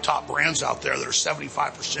some of the top brands out there that are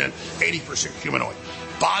 75%, 80% curcuminoid.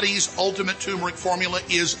 Body's Ultimate Turmeric Formula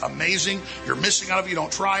is amazing. You're missing out if you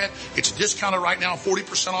don't try it. It's discounted right now,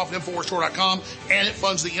 40% off at InfoWarsStore.com, and it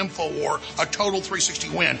funds the InfoWar, a total 360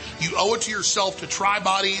 win. You owe it to yourself to try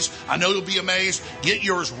Body's. I know you'll be amazed. Get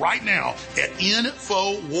yours right now at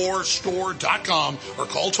InfoWarsStore.com or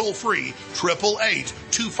call toll free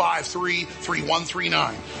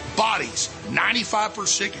 888-253-3139. Body's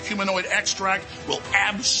 95% curcuminoid extract will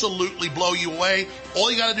absolutely blow you away.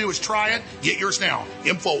 All you got to do is try it. Get yours now.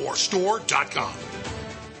 InfoWarsStore.com.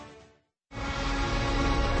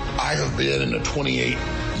 I have been in a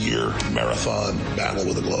 28-year marathon battle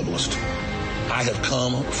with a globalist. I have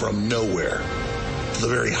come from nowhere to the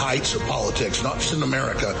very heights of politics, not just in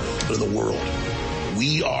America, but in the world.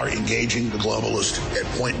 We are engaging the globalist at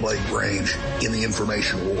point-blank range in the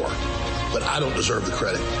information war. But I don't deserve the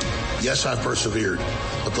credit. Yes, I've persevered,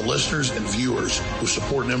 but the listeners and viewers who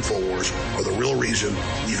support InfoWars are the real reason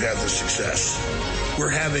we've had this success. We're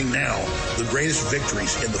having now the greatest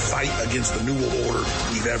victories in the fight against the New World Order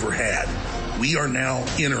we've ever had. We are now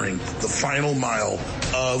entering the final mile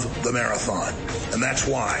of the marathon. And that's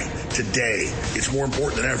why today it's more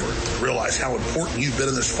important than ever to realize how important you've been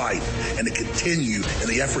in this fight and to continue in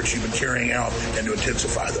the efforts you've been carrying out and to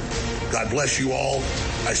intensify them. God bless you all.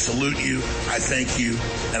 I salute you. I thank you.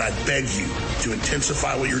 And I beg you to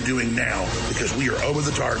intensify what you're doing now because we are over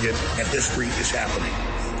the target and history is happening.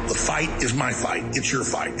 The fight is my fight. It's your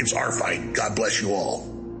fight. It's our fight. God bless you all.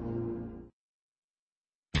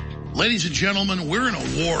 Ladies and gentlemen, we're in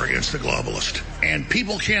a war against the globalist, and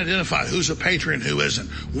people can't identify who's a patriot and who isn't.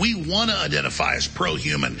 We want to identify as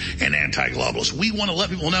pro-human and anti-globalist. We want to let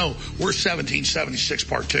people know we're 1776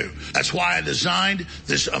 Part 2. That's why I designed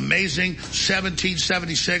this amazing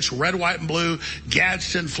 1776 red, white, and blue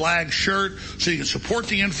Gadsden flag shirt so you can support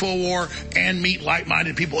the InfoWar and meet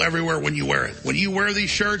like-minded people everywhere when you wear it. When you wear these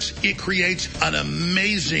shirts, it creates an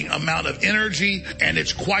amazing amount of energy, and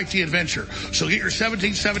it's quite the adventure. So get your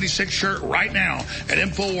 1776 shirt right now at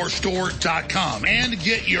InfoWarsStore.com and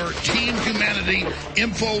get your Team Humanity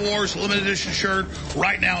InfoWars limited edition shirt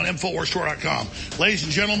right now at InfoWarsStore.com. Ladies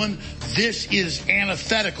and gentlemen, this is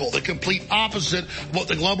antithetical, the complete opposite of what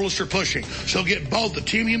the globalists are pushing. So get both the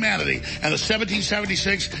Team Humanity and the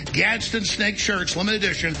 1776 Gadsden Snake shirts limited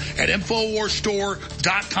edition at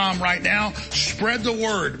InfoWarsStore.com right now. Spread the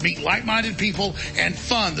word, meet like-minded people, and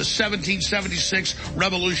fund the 1776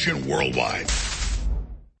 revolution worldwide.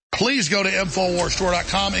 Please go to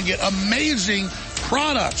InfoWarsStore.com and get amazing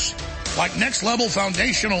products like Next Level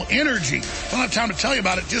Foundational Energy. Don't have time to tell you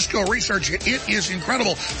about it. Just go research it. It is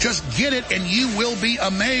incredible. Just get it and you will be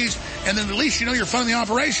amazed. And then at least you know you're funding the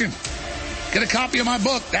operation. Get a copy of my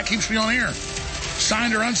book. That keeps me on air.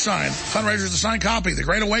 Signed or unsigned. Fundraiser is a signed copy. The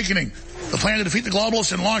Great Awakening. The plan to defeat the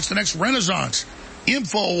globalists and launch the next renaissance.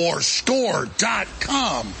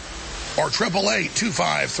 InfoWarsStore.com or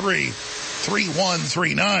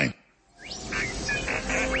 888-253-3139.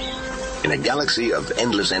 In a galaxy of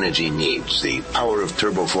endless energy needs, the power of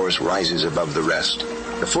TurboForce rises above the rest.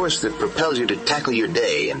 The force that propels you to tackle your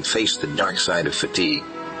day and face the dark side of fatigue.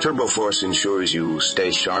 TurboForce ensures you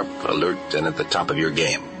stay sharp, alert, and at the top of your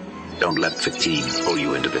game. Don't let fatigue pull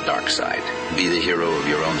you into the dark side. Be the hero of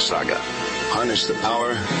your own saga. Harness the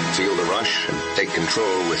power, feel the rush, and take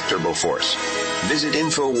control with TurboForce. Visit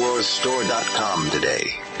InfoWarsStore.com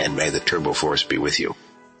today, and may the TurboForce be with you.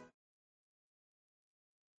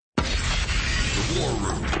 The War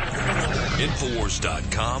Room.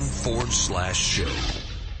 InfoWars.com/show.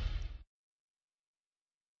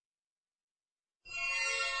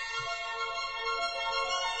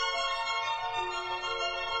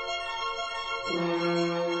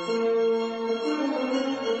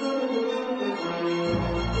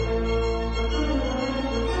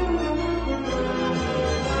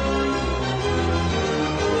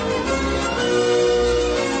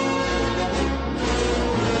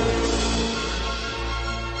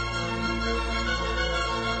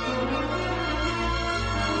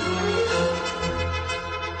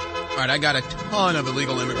 All right, I got a ton of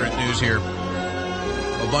illegal immigrant news here.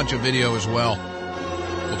 A bunch of video as well.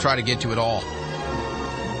 We'll try to get to it all.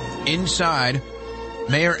 Inside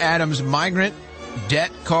Mayor Adams' migrant debt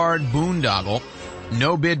card boondoggle.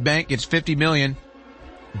 No bid bank gets $50 million.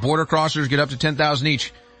 Border crossers get up to $10,000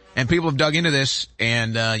 each. And people have dug into this,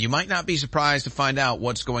 and you might not be surprised to find out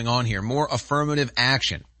what's going on here. More affirmative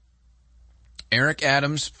action. Eric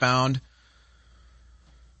Adams found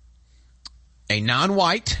a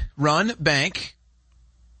non-white run bank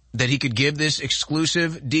that he could give this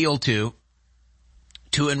exclusive deal to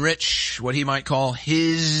enrich what he might call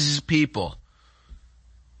his people.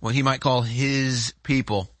 What he might call his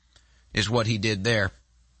people is what he did there.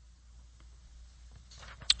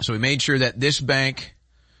 So he made sure that this bank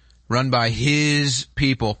run by his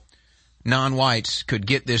people, non-whites, could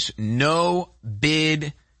get this no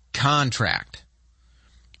bid contract.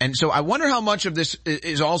 And so I wonder how much of this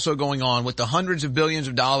is also going on with the hundreds of billions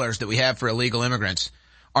of dollars that we have for illegal immigrants.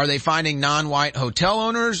 Are they finding non-white hotel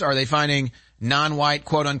owners? Are they finding non-white,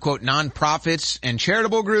 quote-unquote, non-profits and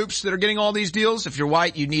charitable groups that are getting all these deals? If you're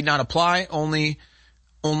white, you need not apply. Only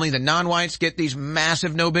the non-whites get these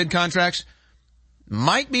massive no-bid contracts.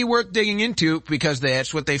 Might be worth digging into because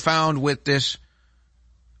that's what they found with this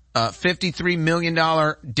 $53 million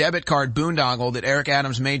debit card boondoggle that Eric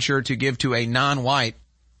Adams made sure to give to a non-white.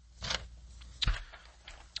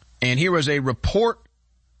 And here was a report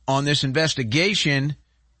on this investigation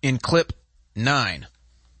in clip 9.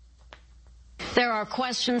 There are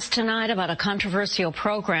questions tonight about a controversial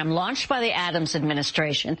program launched by the Adams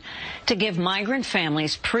administration to give migrant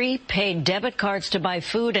families prepaid debit cards to buy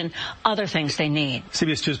food and other things they need.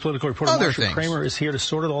 CBS 2's political reporter Marsha Kramer is here to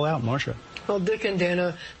sort it all out. Marsha. Well, Dick and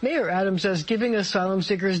Dana, Mayor Adams says giving asylum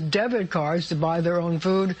seekers debit cards to buy their own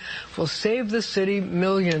food will save the city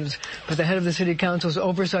millions. But the head of the city council's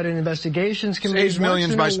oversight and investigations committee saves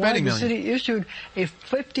millions by spending millions. The city issued a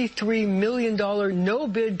 $53 million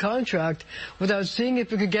no-bid contract without seeing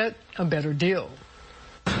if it could get a better deal.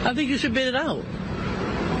 I think you should bid it out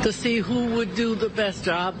to see who would do the best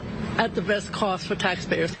job at the best cost for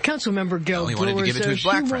taxpayers. Councilmember Gail Brewer says she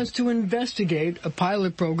wants to investigate a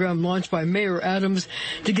pilot program launched by Mayor Adams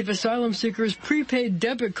to give asylum seekers prepaid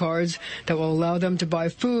debit cards that will allow them to buy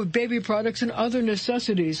food, baby products, and other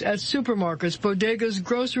necessities at supermarkets, bodegas,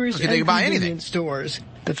 groceries, and convenience stores.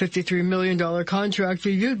 The $53 million contract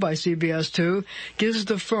reviewed by CBS2 gives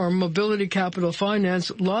the firm Mobility Capital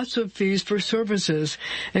Finance lots of fees for services,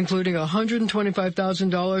 including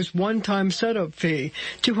 $125,000 one-time setup fee,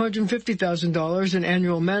 $250,000 in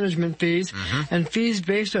annual management fees, and fees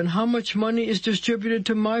based on how much money is distributed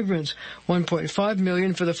to migrants, $1.5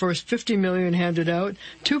 million for the first $50 million handed out,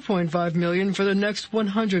 $2.5 million for the next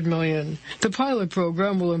 $100 million. The pilot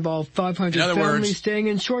program will involve 500 families staying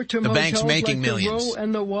in short-term hotels like the Row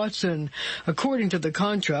and the Watson. According to the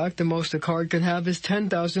contract, the most a card can have is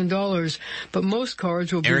 $10,000, but most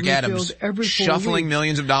cards will be refilled every 4 weeks. Shuffling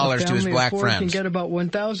millions of dollars to his black friends. Can get about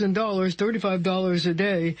 $1,000, $35 a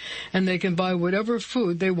day, and they can buy whatever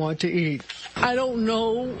food they want to eat. I don't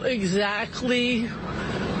know exactly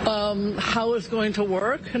how it's going to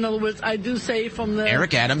work. In other words, I do say from the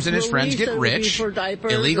Eric Adams and his friends get rich.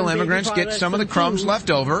 Illegal immigrants get some of the crumbs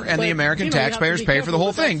left over, and the American taxpayers pay for the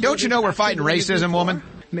whole thing. Don't you know we're fighting racism, woman?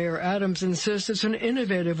 Mayor Adams insists it's an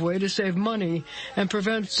innovative way to save money and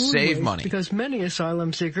prevent food waste because many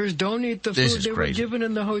asylum seekers don't eat the food they were given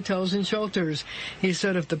in the hotels and shelters. He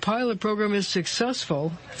said if the pilot program is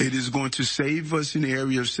successful, it is going to save us in the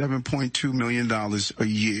area of $7.2 million a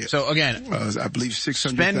year. So again, I believe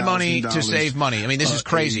 $600,000. Spend money to save money. I mean, this is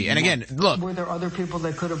crazy. And again, look. Were there other people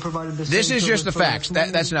that could have provided this? This is just the facts.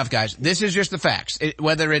 That's enough, guys. This is just the facts.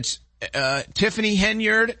 Whether it's Tiffany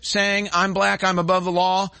Henyard saying, I'm black, I'm above the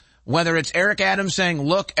law, whether it's Eric Adams saying,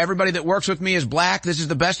 look, everybody that works with me is black, this is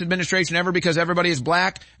the best administration ever because everybody is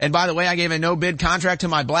black, and by the way, I gave a no-bid contract to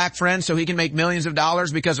my black friend so he can make millions of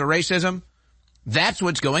dollars because of racism. That's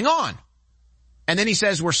what's going on. And then he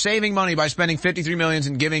says we're saving money by spending $53 million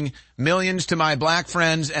and giving millions to my black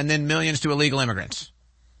friends and then millions to illegal immigrants.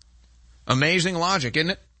 Amazing logic, isn't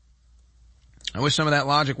it? I wish some of that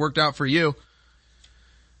logic worked out for you.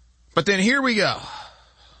 But then here we go.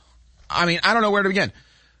 I mean, I don't know where to begin.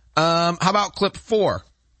 How about clip 4?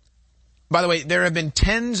 By the way, there have been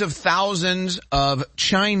tens of thousands of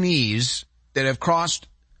Chinese that have crossed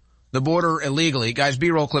the border illegally. Guys,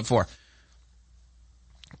 B-roll clip 4.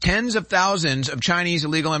 Tens of thousands of Chinese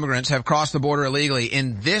illegal immigrants have crossed the border illegally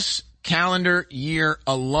in this calendar year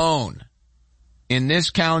alone. In this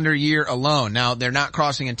calendar year alone. Now, they're not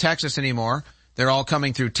crossing in Texas anymore. They're all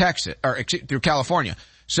coming through through California.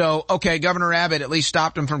 So, okay, Governor Abbott at least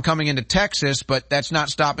stopped them from coming into Texas, but that's not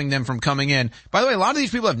stopping them from coming in. By the way, a lot of these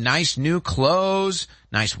people have nice new clothes,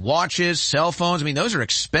 nice watches, cell phones. I mean, those are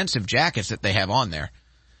expensive jackets that they have on there.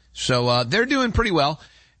 So, they're doing pretty well.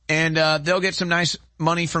 And, they'll get some nice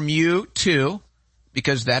money from you too,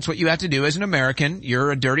 because that's what you have to do as an American.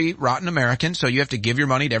 You're a dirty, rotten American, so you have to give your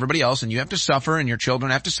money to everybody else and you have to suffer and your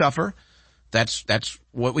children have to suffer. That's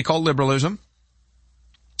what we call liberalism.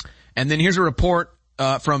 And then here's a report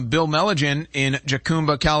from Bill Melligan in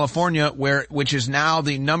Jacumba, California, which is now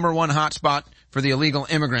the #1 hotspot for the illegal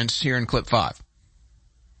immigrants here in clip 5.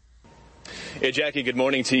 Yeah, Jackie, good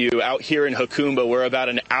morning to you. Out here in Jacumba, we're about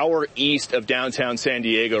an hour east of downtown San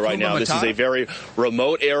Diego right now. This is a very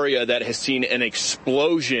remote area that has seen an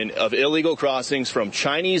explosion of illegal crossings from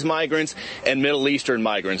Chinese migrants and Middle Eastern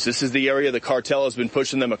migrants. This is the area the cartel has been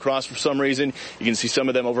pushing them across for some reason. You can see some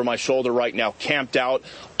of them over my shoulder right now, camped out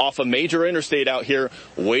off a major interstate out here,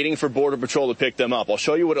 waiting for Border Patrol to pick them up. I'll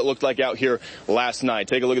show you what it looked like out here last night.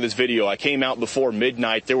 Take a look at this video. I came out before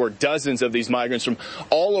midnight. There were dozens of these migrants from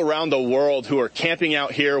all around the world who are camping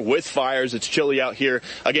out here with fires. It's chilly out here.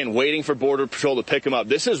 Again, waiting for Border Patrol to pick them up.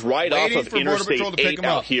 This is right off of Interstate 8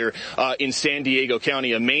 out here in San Diego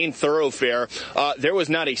County, a main thoroughfare. There was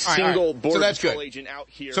not a single Border Patrol agent out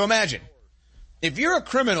here. So imagine, if you're a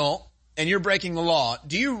criminal and you're breaking the law,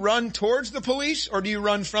 do you run towards the police or do you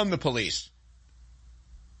run from the police?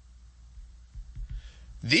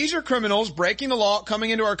 These are criminals breaking the law,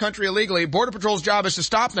 coming into our country illegally. Border Patrol's job is to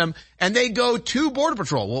stop them, and they go to Border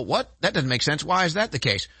Patrol. Well, what? That doesn't make sense. Why is that the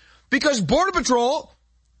case? Because Border Patrol,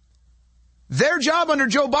 their job under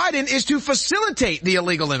Joe Biden is to facilitate the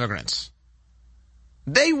illegal immigrants.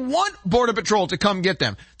 They want Border Patrol to come get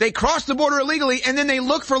them. They cross the border illegally, and then they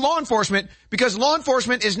look for law enforcement, because law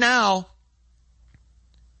enforcement is now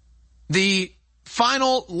the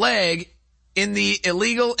final leg in the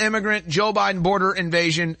illegal immigrant Joe Biden border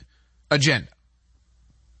invasion agenda.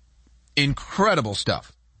 Incredible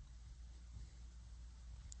stuff.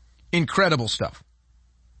 Incredible stuff.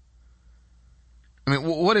 I mean,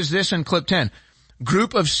 what is this in clip 10?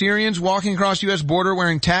 Group of Syrians walking across U.S. border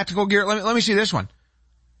wearing tactical gear. Let me see this one.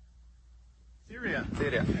 Syria.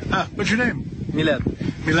 What's your name? Milad.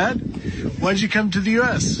 Milad? Why did you come to the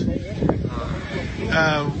U.S.?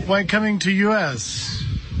 Why coming to U.S.?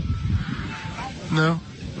 No?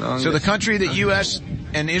 So the country that U.S.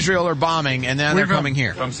 and Israel are bombing, and now they're coming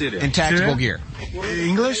here. From Syria. In tactical gear.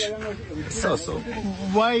 English? So.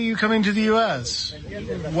 Why are you coming to the U.S.?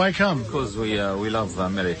 Why come? Because we love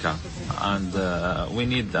America, and we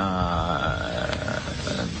need a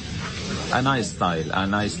nice style, a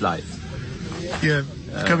nice life. Yeah,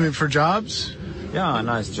 coming for jobs? Yeah, a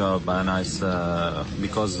nice job, a nice,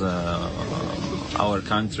 because our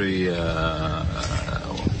country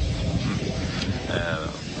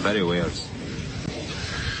very weird.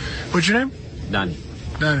 What's your name? Danny.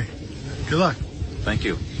 Danny. Good luck. Thank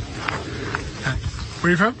you. Where are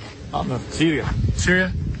you from? Ahmed. Syria.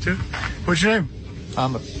 Syria, too? What's your name?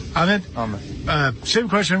 Ahmed. Ahmed? Ahmed. Same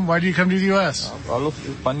question. Why do you come to the U.S.?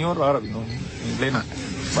 Español, Arabic, no? Inglés,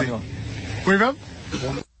 Español. Where are you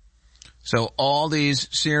from? So all these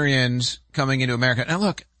Syrians coming into America. Now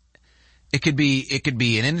look, it could be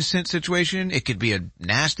an innocent situation. It could be a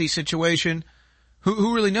nasty situation.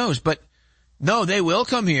 Who really knows? But no, they will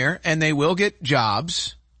come here and they will get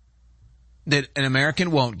jobs that an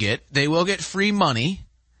American won't get. They will get free money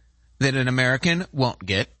that an American won't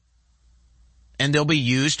get. And they'll be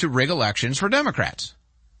used to rig elections for Democrats.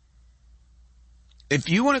 If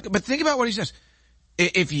you want to, but think about what he says.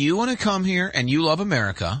 If you want to come here and you love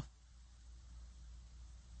America,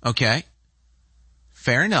 okay,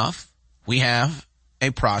 fair enough. We have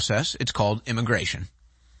a process. It's called immigration.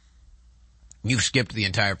 You've skipped the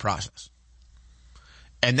entire process.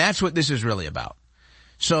 And that's what this is really about.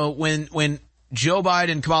 So when Joe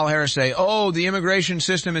Biden and Kamala Harris say, oh, the immigration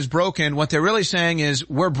system is broken, what they're really saying is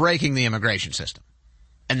we're breaking the immigration system.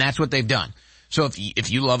 And that's what they've done. So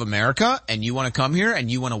if you love America and you want to come here and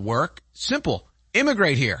you want to work, simple.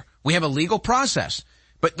 Immigrate here. We have a legal process.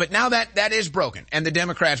 But now that is broken, and the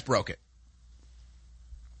Democrats broke it.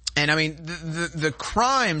 And I mean, the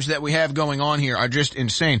crimes that we have going on here are just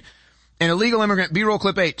insane. An illegal immigrant, B-roll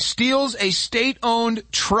clip 8, steals a state-owned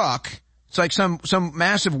truck. It's like some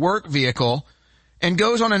massive work vehicle, and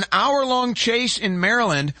goes on an hour-long chase in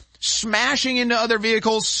Maryland, smashing into other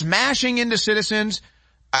vehicles, smashing into citizens.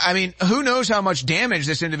 I mean, who knows how much damage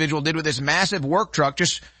this individual did with this massive work truck,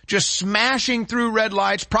 just smashing through red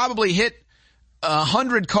lights, probably hit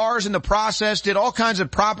 100 cars in the process, did all kinds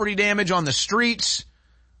of property damage on the streets.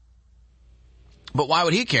 But why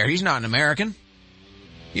would he care? He's not an American.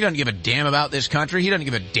 He doesn't give a damn about this country. He doesn't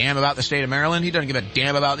give a damn about the state of Maryland. He doesn't give a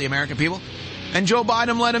damn about the American people. And Joe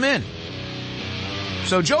Biden let him in.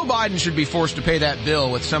 So Joe Biden should be forced to pay that bill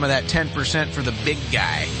with some of that 10% for the big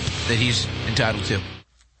guy that he's entitled to.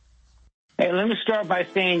 Hey, let me start by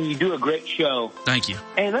saying you do a great show. Thank you.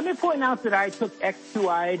 Hey, let me point out that I took X2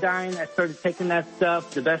 iodine. I started taking that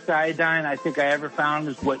stuff. The best iodine I think I ever found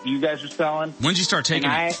is what you guys are selling. When did you start taking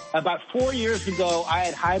it? About 4 years ago, I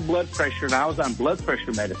had high blood pressure, and I was on blood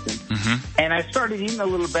pressure medicine. Mm-hmm. And I started eating a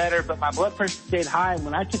little better, but my blood pressure stayed high. And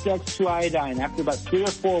when I took X2 iodine, after about 3 or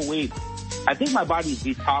 4 weeks, I think my body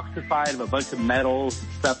detoxified of a bunch of metals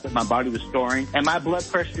and stuff that my body was storing. And my blood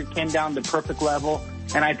pressure came down to perfect level.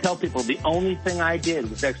 And I tell people the only thing I did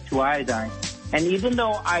was X2 iodine. And even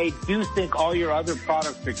though I do think all your other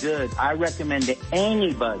products are good, I recommend to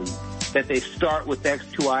anybody that they start with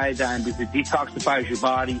X2 iodine because it detoxifies your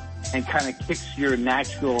body and kind of kicks your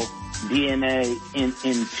natural DNA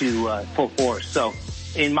into full force. So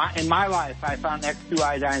in my life, I found X2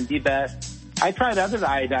 iodine the best. I tried other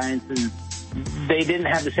iodines and they didn't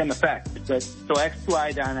have the same effect. But so X2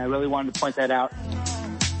 iodine, I really wanted to point that out.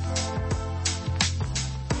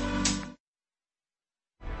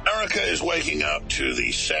 America is waking up to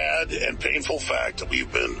the sad and painful fact that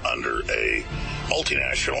we've been under a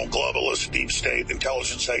multinational, globalist, deep state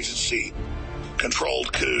intelligence agency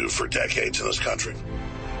controlled coup for decades in this country.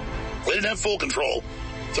 We didn't have full control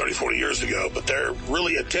 30, 40 years ago, but they're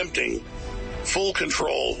really attempting full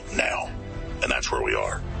control now, and that's where we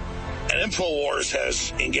are. And InfoWars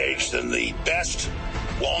has engaged in the best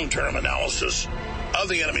long-term analysis of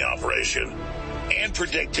the enemy operation and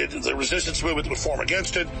predicted the resistance movement would form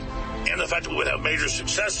against it, and the fact that we would have major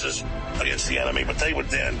successes against the enemy, but they would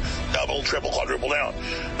then double, triple, quadruple down.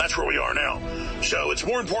 That's where we are now. So it's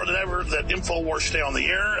more important than ever that InfoWars stay on the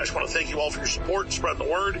air. I just want to thank you all for your support and spreading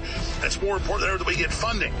the word. And it's more important than ever that we get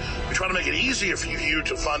funding. We try to make it easier for you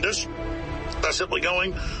to fund us. by simply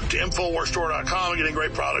going to InfoWarsStore.com and getting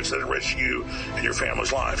great products that enrich you and your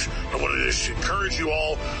family's lives. I wanted to just encourage you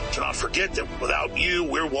all to not forget that without you,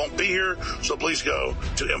 we won't be here. So please go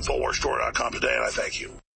to InfoWarsStore.com today, and I thank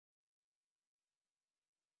you.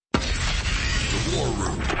 The War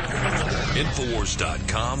Room.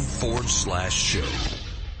 Infowars.com/show.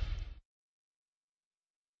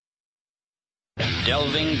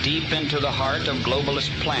 Delving deep into the heart of globalist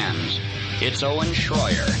plans, it's Owen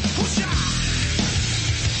Schroyer.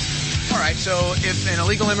 All right, so if an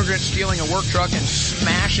illegal immigrant stealing a work truck and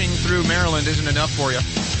smashing through Maryland isn't enough for you.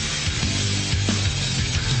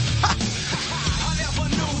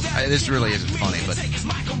 This really isn't funny, but,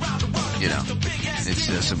 you know,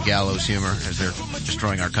 it's some gallows humor as they're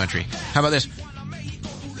destroying our country. How about this?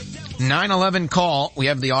 9/11 call. We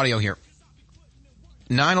have the audio here.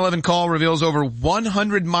 9/11 call reveals over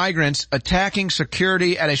 100 migrants attacking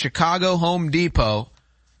security at a Chicago Home Depot.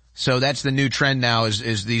 So that's the new trend now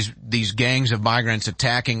is these gangs of migrants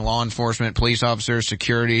attacking law enforcement, police officers,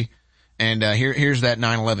 security. And here's that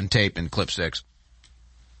 9/11 tape in clip 6.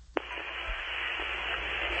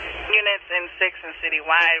 Units in 6 and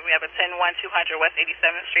citywide. We have a 10-1-200 West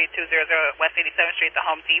 87th Street, 200 West 87th Street, the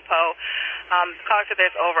Home Depot. The caller said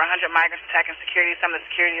there's over 100 migrants attacking security. Some of the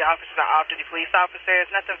security officers are off-duty police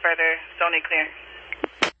officers. Nothing further. Zone clear.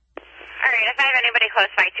 All right, if I have anybody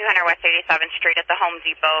close by 200 West 87th Street at the Home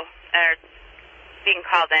Depot, being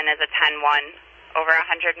called in as a 10-1, over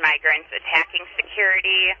 100 migrants attacking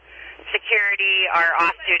security. Security are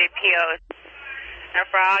off-duty POs. And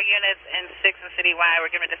for all units in 6 and citywide,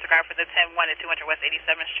 we're giving a disregard for the 10-1 at 200 West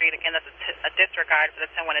 87th Street. Again, that's a disregard for the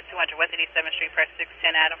 10-1 at 200 West 87th Street, press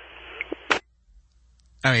 610, Adam.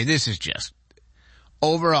 I mean, this is just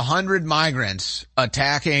over 100 migrants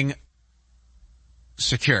attacking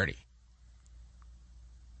security.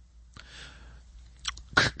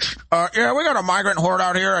 Yeah, we got a migrant horde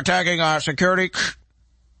out here attacking security.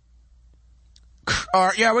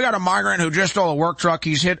 Yeah, we got a migrant who just stole a work truck.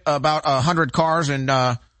 He's hit about 100 cars in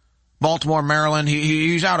Baltimore, Maryland.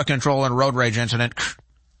 He's out of control in a road rage incident.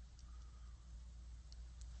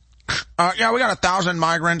 Yeah, we got 1,000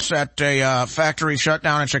 migrants at a factory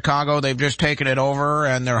shutdown in Chicago. They've just taken it over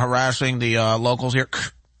and they're harassing the locals here.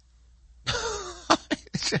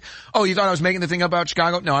 Oh, you thought I was making the thing up about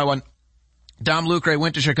Chicago? No, I wasn't. Dom Lucre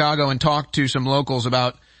went to Chicago and talked to some locals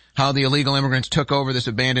about how the illegal immigrants took over this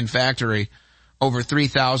abandoned factory, over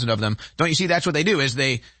 3,000 of them. Don't you see that's what they do, is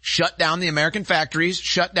they shut down the American factories,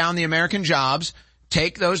 shut down the American jobs,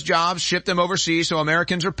 take those jobs, ship them overseas so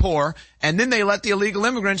Americans are poor, and then they let the illegal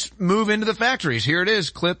immigrants move into the factories. Here it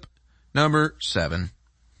is, clip number 7.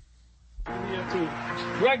 We have to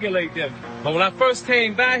regulate them. But when I first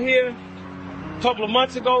came back here a couple of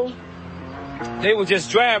months ago, they were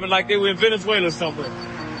just driving like they were in Venezuela or somewhere.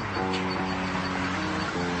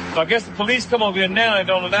 So I guess the police come over here now and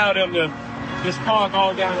don't allow them to just park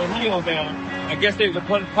all down the hill down. I guess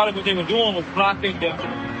part of what they were doing was blocking the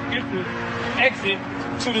exit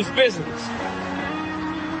to this business.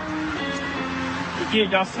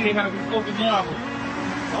 Again, y'all see how we open the hour.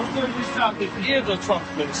 Don't think we stop this is a Trump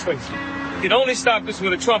administration. It only stopped this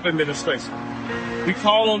with a Trump administration. We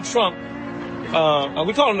call on Trump,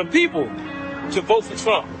 we call on the people to vote for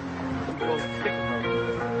Trump.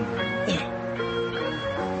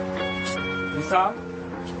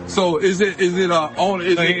 So is it on?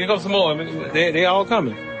 Here goes some more. I mean, they all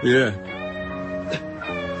coming. Yeah.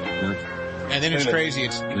 And then it's crazy.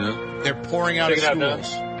 They're pouring out of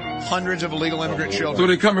schools. Hundreds of illegal immigrant children. So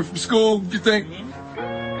they're coming from school, you think?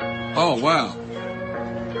 Mm-hmm. Oh, wow.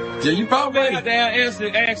 Yeah, you probably have to ask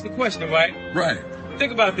the question, right? Right.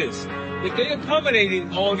 Think about this. If they're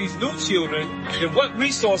accommodating all these new children, then what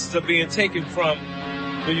resources are being taken from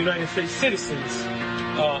the United States citizens'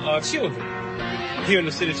 children here in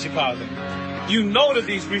the city of Chicago? You know that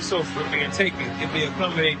these resources are being taken if they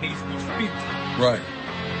accommodate these people. Right.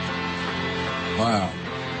 Wow.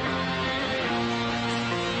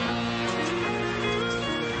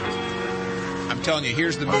 I'm telling you,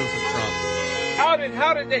 here's the move from Trump. How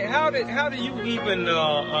do you even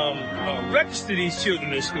register these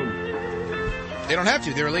children in school? They don't have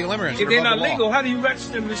to. They're illegal immigrants. If they're not legal, how do you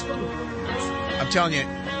register them in school? I'm telling you,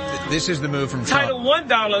 this is the move from Trump. Title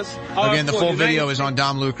 $1. Again, the full video is on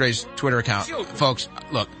Dom Lucre's Twitter account. Folks,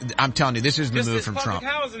 look, I'm telling you, this is the move from Trump.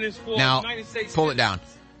 Now, pull it down.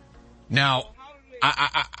 Now,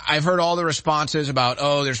 I've heard all the responses about,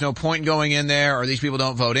 oh, there's no point in going in there, or these people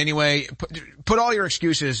don't vote anyway. Put all your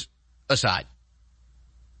excuses aside.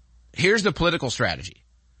 Here's the political strategy.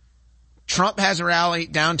 Trump has a rally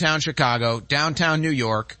downtown Chicago, downtown New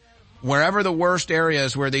York, wherever the worst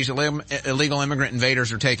areas where these illegal immigrant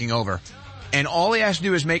invaders are taking over. And all he has to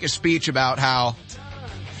do is make a speech about how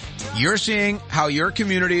you're seeing how your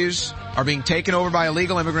communities are being taken over by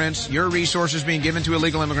illegal immigrants, your resources being given to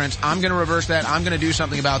illegal immigrants. I'm going to reverse that. I'm going to do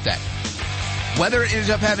something about that. Whether it ends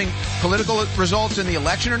up having political results in the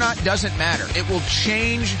election or not doesn't matter. It will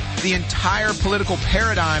change the entire political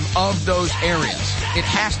paradigm of those areas. It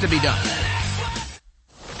has to be done.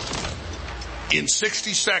 In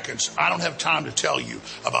 60 seconds, I don't have time to tell you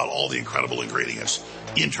about all the incredible ingredients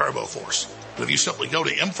in TurboForce. But if you simply go to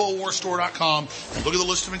InfoWarsStore.com and look at the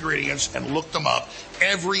list of ingredients and look them up,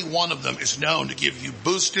 every one of them is known to give you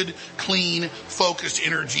boosted, clean, focused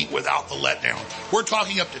energy without the letdown. We're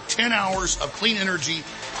talking up to 10 hours of clean energy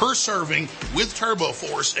per serving with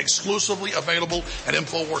TurboForce, exclusively available at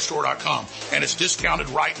InfoWarsStore.com. And it's discounted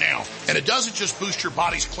right now. And it doesn't just boost your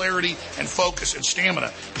body's clarity and focus and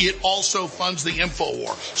stamina. It also funds the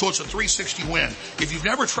InfoWar. So it's a 360 win. If you've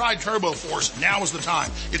never tried TurboForce, now is the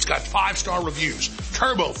time. It's got 5-star reviews.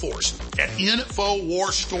 TurboForce at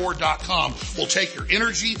InfoWarsStore.com will take your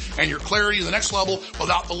energy and your clarity to the next level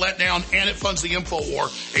without the letdown, and it funds the InfoWar,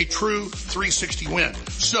 a true 360 win.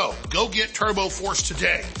 So go get TurboForce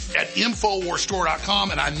today at InfoWarsStore.com,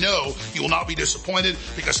 and I know you will not be disappointed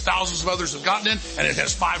because thousands of others have gotten it, and it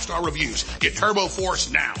has 5-star reviews. Get TurboForce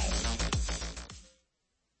now.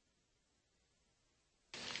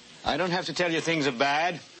 I don't have to tell you things are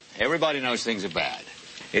bad. Everybody knows things are bad.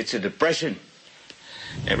 It's a depression.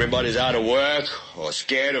 Everybody's out of work or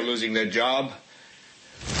scared of losing their job.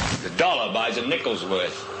 The dollar buys a nickel's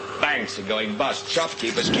worth. Banks are going bust.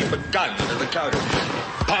 Shopkeepers keep a gun under the counter.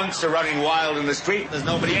 Punks are running wild in the street. There's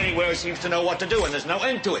nobody anywhere who seems to know what to do, and there's no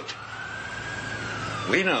end to it.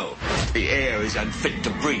 We know the air is unfit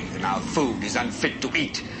to breathe and our food is unfit to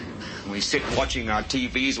eat. We sit watching our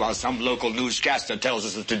TVs while some local newscaster tells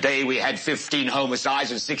us that today we had 15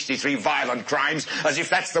 homicides and 63 violent crimes, as if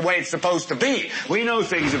that's the way it's supposed to be. We know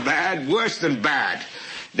things are bad, worse than bad.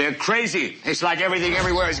 They're crazy. It's like everything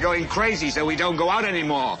everywhere is going crazy, so we don't go out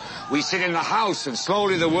anymore. We sit in the house, and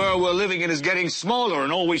slowly the world we're living in is getting smaller,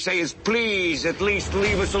 and all we say is, please, at least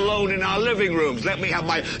leave us alone in our living rooms. Let me have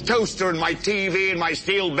my toaster and my TV and my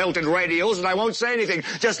steel-belted radios, and I won't say anything.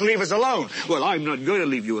 Just leave us alone. Well, I'm not going to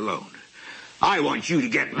leave you alone. I want you to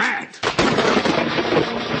get mad.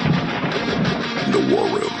 The War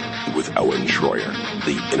Room with Owen Schroyer.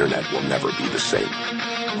 The internet will never be the same.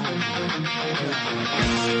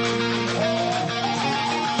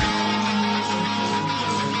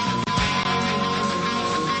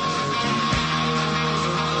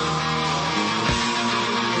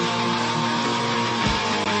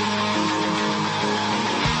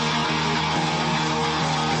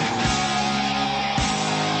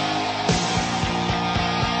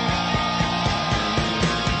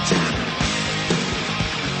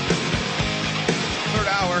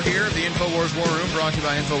 Here at the InfoWars War Room, brought to you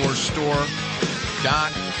by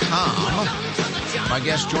InfoWarsStore.com. My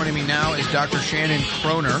guest joining me now is Dr. Shannon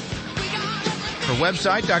Kroner. Her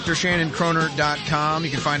website, drshannonkroner.com. You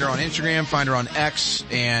can find her on Instagram, find her on X,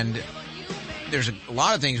 and there's a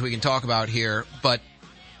lot of things we can talk about here, but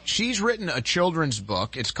she's written a children's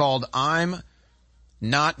book. It's called I'm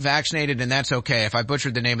Not Vaccinated and That's Okay. If I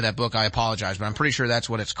butchered the name of that book, I apologize, but I'm pretty sure that's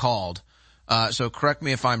what it's called. So correct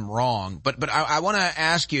me if I'm wrong, but I want to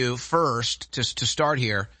ask you first to start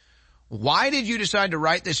here. Why did you decide to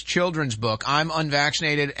write this children's book, I'm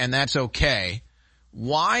Unvaccinated and That's Okay?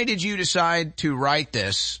 Why did you decide to write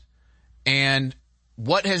this? And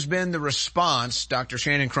what has been the response, Dr.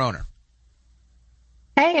 Shannon Kroner?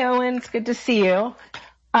 Hey, Owen, it's good to see you.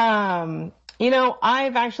 I've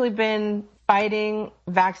actually been fighting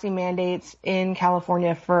vaccine mandates in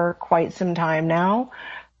California for quite some time now.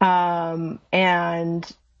 And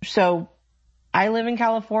so I live in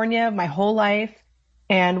California my whole life,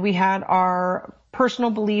 and we had our personal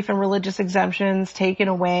belief and religious exemptions taken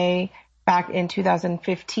away back in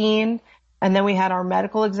 2015. And then we had our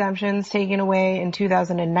medical exemptions taken away in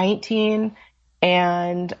 2019.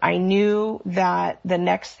 And I knew that the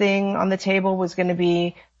next thing on the table was going to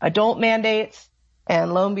be adult mandates.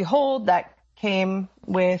 And lo and behold, that came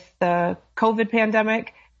with the COVID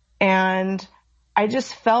pandemic. And I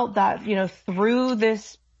just felt that, through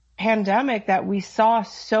this pandemic that we saw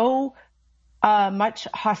so much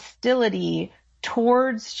hostility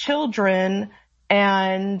towards children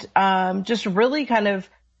and just really kind of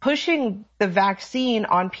pushing the vaccine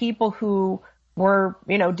on people who were,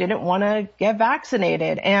 didn't want to get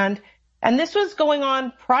vaccinated. And this was going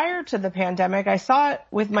on prior to the pandemic. I saw it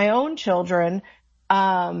with my own children.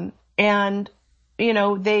 So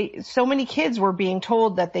many kids were being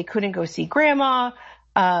told that they couldn't go see grandma.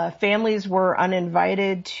 Families were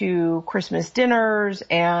uninvited to Christmas dinners,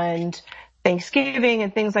 and Thanksgiving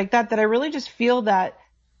and things like that I really just feel that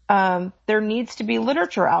there needs to be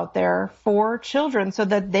literature out there for children so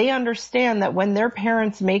that they understand that when their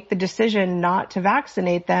parents make the decision not to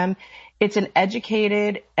vaccinate them, it's an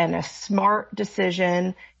educated and a smart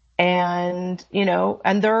decision. And,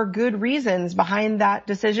 and there are good reasons behind that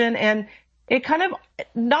decision. And it kind of,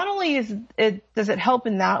 not only does it help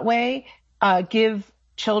in that way, give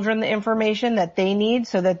children the information that they need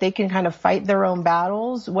so that they can kind of fight their own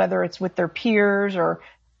battles, whether it's with their peers or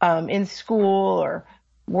in school or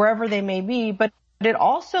wherever they may be, but it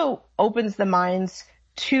also opens the minds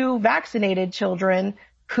to vaccinated children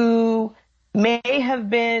who may have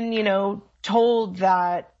been, told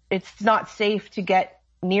that it's not safe to get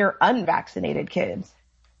near unvaccinated kids.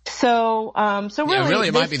 So really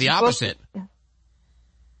it might be the opposite.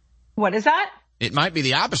 What is that? It might be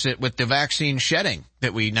the opposite with the vaccine shedding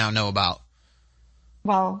that we now know about.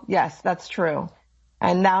 Well, yes, that's true.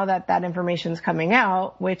 And now that information is coming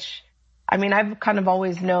out, which, I've kind of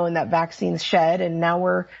always known that vaccines shed, and now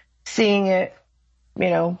we're seeing it,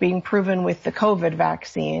 being proven with the COVID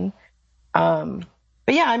vaccine. But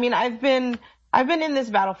yeah, I've been in this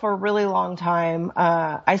battle for a really long time.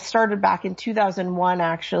 I started back in 2001,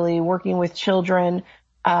 actually, working with children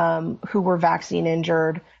who were vaccine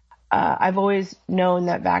injured. I've always known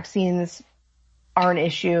that vaccines are an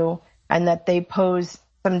issue and that they pose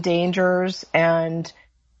some dangers, and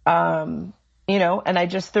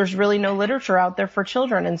there's really no literature out there for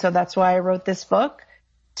children. And so that's why I wrote this book,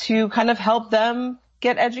 to kind of help them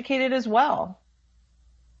get educated as well.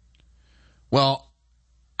 Well,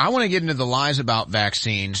 I want to get into the lies about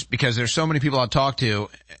vaccines because there's so many people I'll talk to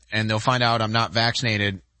and they'll find out I'm not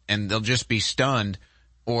vaccinated and they'll just be stunned,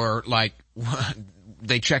 or like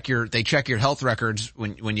they check your health records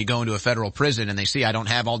when you go into a federal prison and they see I don't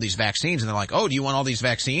have all these vaccines, and they're like, "Oh, do you want all these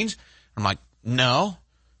vaccines?" I'm like, "No."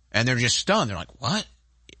 And they're just stunned. They're like, "What?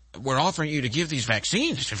 We're offering you to give these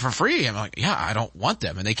vaccines for free." I'm like, "Yeah, I don't want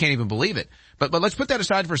them." And they can't even believe it. But let's put that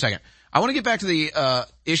aside for a second. I want to get back to the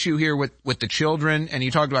issue here with the children. And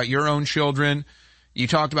you talked about your own children. You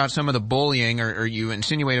talked about some of the bullying, or you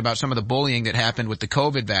insinuated about some of the bullying that happened with the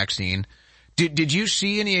COVID vaccine. Did you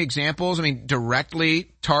see any examples,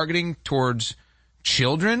 directly targeting towards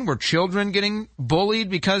children? Were children getting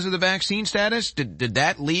bullied because of the vaccine status? Did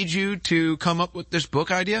that lead you to come up with this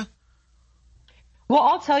book idea? Well,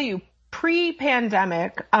 I'll tell you,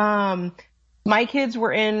 pre-pandemic, my kids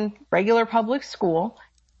were in regular public school,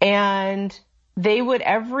 and they would,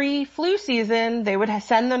 every flu season, they would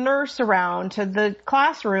send the nurse around to the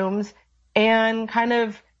classrooms and kind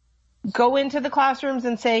of go into the classrooms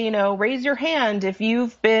and say, raise your hand if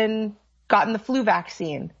you've gotten the flu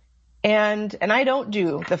vaccine. And I don't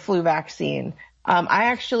do the flu vaccine. I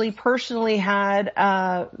actually personally had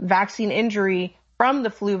a vaccine injury from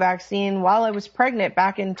the flu vaccine while I was pregnant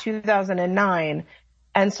back in 2009.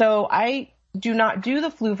 And so I do not do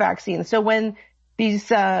the flu vaccine. So when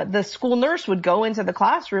the school nurse would go into the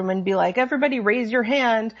classroom and be like, everybody raise your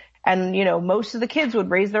hand. And, most of the kids would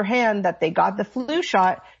raise their hand that they got the flu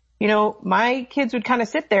shot. My kids would kind of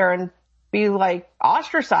sit there and be like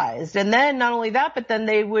ostracized. And then not only that, but then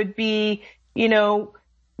they would be,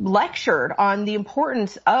 lectured on the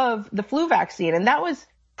importance of the flu vaccine. And that was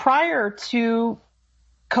prior to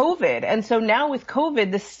COVID. And so now with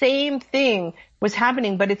COVID, the same thing was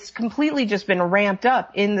happening, but it's completely just been ramped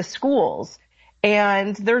up in the schools.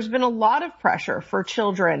 And there's been a lot of pressure for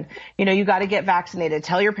children. You got to get vaccinated.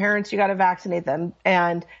 Tell your parents you got to vaccinate them.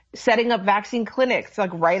 And setting up vaccine clinics like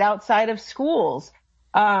right outside of schools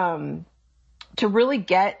to really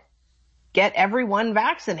get everyone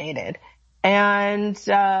vaccinated. And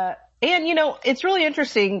it's really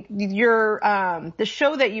interesting. The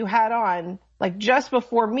show that you had on, like just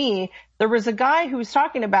before me, there was a guy who was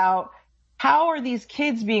talking about how are these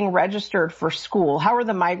kids being registered for school? How are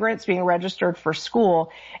the migrants being registered for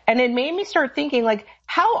school? And it made me start thinking, like,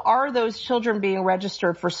 how are those children being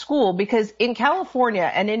registered for school? Because in California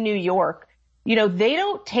and in New York, they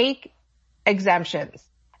don't take exemptions.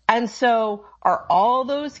 And so are all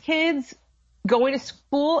those kids going to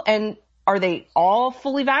school, and are they all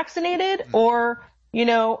fully vaccinated? Or,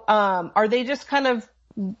 are they just kind of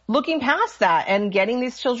looking past that and getting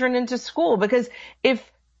these children into school? Because if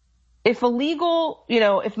illegal,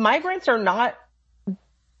 if migrants are not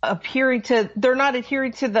adhering to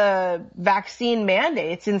the vaccine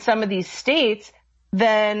mandates in some of these states,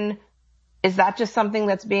 then is that just something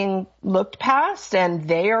that's being looked past and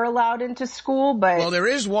they are allowed into school? But well, there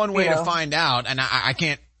is one way to find out, and I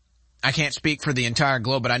can't speak for the entire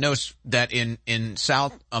globe, but I know that in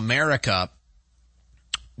South America,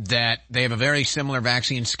 that they have a very similar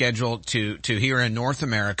vaccine schedule to here in North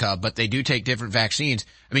America, but they do take different vaccines.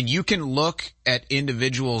 I mean, you can look at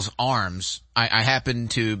individuals' arms. I happen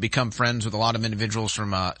to become friends with a lot of individuals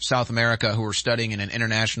from South America who were studying in an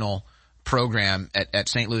international program at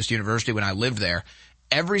St. Louis University when I lived there.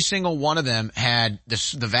 Every single one of them had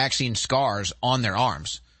the vaccine scars on their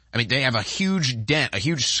arms. I mean, they have a huge dent, a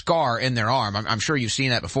huge scar in their arm. I'm sure you've seen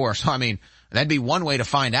that before. So, I mean, that'd be one way to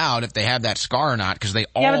find out if they have that scar or not, because they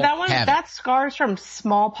all have it. That scar's from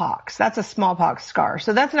smallpox. That's a smallpox scar.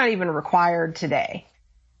 So that's not even required today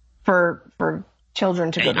for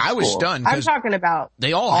children to go to school. I was stunned. I'm talking about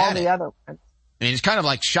they all the other ones. I mean, it's kind of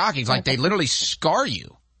like shocking. It's like they literally scar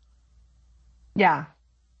you. Yeah.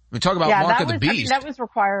 We talk about Mark of the Beast. That was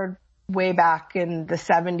required way back in the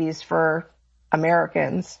 70s for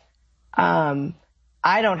Americans. I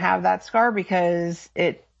don't have that scar because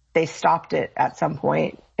they stopped it at some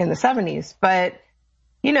point in the 70s. But,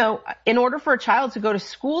 you know, in order for a child to go to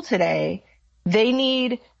school today, they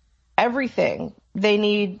need everything. They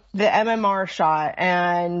need the MMR shot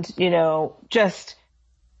and, you know, just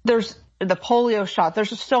there's the polio shot. There's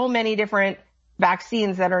just so many different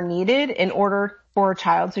vaccines that are needed in order for a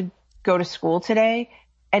child to go to school today.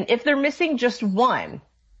 And if they're missing just one,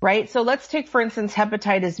 right? So let's take, for instance,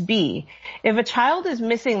 hepatitis B. If a child is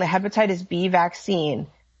missing the hepatitis B vaccine,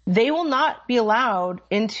 they will not be allowed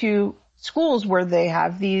into schools where they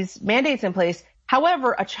have these mandates in place.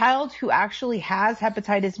 However, a child who actually has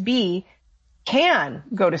hepatitis B can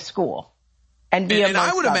go to school and be and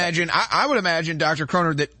I would imagine, Dr.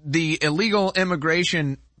 Kroner, that the illegal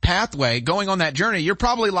immigration pathway, going on that journey, you're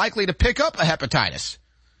probably likely to pick up a hepatitis.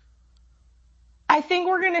 I think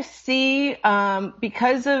we're going to see,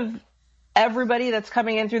 because of everybody that's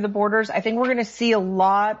coming in through the borders, I think we're going to see a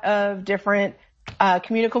lot of different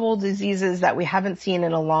communicable diseases that we haven't seen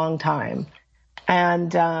in a long time.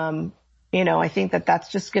 And, you know, I think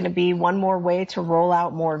that's just going to be one more way to roll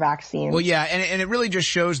out more vaccines. Well, yeah, and it really just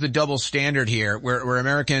shows the double standard here, where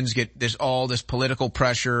Americans get all this political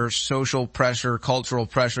pressure, social pressure, cultural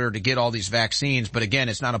pressure to get all these vaccines, but again,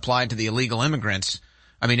 it's not applied to the illegal immigrants.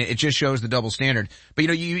 I mean, it just shows the double standard. But, you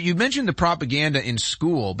know, you mentioned the propaganda in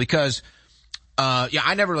school because,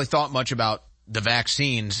 I never really thought much about the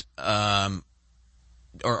vaccines, or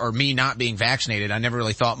me not being vaccinated. I never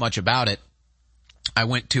really thought much about it. I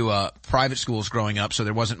went to, private schools growing up, so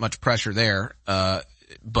there wasn't much pressure there.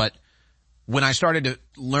 But when I started to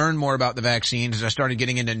learn more about the vaccines, as I started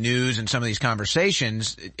getting into news and some of these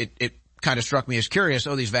conversations, it kind of struck me as curious.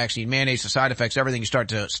 Oh, these vaccine mandates, the side effects, everything. You start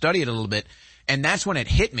to study it a little bit. And that's when it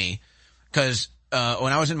hit me, because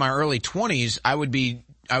when I was in my early 20s, I would be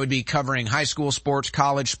covering high school sports,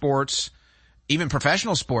 college sports, even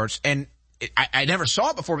professional sports, and I never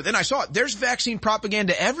saw it before, but then I saw it. There's vaccine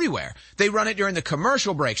propaganda everywhere. They run it during the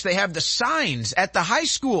commercial breaks. They have the signs at the high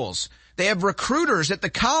schools. They have recruiters at the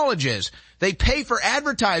colleges. They pay for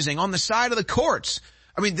advertising on the side of the courts.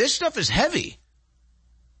 I mean, this stuff is heavy.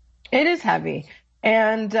 It is heavy.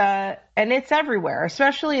 And it's everywhere,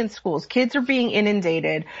 especially in schools. Kids are being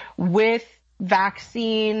inundated with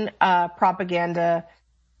vaccine, propaganda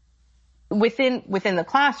within the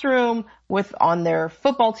classroom, on their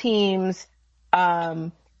football teams,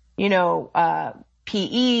 PE.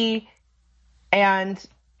 And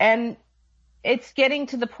it's getting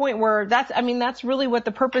to the point where that's really what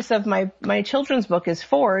the purpose of my children's book is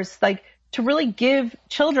for, is like to really give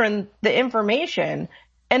children the information.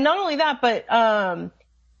 And not only that, but, for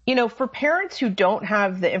parents who don't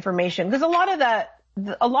have the information, because a lot of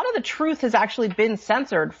the truth has actually been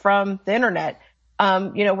censored from the internet.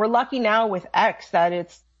 We're lucky now with X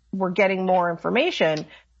that we're getting more information,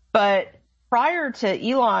 but prior to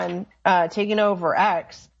Elon, taking over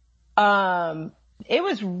X, it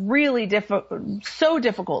was really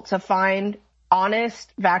difficult to find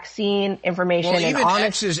honest vaccine information. Well,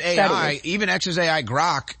 even X's AI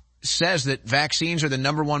Grok says that vaccines are the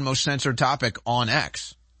 #1 most censored topic on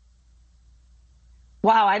X.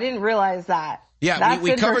 Wow, I didn't realize that. Yeah,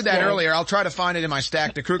 we covered that earlier. I'll try to find it in my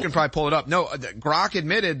stack. The crew can probably pull it up. No, Grok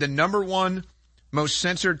admitted the #1 most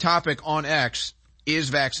censored topic on X is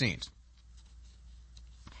vaccines.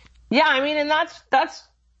 Yeah, I mean, and that's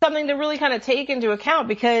something to really kind of take into account,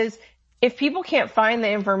 because if people can't find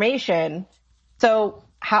the information, so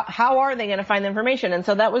how are they going to find the information? And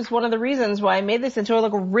so that was one of the reasons why I made this into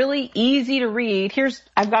a really easy to read.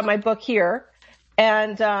 I've got my book here,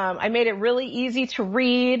 and I made it really easy to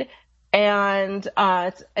read. And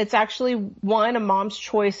it's actually won a Mom's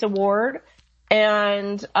Choice Award.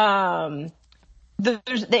 And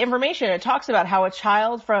there's the information. It talks about how a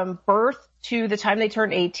child from birth to the time they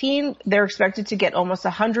turn 18, they're expected to get almost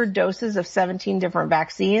 100 doses of 17 different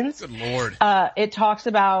vaccines. Good Lord. It talks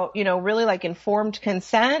about, really like informed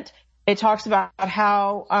consent. It talks about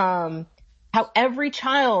how every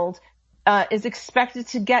child is expected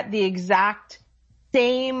to get the exact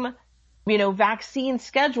same, vaccine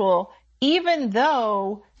schedule, even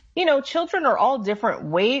though, children are all different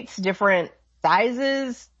weights, different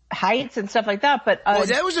sizes, heights, and stuff like that. But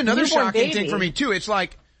that was another shocking thing for me too. It's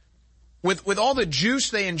like with all the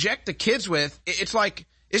juice they inject the kids with, it's like,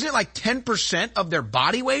 isn't it like 10% of their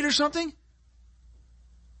body weight or something?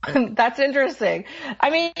 That's interesting.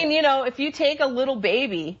 I mean, if you take a little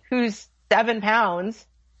baby who's 7 pounds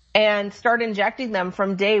and start injecting them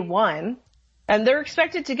from day one, and they're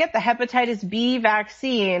expected to get the hepatitis B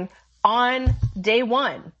vaccine on day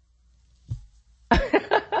one.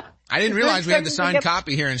 I didn't realize we had the signed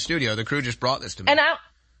copy here in studio. The crew just brought this to me. And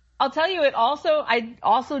I'll tell you, it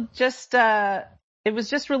was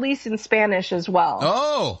just released in Spanish as well.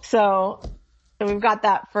 Oh. So we've got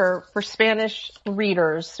that for Spanish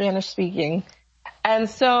readers, Spanish speaking. And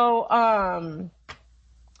so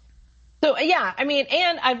yeah, I mean,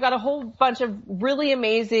 and I've got a whole bunch of really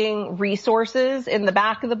amazing resources in the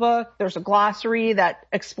back of the book. There's a glossary that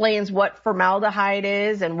explains what formaldehyde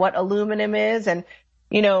is and what aluminum is. And,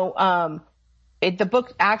 the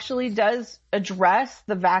book actually does address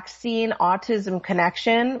the vaccine autism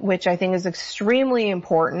connection, which I think is extremely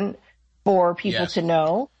important for people to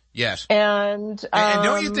know. Yes. And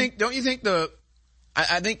don't you think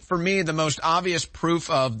I think for me, the most obvious proof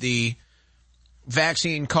of the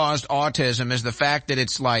vaccine caused autism is the fact that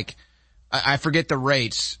it's like, I forget the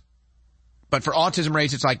rates, but for autism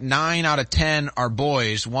rates, it's like 9 out of 10 are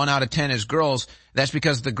boys, 1 out of 10 is girls. That's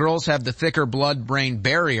because the girls have the thicker blood-brain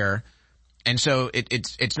barrier, and so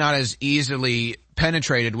it's not as easily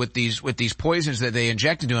penetrated with these poisons that they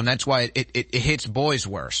inject into them. That's why it hits boys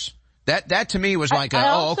worse. That to me was like,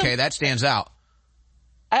 okay, that stands out.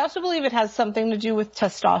 I also believe it has something to do with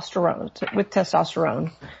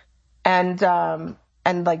testosterone, and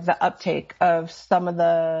like the uptake of some of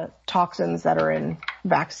the toxins that are in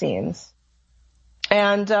vaccines.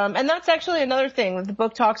 And that's actually another thing that the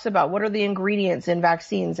book talks about. What are the ingredients in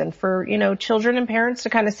vaccines? And for, children and parents to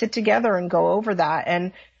kind of sit together and go over that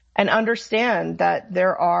and understand that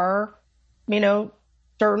there are,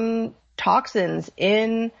 certain toxins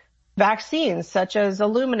in vaccines such as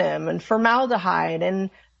aluminum and formaldehyde.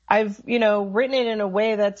 And I've, written it in a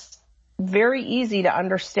way that's very easy to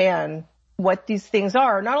understand what these things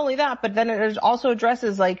are. Not only that, but then it also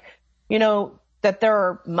addresses that there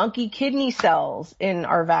are monkey kidney cells in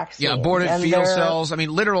our vaccines. Yeah, aborted fetal cells. I mean,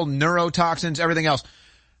 literal neurotoxins, everything else.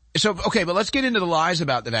 So, okay, but let's get into the lies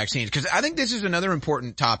about the vaccines, because I think this is another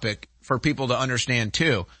important topic for people to understand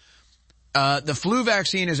too. The flu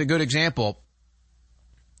vaccine is a good example.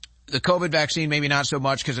 The COVID vaccine, maybe not so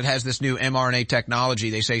much because it has this new mRNA technology.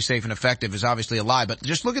 They say safe and effective is obviously a lie, but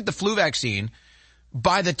just look at the flu vaccine.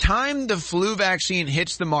 By the time the flu vaccine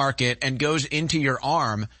hits the market and goes into your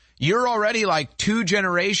arm, you're already like 2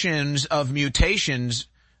 generations of mutations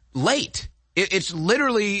late. It's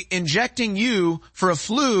literally injecting you for a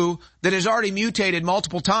flu that has already mutated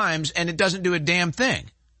multiple times, and it doesn't do a damn thing.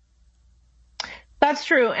 That's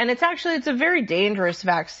true. And it's a very dangerous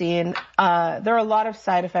vaccine. There are a lot of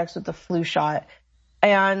side effects with the flu shot.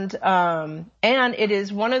 And it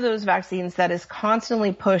is one of those vaccines that is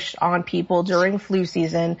constantly pushed on people during flu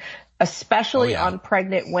season, especially on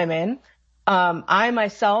pregnant women. I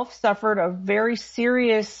myself suffered a very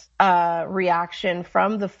serious reaction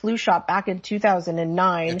from the flu shot back in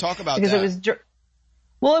 2009. Yeah, talk about because that. It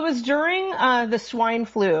was during the swine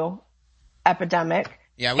flu epidemic.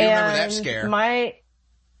 Yeah, we remember that scare.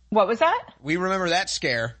 What was that? We remember that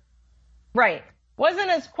scare. Right.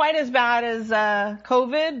 Wasn't quite as bad as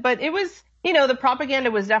COVID, but it was, the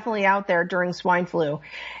propaganda was definitely out there during swine flu.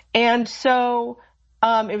 And so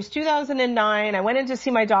it was 2009. I went in to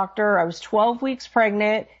see my doctor. I was 12 weeks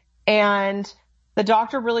pregnant, and the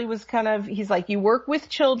doctor really was he's like, you work with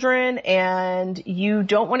children and you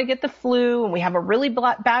don't want to get the flu, and we have a really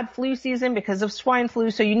bad flu season because of swine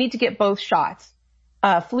flu, so you need to get both shots,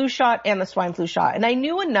 flu shot and the swine flu shot. And I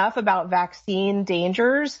knew enough about vaccine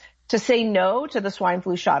dangers to say no to the swine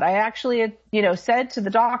flu shot. I actually had, said to the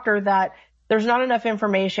doctor that there's not enough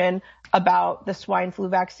information about the swine flu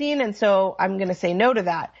vaccine, and so I'm going to say no to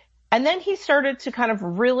that. And then he started to kind of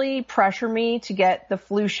really pressure me to get the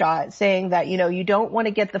flu shot, saying that, you don't want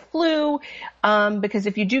to get the flu, because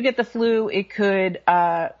if you do get the flu, it could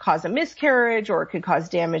cause a miscarriage or it could cause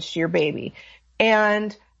damage to your baby.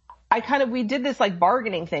 And we did this like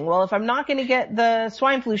bargaining thing. Well, if I'm not going to get the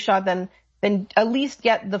swine flu shot, then then at least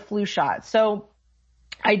get the flu shot. So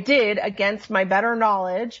I did, against my better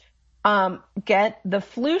knowledge, get the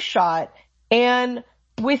flu shot. And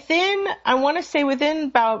within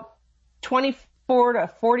about 24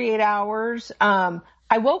 to 48 hours,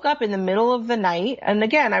 I woke up in the middle of the night. And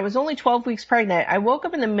again, I was only 12 weeks pregnant. I woke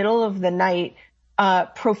up in the middle of the night,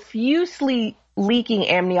 profusely leaking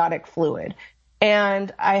amniotic fluid.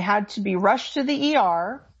 And I had to be rushed to the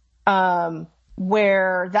ER,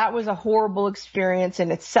 where that was a horrible experience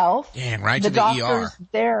in itself. Damn, right to the ER.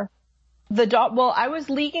 There. Well, I was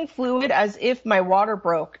leaking fluid as if my water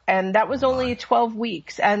broke, and that was only 12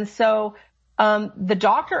 weeks. And so, the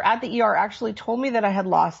doctor at the ER actually told me that I had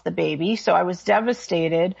lost the baby. So I was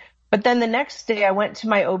devastated. But then the next day I went to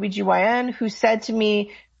my OBGYN, who said to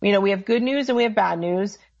me, you know, we have good news and we have bad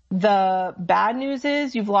news. The bad news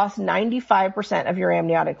is you've lost 95% of your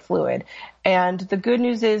amniotic fluid. And the good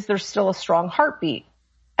news is there's still a strong heartbeat.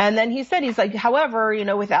 And then he's like, however, you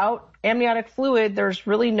know, without amniotic fluid, there's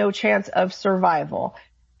really no chance of survival.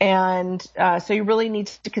 And so you really need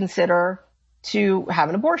to consider to have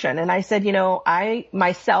an abortion. And I said, you know, I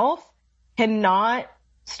myself cannot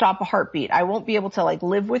stop a heartbeat. I won't be able to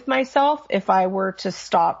live with myself if I were to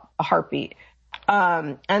stop a heartbeat.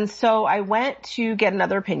 And so I went to get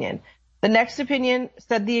another opinion. The next opinion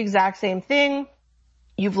said the exact same thing.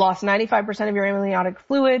 You've lost 95% of your amniotic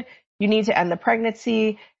fluid. You need to end the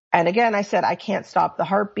pregnancy. And again, I said, I can't stop the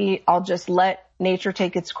heartbeat. I'll just let nature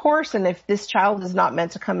take its course. And if this child is not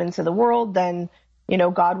meant to come into the world, then, you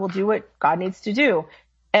know, God will do what God needs to do.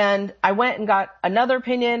 And I went and got another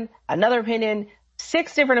opinion,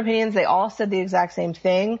 6 different opinions. They all said the exact same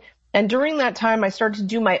thing. And during that time, I started to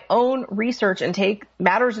do my own research and take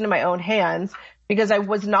matters into my own hands because I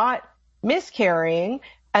was not miscarrying.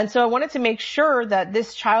 And so I wanted to make sure that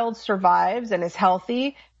this child survives and is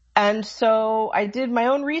healthy. And so I did my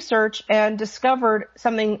own research and discovered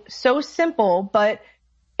something so simple, but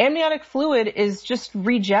amniotic fluid is just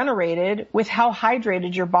regenerated with how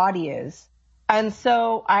hydrated your body is. And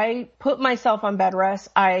so I put myself on bed rest.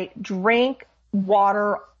 I drank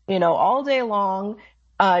water, you know, all day long,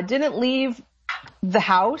 didn't leave the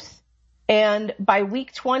house. And by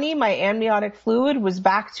week 20, my amniotic fluid was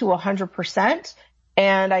back to 100%.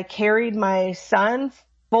 And I carried my son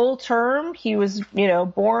full term. He was, you know,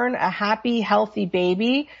 born a happy, healthy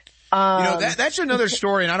baby. You know, that's another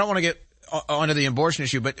story, and I don't want to get onto the abortion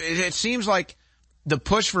issue, but it seems like the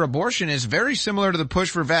push for abortion is very similar to the push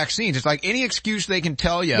for vaccines. It's like any excuse they can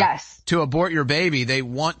tell you to abort your baby, they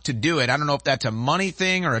want to do it. I don't know if that's a money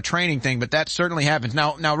thing or a training thing, but that certainly happens.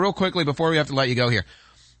 Now real quickly before we have to let you go here.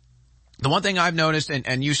 The one thing I've noticed,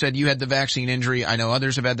 and you said you had the vaccine injury. I know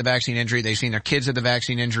others have had the vaccine injury. They've seen their kids have the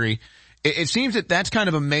vaccine injury. It seems that that's kind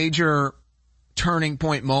of a major turning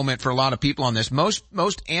point moment for a lot of people on this. Most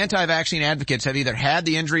anti-vaccine advocates have either had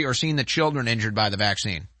the injury or seen the children injured by the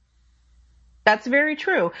vaccine. That's very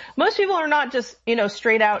true. Most people are not just, you know,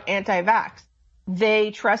 straight out anti-vax.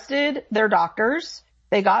 They trusted their doctors.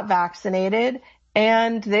 They got vaccinated,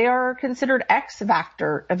 and they are considered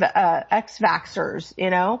ex-vaxxers,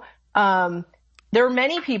 you know. There are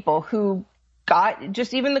many people who got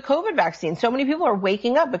just even the COVID vaccine. So many people are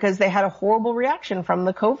waking up because they had a horrible reaction from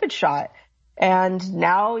the COVID shot. And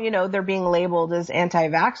now, you know, they're being labeled as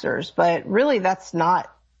anti-vaxxers, but really it's not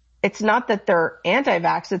that they're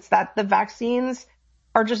anti-vax. It's that the vaccines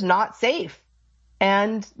are just not safe.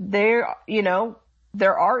 And there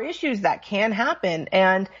are issues that can happen.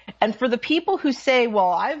 And for the people who say,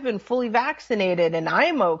 well, I've been fully vaccinated and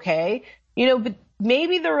I'm okay, you know, but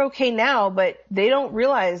maybe they're okay now, but they don't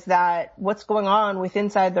realize that what's going on with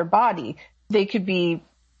inside their body. They could be,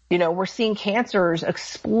 you know, we're seeing cancers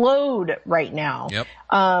explode right now. Yep.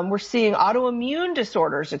 We're seeing autoimmune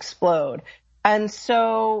disorders explode. And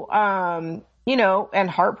so, you know,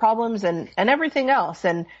 and heart problems and everything else,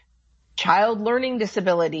 and child learning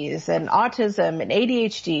disabilities and autism and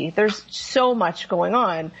ADHD. There's so much going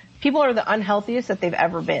on. People are the unhealthiest that they've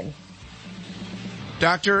ever been.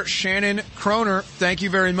 Dr. Shannon Kroner, thank you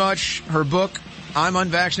very much. Her book, I'm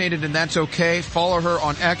Unvaccinated and That's Okay. Follow her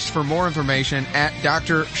on X for more information at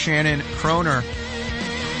Dr. Shannon Kroner.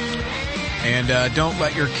 And don't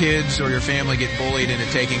let your kids or your family get bullied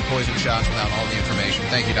into taking poison shots without all the information.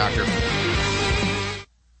 Thank you, doctor.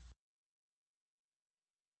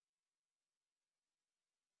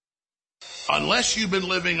 Unless you've been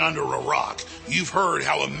living under a rock, you've heard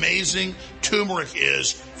how amazing turmeric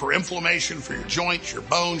is for inflammation for your joints, your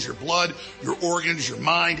bones, your blood, your organs, your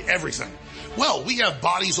mind, everything. Well, we have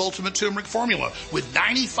Body's Ultimate Turmeric Formula with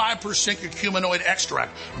 95% curcuminoid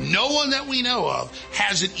extract. No one that we know of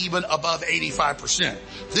has it even above 85%.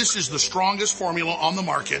 This is the strongest formula on the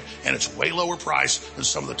market, and it's way lower price than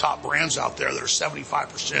some of the top brands out there that are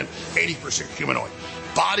 75%, 80% curcuminoid.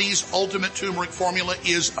 Body's Ultimate Turmeric Formula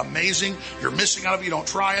is amazing. You're missing out if you don't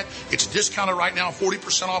try it. It's discounted right now,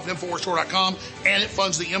 40% off at InfoWarsStore.com, and it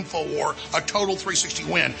funds the InfoWar, a total 360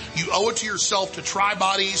 win. You owe it to yourself to try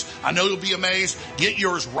Body's. I know you'll be amazed. Get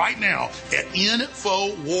yours right now at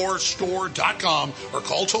InfoWarsStore.com or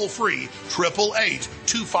call toll free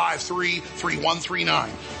 888-253-3139.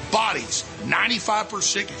 Body's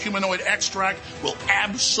 95% curcuminoid extract will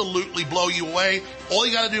absolutely blow you away. All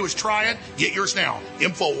you got to do is try it. Get yours now.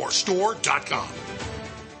 InfoWarsStore.com.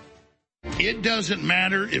 It doesn't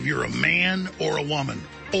matter if you're a man or a woman,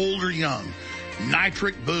 old or young.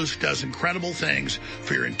 Nitric Boost does incredible things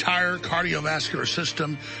for your entire cardiovascular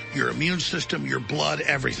system, your immune system, your blood,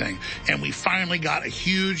 everything. And we finally got a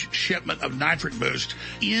huge shipment of Nitric Boost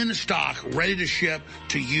in stock, ready to ship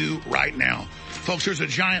to you right now. Folks, there's a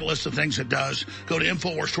giant list of things it does. Go to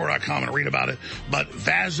InfoWarsStore.com and read about it. But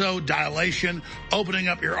vasodilation, opening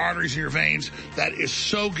up your arteries and your veins, that is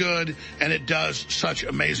so good, and it does such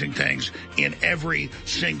amazing things in every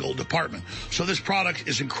single department. So this product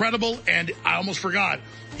is incredible, and I almost forgot,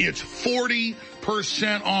 it's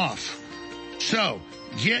 40% off. So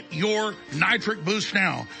get your Nitric Boost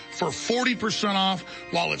now for 40% off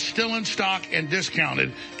while it's still in stock and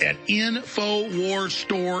discounted at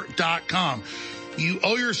InfoWarsStore.com. You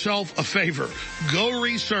owe yourself a favor. Go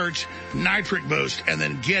research Nitric Boost and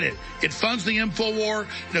then get it. It funds the InfoWar.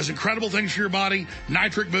 It does incredible things for your body.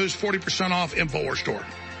 Nitric Boost, 40% off, InfoWars Store.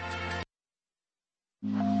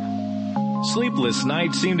 Sleepless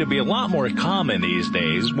nights seem to be a lot more common these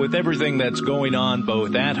days with everything that's going on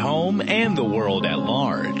both at home and the world at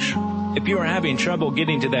large. If you are having trouble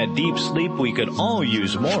getting to that deep sleep we could all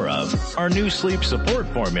use more of, our new sleep support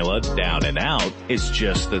formula, Down and Out, is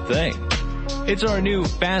just the thing. It's our new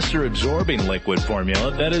faster absorbing liquid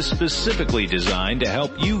formula that is specifically designed to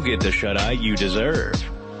help you get the shut-eye you deserve.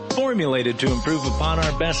 Formulated to improve upon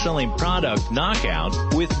our best-selling product, Knockout,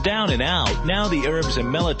 with Down and Out, now the herbs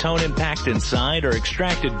and melatonin packed inside are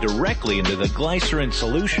extracted directly into the glycerin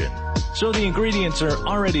solution. So the ingredients are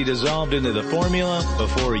already dissolved into the formula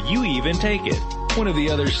before you even take it. One of the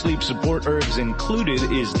other sleep support herbs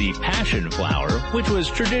included is the passion flower, which was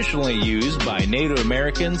traditionally used by Native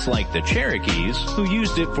Americans like the Cherokees, who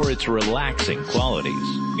used it for its relaxing qualities.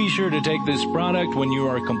 Be sure to take this product when you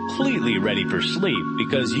are completely ready for sleep,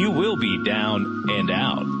 because you will be down and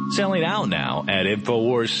out. Selling out now at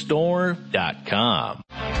InfoWarsStore.com.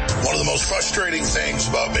 One of the most frustrating things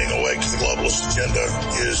about being awake to the globalist agenda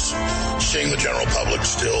is seeing the general public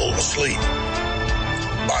still asleep.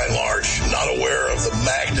 By and large, not aware of the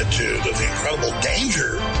magnitude of the incredible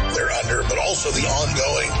danger they're under, but also the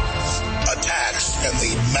ongoing attacks and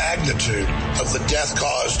the magnitude of the death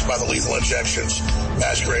caused by the lethal injections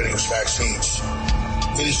masquerading as vaccines.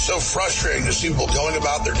 It is so frustrating to see people going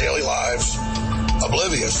about their daily lives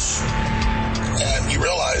oblivious. And you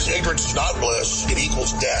realize ignorance is not bliss, it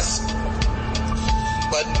equals death.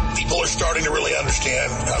 But people are starting to really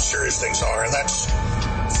understand how serious things are, and that's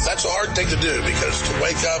a hard thing to do, because to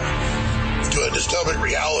wake up to a dystopic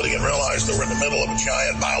reality and realize that we're in the middle of a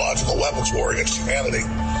giant biological weapons war against humanity,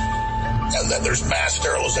 and that there's mass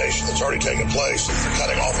sterilization that's already taken place, and they're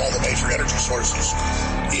cutting off all the major energy sources,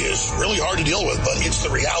 is really hard to deal with, but it's the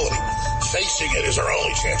reality. Facing it is our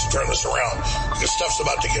only chance to turn this around, because stuff's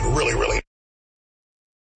about to get really, really...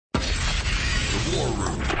 The War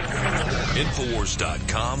Room.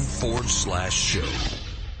 Infowars.com/show.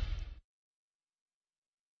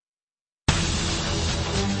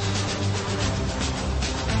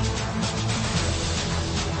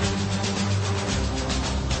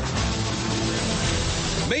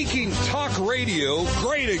 Making talk radio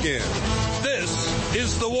great again. This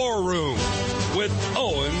is The War Room with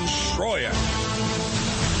Owen Schroyer.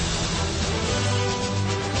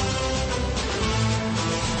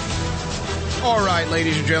 All right,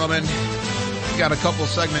 ladies and gentlemen, we've got a couple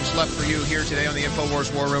segments left for you here today on the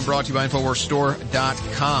InfoWars War Room, brought to you by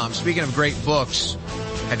InfoWarsStore.com. Speaking of great books,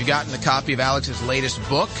 have you gotten a copy of Alex's latest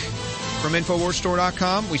book from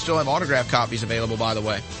InfoWarsStore.com? We still have autographed copies available, by the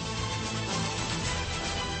way.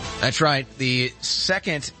 That's right. The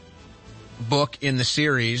second book in the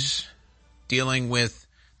series dealing with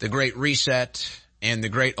the Great Reset and the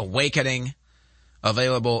Great Awakening,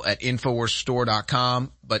 available at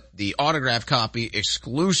InfoWarsStore.com, but the autographed copy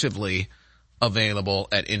exclusively available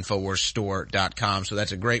at InfoWarsStore.com. So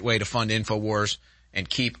that's a great way to fund InfoWars and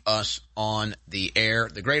keep us on the air.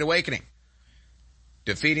 The Great Awakening.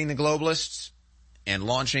 Defeating the Globalists and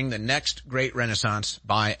Launching the Next Great Renaissance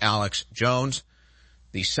by Alex Jones.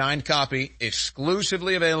 The signed copy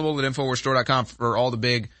exclusively available at InfoWarsStore.com for all the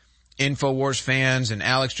big InfoWars fans and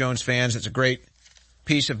Alex Jones fans. It's a great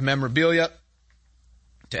piece of memorabilia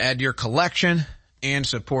to add to your collection and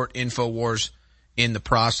support InfoWars in the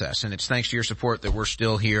process. And it's thanks to your support that we're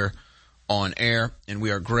still here on air, and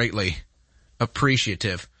we are greatly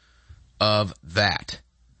appreciative of that.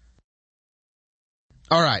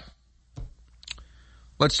 All right.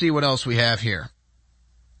 Let's see what else we have here.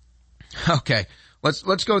 Okay.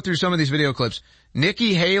 Let's go through some of these video clips.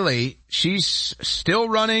 Nikki Haley, she's still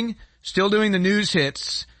running, still doing the news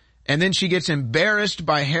hits, and then she gets embarrassed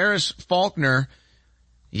by Harris Faulkner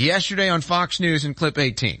yesterday on Fox News in clip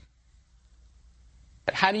 18.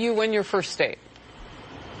 How do you win your first state?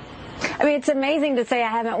 I mean, it's amazing to say I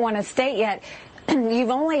haven't won a state yet.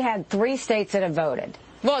 You've only had 3 states that have voted.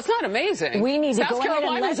 Well, it's not amazing. We need to South go ahead and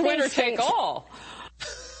Carolina's let winner these take states... all.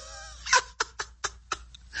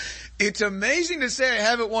 It's amazing to say I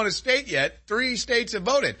haven't won a state yet. 3 states have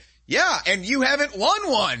voted. Yeah, and you haven't won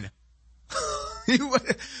one.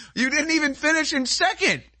 You didn't even finish in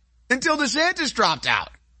second until DeSantis dropped out.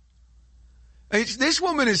 This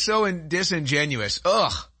woman is so disingenuous.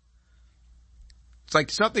 Ugh. It's like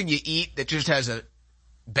something you eat that just has a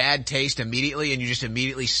bad taste immediately and you just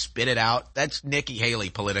immediately spit it out. That's Nikki Haley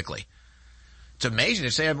politically. It's amazing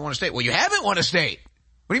to say I haven't won a state. Well, you haven't won a state.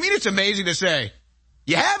 What do you mean it's amazing to say?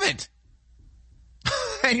 You haven't.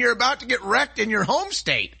 And you're about to get wrecked in your home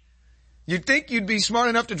state. You'd think you'd be smart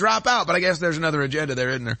enough to drop out, but I guess there's another agenda there,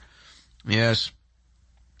 isn't there? Yes.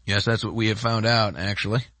 Yes, that's what we have found out,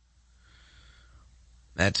 actually.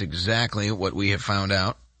 That's exactly what we have found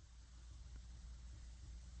out.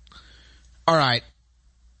 All right.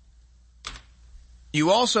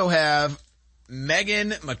 You also have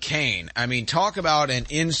Meghan McCain. I mean, talk about an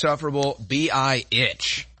insufferable BI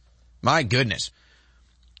itch. My goodness.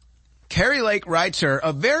 Carrie Lake writes her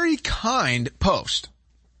a very kind post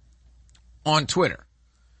on Twitter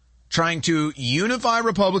trying to unify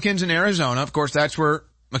Republicans in Arizona. Of course, that's where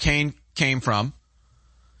McCain came from.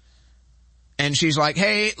 And she's like,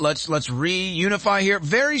 hey, let's reunify here.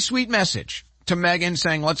 Very sweet message to Meghan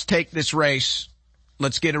saying, let's take this race.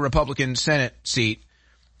 Let's get a Republican Senate seat.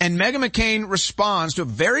 And Meghan McCain responds to a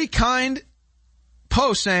very kind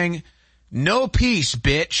post saying, no peace,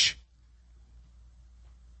 bitch.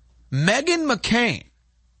 Meghan McCain.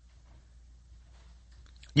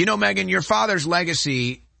 You know, Meghan, your father's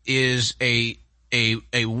legacy is a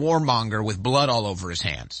warmonger with blood all over his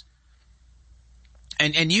hands.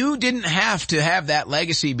 And you didn't have to have that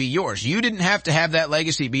legacy be yours. You didn't have to have that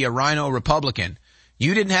legacy be a rhino Republican.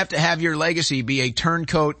 You didn't have to have your legacy be a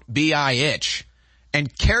turncoat BI itch.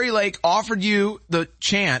 And Carrie Lake offered you the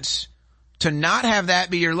chance to not have that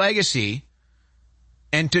be your legacy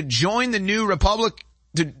and to join the new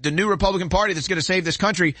Republican Party that's going to save this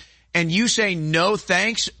country, and you say no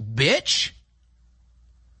thanks, bitch?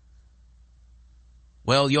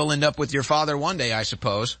 Well, you'll end up with your father one day, I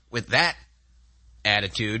suppose, with that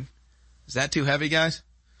attitude. Is that too heavy, guys?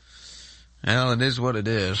 Well, it is what it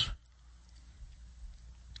is.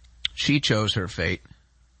 She chose her fate.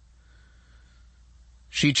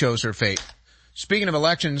 She chose her fate. Speaking of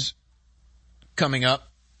elections coming up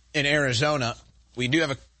in Arizona, we do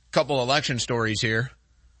have a couple election stories here.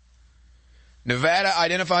 Nevada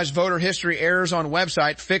identifies voter history errors on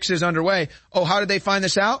website, fixes underway. Oh, how did they find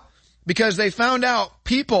this out? Because they found out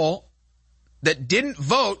people that didn't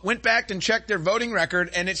vote went back and checked their voting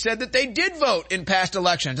record, and it said that they did vote in past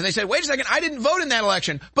elections. And they said, wait a second, I didn't vote in that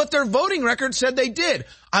election, but their voting record said they did.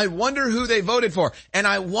 I wonder who they voted for, and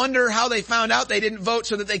I wonder how they found out they didn't vote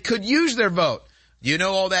so that they could use their vote. You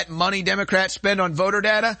know all that money Democrats spend on voter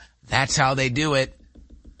data? That's how they do it.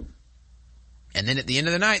 And then at the end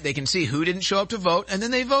of the night, they can see who didn't show up to vote, and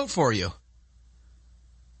then they vote for you.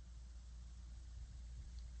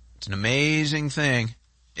 It's an amazing thing,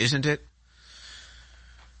 isn't it?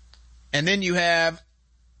 And then you have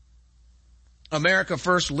America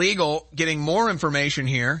First Legal getting more information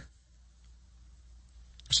here.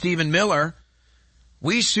 Stephen Miller,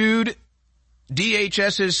 we sued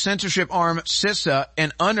DHS's censorship arm, CISA,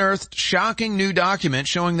 and unearthed shocking new documents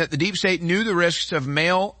showing that the deep state knew the risks of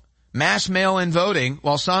mass mail-in voting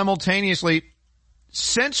while simultaneously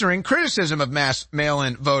censoring criticism of mass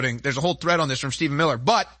mail-in voting. There's a whole thread on this from Stephen Miller.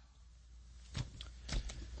 But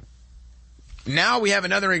now we have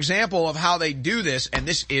another example of how they do this, and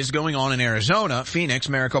this is going on in Arizona, Phoenix,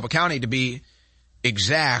 Maricopa County to be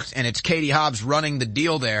exact, and it's Katie Hobbs running the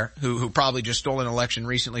deal there, who probably just stole an election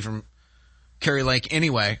recently from Carrie Lake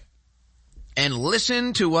anyway. and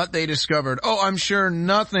listen to what they discovered. Oh, I'm sure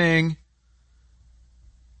nothing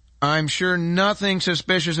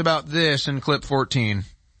suspicious about this in clip 14.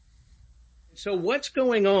 So what's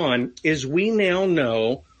going on is we now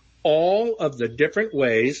know all of the different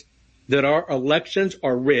ways that our elections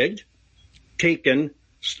are rigged, taken,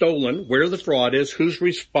 stolen, where the fraud is, who's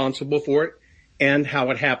responsible for it, and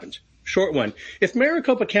how it happens. Short one. If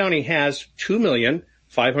Maricopa County has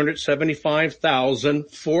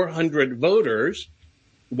 2,575,400 voters,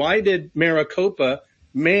 why did Maricopa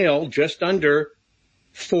mail just under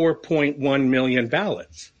 4.1 million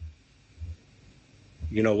ballots?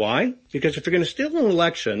 You know why? Because if you're going to steal an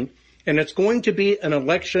election, and it's going to be an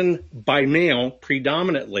election by mail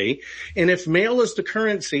predominantly, and if mail is the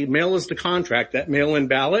currency, mail is the contract, that mail-in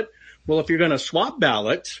ballot, well, if you're going to swap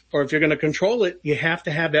ballots or if you're going to control it, you have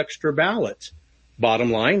to have extra ballots.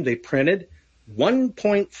 Bottom line, they printed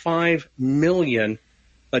 1.5 million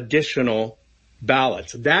additional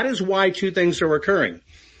ballots. That is why two things are occurring.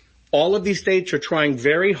 All of these states are trying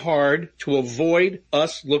very hard to avoid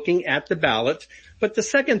us looking at the ballots. But the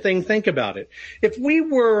second thing, think about it. If we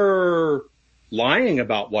were lying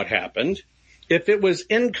about what happened, if it was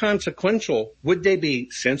inconsequential, would they be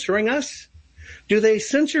censoring us? Do they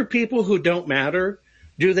censor people who don't matter?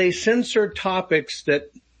 Do they censor topics that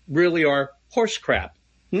really are horse crap?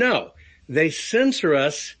 No. They censor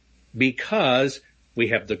us because we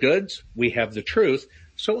have the goods, we have the truth.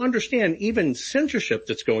 So understand, even censorship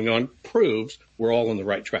that's going on proves we're all on the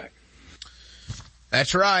right track.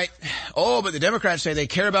 That's right. Oh, but the Democrats say they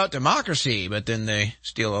care about democracy, but then they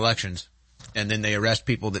steal elections. And then they arrest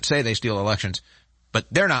people that say they steal elections. But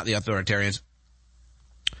they're not the authoritarians.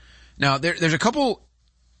 Now, there's a couple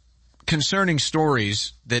concerning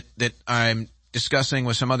stories that I'm discussing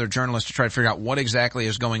with some other journalists to try to figure out what exactly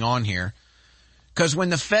is going on here. Because when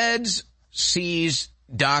the feds seize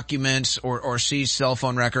documents or seize cell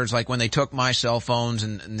phone records, like when they took my cell phones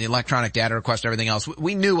and the electronic data request, everything else,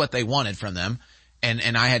 we knew what they wanted from them.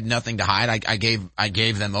 And I had nothing to hide. I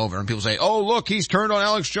gave them over. And people say, oh, look, he's turned on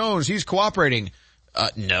Alex Jones. He's cooperating.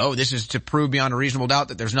 No, this is to prove beyond a reasonable doubt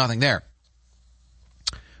that there's nothing there.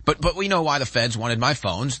 But we know why the feds wanted my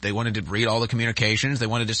phones. They wanted to read all the communications. They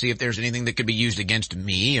wanted to see if there's anything that could be used against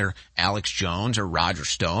me or Alex Jones or Roger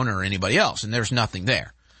Stone or anybody else. And there's nothing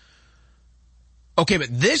there. Okay, but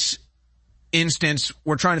this instance,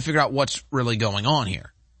 we're trying to figure out what's really going on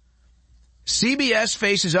here. CBS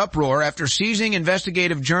faces uproar after seizing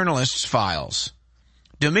investigative journalists' files.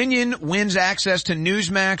 Dominion wins access to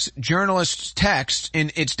Newsmax journalists' texts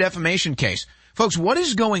in its defamation case. Folks, what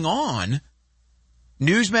is going on?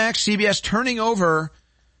 Newsmax, CBS turning over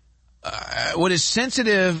what is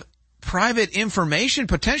sensitive private information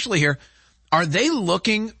potentially here. Are they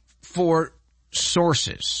looking for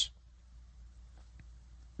sources?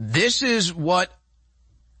 This is what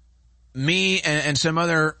me and some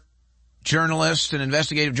other journalists and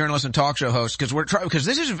investigative journalists and talk show hosts, because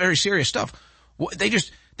this is very serious stuff.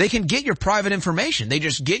 They can get your private information. They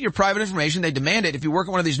just get your private information. They demand it. If you work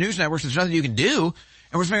at one of these news networks, there's nothing you can do.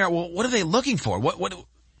 And we're figuring out, well, what are they looking for? What?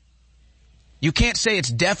 You can't say it's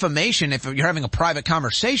defamation if you're having a private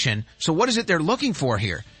conversation. So what is it they're looking for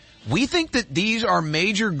here? We think that these are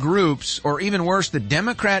major groups, or even worse, the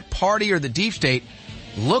Democrat Party or the deep state,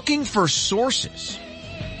 looking for sources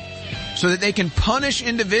so that they can punish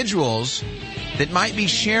individuals that might be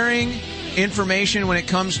sharing information when it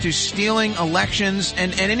comes to stealing elections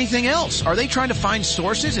and anything else. Are they trying to find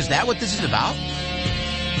sources? Is that what this is about?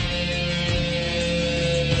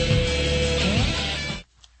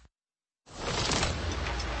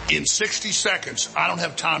 In 60 seconds, I don't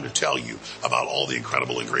have time to tell you about all the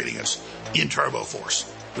incredible ingredients in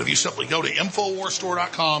TurboForce. But if you simply go to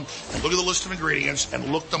InfoWarsStore.com and look at the list of ingredients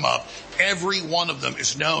and look them up, every one of them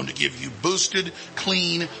is known to give you boosted,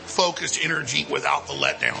 clean, focused energy without the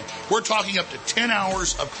letdown. We're talking up to 10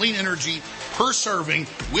 hours of clean energy per serving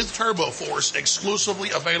with TurboForce,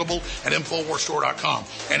 exclusively available at InfoWarsStore.com.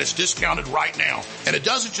 And it's discounted right now. And it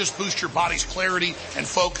doesn't just boost your body's clarity and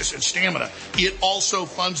focus and stamina. It also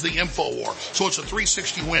funds the InfoWar. So it's a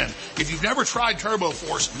 360 win. If you've never tried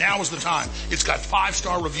TurboForce, now is the time. It's got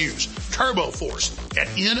 5-star reviews. TurboForce at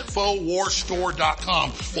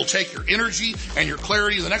InfoWarsStore.com will take your energy and your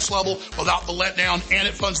clarity to the next level without the letdown, and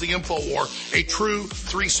it funds the InfoWar, a true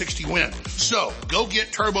 360 win. So go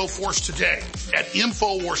get TurboForce today at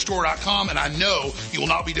InfoWarsStore.com, and I know you will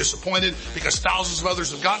not be disappointed because thousands of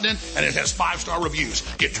others have gotten it, and it has 5-star reviews.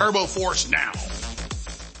 Get TurboForce now.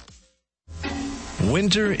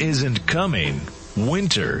 Winter isn't coming,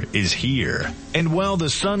 Winter is here. And while the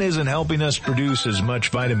sun isn't helping us produce as much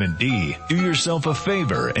vitamin D, do yourself a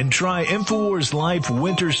favor and try InfoWars Life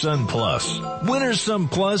Winter Sun Plus. Winter Sun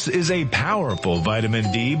Plus is a powerful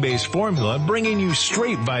vitamin D based formula bringing you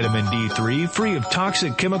straight vitamin D3 free of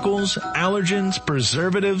toxic chemicals, allergens,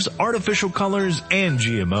 preservatives, artificial colors, and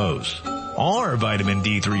GMOs. Our vitamin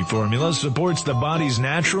D3 formula supports the body's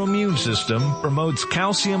natural immune system, promotes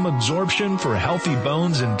calcium absorption for healthy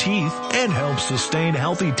bones and teeth, and helps sustain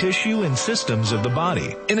healthy tissue and systems of the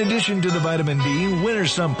body. In addition to the vitamin D, Winter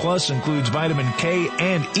Sun Plus includes vitamin K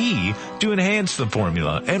and E to enhance the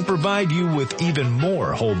formula and provide you with even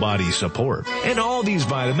more whole body support. And all these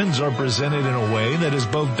vitamins are presented in a way that is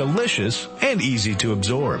both delicious and easy to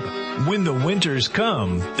absorb. When the winters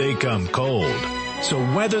come, they come cold. So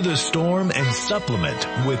weather the storm and supplement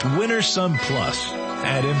with Winter Sun Plus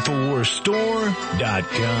at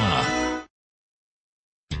InfoWarsStore.com.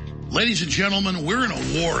 Ladies and gentlemen, we're in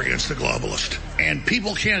a war against the globalist, and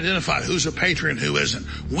people can't identify who's a patriot and who isn't.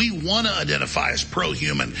 We want to identify as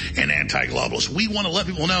pro-human and anti-globalist. We want to let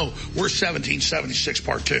people know we're 1776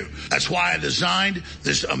 Part 2. That's why I designed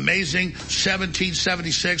this amazing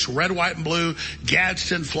 1776 red, white, and blue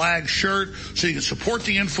Gadsden flag shirt so you can support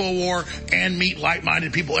the InfoWar and meet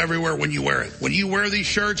like-minded people everywhere when you wear it. When you wear these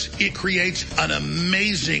shirts, it creates an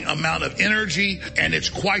amazing amount of energy, and it's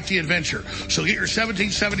quite the adventure. So get your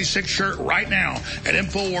 1776 shirt right now at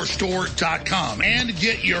InfoWarsStore.com and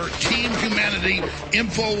get your Team Humanity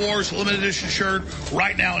InfoWars limited edition shirt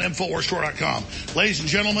right now at InfoWarsStore.com. Ladies and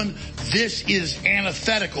gentlemen, this is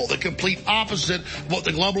antithetical, the complete opposite of what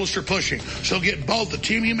the globalists are pushing. So get both the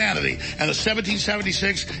Team Humanity and the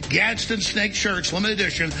 1776 Gadsden Snake shirts limited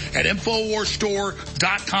edition at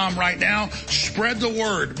InfoWarsStore.com right now. Spread the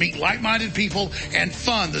word, meet like-minded people, and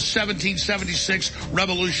fund the 1776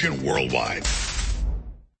 revolution worldwide.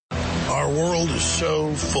 Our world is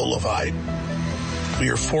so full of hype. We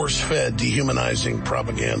are force-fed, dehumanizing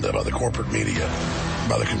propaganda by the corporate media,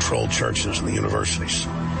 by the controlled churches and the universities.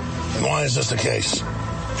 And why is this the case?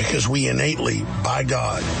 Because we innately, by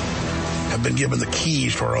God, have been given the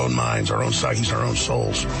keys to our own minds, our own psyches, our own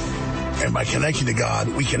souls. And by connecting to God,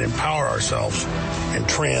 we can empower ourselves and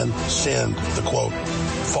transcend the, quote,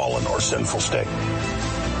 fallen or sinful state.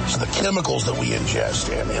 So the chemicals that we ingest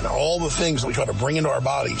and all the things that we try to bring into our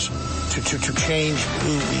bodies to change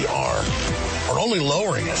who we are only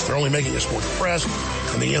lowering us. They're only making us more depressed.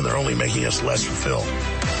 In the end, they're only making us less fulfilled.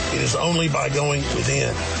 It is only by going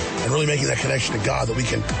within and really making that connection to God that we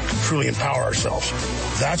can truly empower ourselves.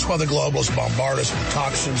 That's why the globalists bombard us with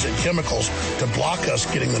toxins and chemicals to block us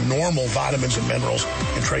getting the normal vitamins and minerals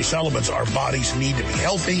and trace elements our bodies need to be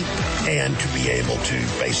healthy and to be able to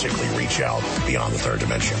basically reach out beyond the third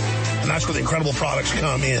dimension. And that's where the incredible products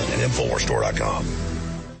come in at InfoWarsStore.com.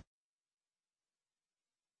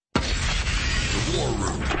 The War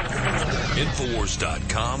Room.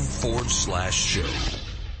 InfoWars.com/show.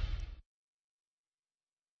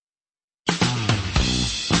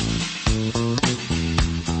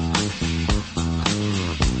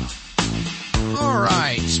 All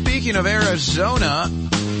right. Speaking of Arizona,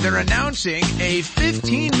 they're announcing a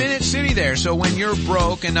 15-minute city there. So when you're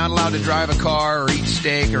broke and not allowed to drive a car or eat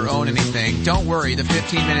steak or own anything, don't worry. The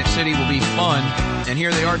 15-minute city will be fun. And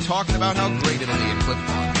here they are talking about how great it'll be in Cliff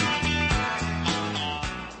Park.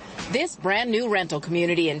 This brand new rental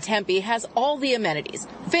community in Tempe has all the amenities: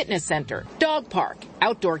 fitness center, dog park,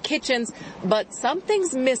 outdoor kitchens, but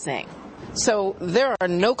something's missing. So there are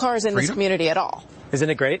no cars in this community at all. Isn't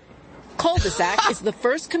it great? Cul-de-sac is the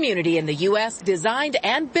first community in the U.S. designed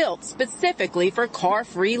and built specifically for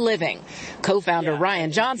car-free living. Co-founder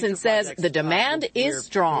Ryan Johnson says the demand is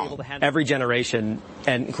strong. Every generation,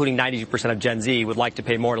 and including 92% of Gen Z, would like to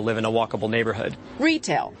pay more to live in a walkable neighborhood.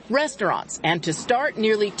 Retail, restaurants, and to start,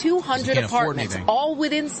 nearly 200 apartments, all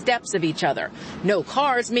within steps of each other. No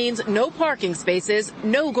cars means no parking spaces,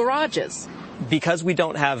 no garages. Because we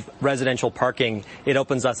don't have residential parking, it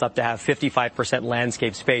opens us up to have 55%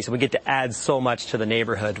 landscape space, and we get to add so much to the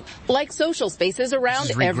neighborhood. Like social spaces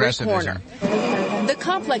around every corner. The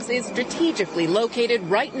complex is strategically located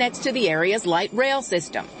right next to the area's light rail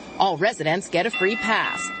system. All residents get a free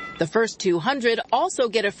pass. The first 200 also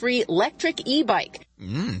get a free electric e-bike.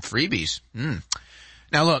 Freebies.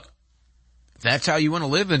 Now look, if that's how you want to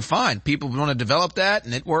live, then fine. People want to develop that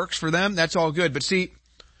and it works for them. That's all good. But see,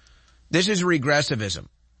 this is regressivism.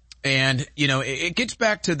 And, you know, it gets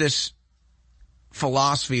back to this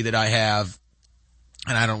philosophy that I have,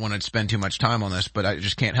 and I don't want to spend too much time on this, but I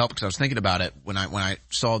just can't help because I was thinking about it when I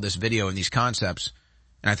saw this video and these concepts,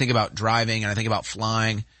 and I think about driving and I think about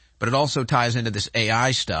flying, but it also ties into this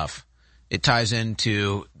AI stuff. it ties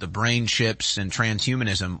into the brain chips and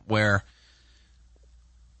transhumanism, where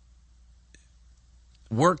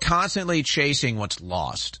we're constantly chasing what's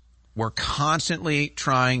lost. We're constantly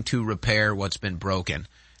trying to repair what's been broken.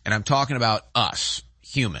 And I'm talking about us,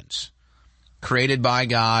 humans, created by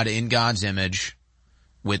God in God's image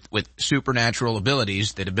with supernatural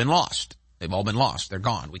abilities that have been lost. They've all been lost. They're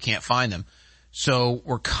gone. We can't find them. So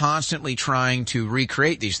we're constantly trying to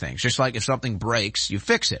recreate these things. Just like if something breaks, you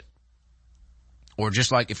fix it. Or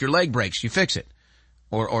just like if your leg breaks, you fix it.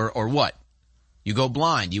 Or what? You go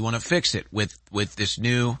blind. You want to fix it with this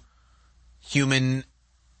new human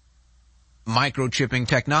microchipping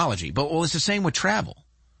technology. But well, it's the same with travel.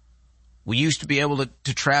 We used to be able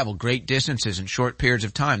to travel great distances in short periods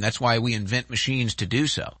of time. That's why we invent machines to do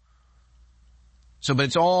so. But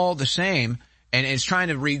it's all the same, and it's trying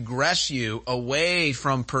to regress you away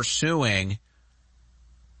from pursuing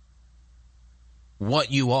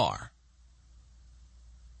what you are.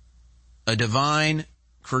 A divine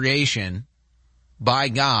creation by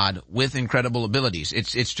God with incredible abilities.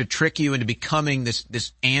 It's to trick you into becoming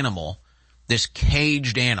this animal, this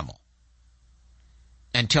caged animal,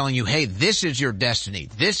 and telling you, hey, this is your destiny.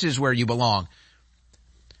 This is where you belong.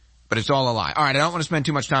 But it's all a lie. All right, I don't want to spend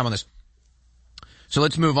too much time on this. So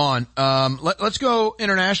let's move on. Let's go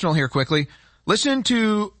international here quickly. Listen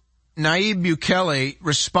to Nayib Bukele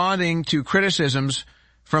responding to criticisms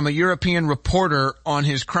from a European reporter on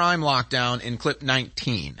his crime lockdown in clip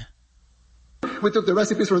 19. We took the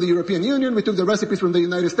recipes from the European Union. We took the recipes from the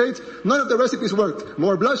United States. None of the recipes worked.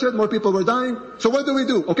 More bloodshed, more people were dying. So what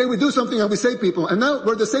do? Okay, we do something and we save people. And now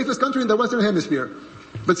we're the safest country in the Western Hemisphere.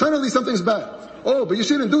 But suddenly something's bad. Oh, but you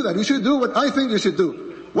shouldn't do that. You should do what I think you should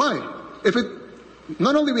do. Why?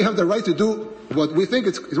 Not only we have the right to do what we think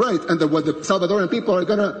is right and what the Salvadoran people are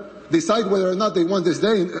going to decide whether or not they want this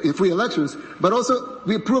day in free elections, but also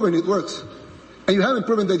we've proven it works. And you haven't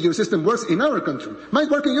proven that your system works in our country. Might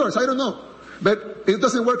work in yours, I don't know. But it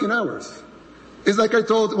doesn't work in ours. It's like I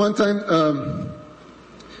told one time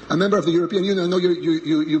a member of the European Union, I know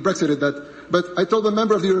you Brexited that, but I told a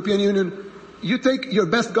member of the European Union, you take your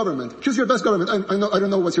best government. Choose your best government. I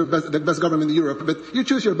don't know what's the best government in Europe, but you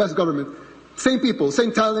choose your best government. Same people,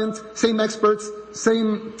 same talent, same experts,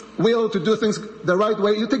 same will to do things the right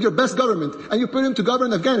way. You take your best government and you put him to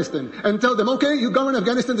govern Afghanistan and tell them, okay, you govern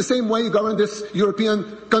Afghanistan the same way you govern this European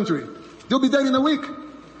country. You'll be dead in a week.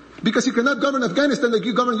 Because you cannot govern Afghanistan like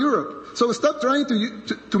you govern Europe. So stop trying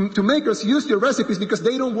to make us use your recipes because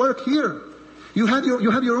they don't work here. You have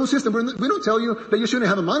your own system. We don't tell you that you shouldn't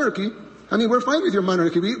have a monarchy. I mean, we're fine with your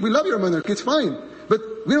monarchy. We love your monarchy. It's fine. But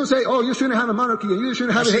we don't say, oh, you shouldn't have a monarchy and you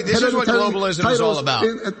shouldn't have a this is what globalism is all about.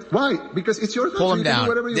 Why? Because it's your country. Pull them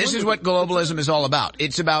down. This is what globalism is all about.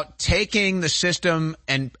 It's about taking the system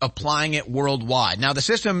and applying it worldwide. Now, the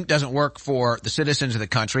system doesn't work for the citizens of the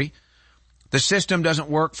country. The system doesn't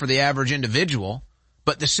work for the average individual,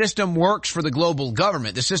 but the system works for the global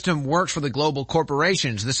government. The system works for the global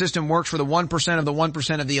corporations. The system works for the 1% of the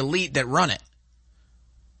 1% of the elite that run it.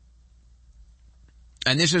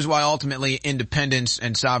 And this is why ultimately independence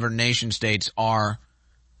and sovereign nation states are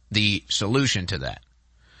the solution to that.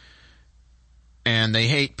 And they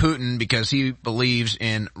hate Putin because he believes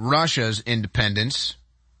in Russia's independence.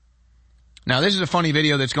 Now, this is a funny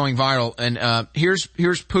video that's going viral, and here's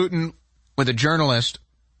Putin with a journalist,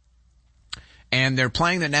 and they're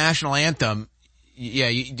playing the national anthem. Yeah,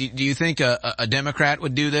 do you think a Democrat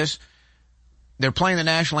would do this? They're playing the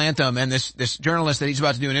national anthem, and this journalist that he's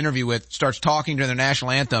about to do an interview with starts talking during the national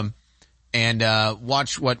anthem, and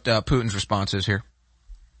watch what Putin's response is here.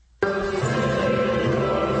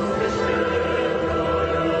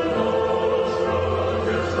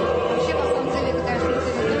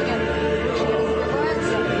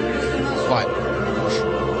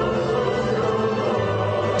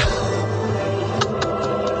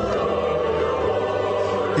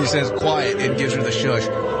 He says quiet and gives her the shush.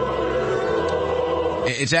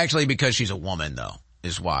 It's actually because she's a woman, though,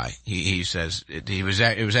 is why. He says it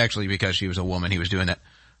was actually because she was a woman he was doing that.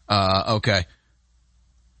 Okay.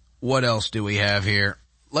 What else do we have here?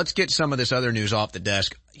 Let's get some of this other news off the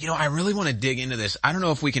desk. You know, I really want to dig into this. I don't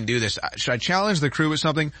know if we can do this. Should I challenge the crew with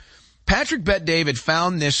something? Patrick Bet-David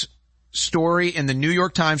found this story in the New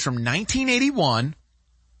York Times from 1981.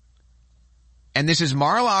 And this is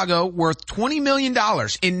Mar-a-Lago worth $20 million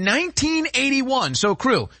in 1981. So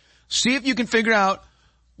crew, see if you can figure out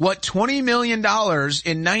what $20 million in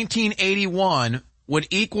 1981 would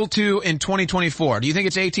equal to in 2024. Do you think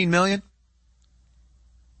it's 18 million?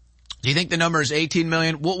 Do you think the number is 18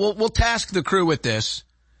 million? We'll task the crew with this,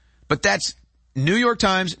 but that's New York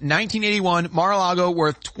Times, 1981, Mar-a-Lago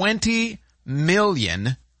worth $20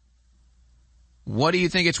 million. What do you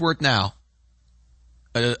think it's worth now?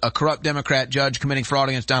 A corrupt Democrat judge committing fraud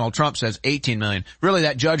against Donald Trump says $18 million. Really,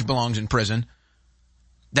 that judge belongs in prison.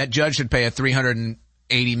 That judge should pay a $380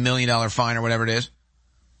 million fine or whatever it is.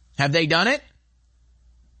 Have they done it?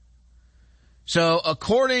 So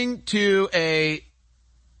according to a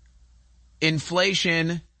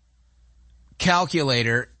inflation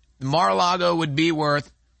calculator, Mar-a-Lago would be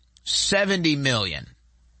worth $70 million.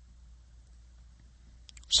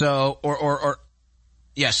 So,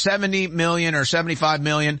 yeah, 70 million or 75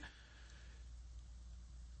 million.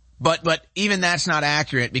 But even that's not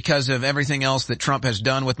accurate because of everything else that Trump has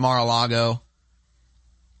done with Mar-a-Lago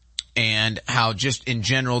and how just in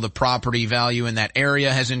general the property value in that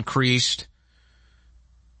area has increased.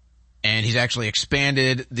 And he's actually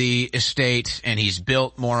expanded the estate and he's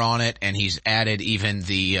built more on it and he's added even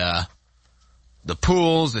the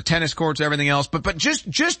pools, the tennis courts, everything else. But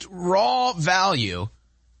just raw value,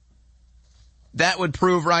 that would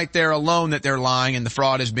prove right there alone that they're lying and the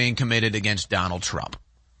fraud is being committed against Donald Trump.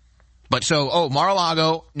 But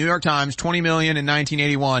Mar-a-Lago, New York Times, $20 million in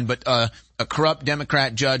 1981, but a corrupt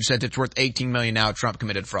Democrat judge said it's worth $18 million now. Trump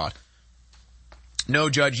committed fraud. No,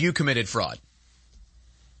 Judge, you committed fraud.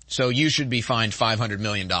 So you should be fined $500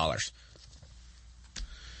 million.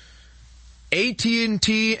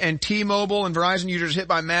 AT&T and T-Mobile and Verizon users hit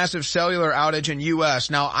by massive cellular outage in U.S.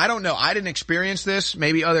 Now, I don't know. I didn't experience this.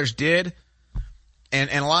 Maybe others did. And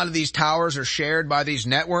a lot of these towers are shared by these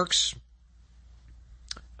networks.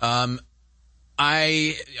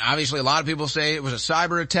 Obviously a lot of people say it was a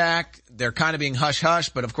cyber attack. They're kind of being hush-hush,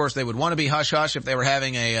 but of course they would want to be hush-hush if they were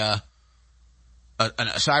having a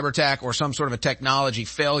cyber attack or some sort of a technology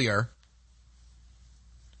failure.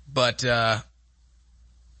 But,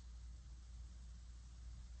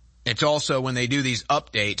 it's also when they do these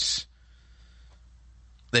updates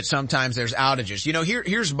that sometimes there's outages. You know,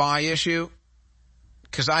 here's my issue.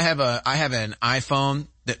 Cause I have an iPhone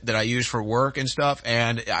that I use for work and stuff,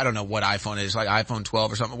 and I don't know what iPhone it is, like iPhone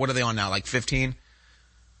 12 or something. What are they on now, like 15?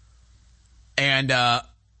 And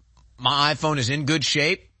my iPhone is in good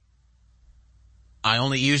shape. I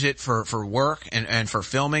only use it for work and for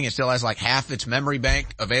filming. It still has like half its memory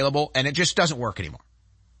bank available, and it just doesn't work anymore.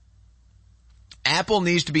 Apple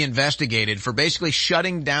needs to be investigated for basically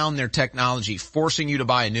shutting down their technology, forcing you to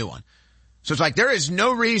buy a new one. So it's like there is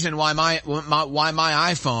no reason why my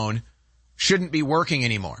iPhone shouldn't be working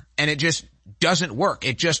anymore. And it just doesn't work.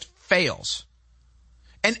 It just fails.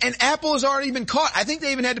 And Apple has already been caught. I think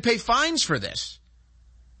they even had to pay fines for this.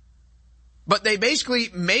 But they basically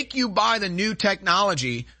make you buy the new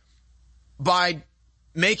technology by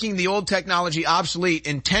making the old technology obsolete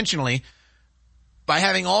intentionally by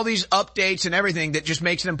having all these updates and everything that just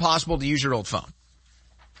makes it impossible to use your old phone.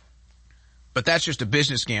 But that's just a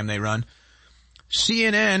business scam they run.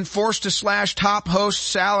 CNN forced to slash top host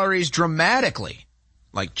salaries dramatically.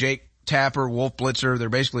 Like Jake Tapper, Wolf Blitzer, they're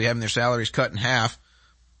basically having their salaries cut in half.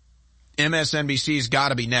 MSNBC's got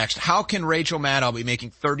to be next. How can Rachel Maddow be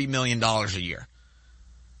making $30 million a year?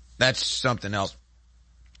 That's something else.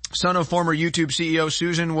 Son of former YouTube CEO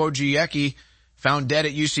Susan Wojcicki found dead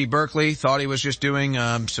at UC Berkeley. Thought he was just doing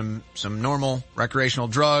some normal recreational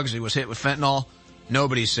drugs. He was hit with fentanyl.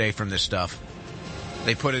 Nobody's safe from this stuff.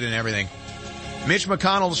 They put it in everything. Mitch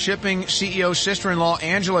McConnell's shipping CEO sister-in-law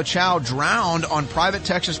Angela Chow drowned on private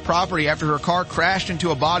Texas property after her car crashed into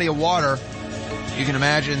a body of water. You can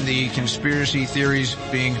imagine the conspiracy theories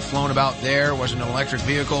being flown about there. Was it an electric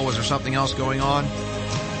vehicle? Was there something else going on?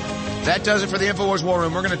 That does it for the InfoWars War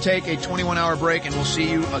Room. We're going to take a 21-hour break, and we'll see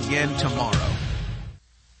you again tomorrow.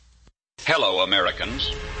 Hello,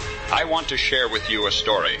 Americans. I want to share with you a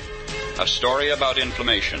story about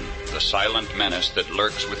inflammation, the silent menace that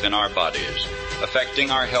lurks within our bodies,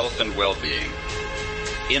 affecting our health and well-being.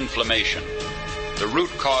 Inflammation, the root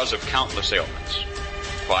cause of countless ailments,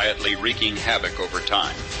 quietly wreaking havoc over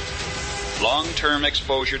time. Long-term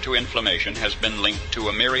exposure to inflammation has been linked to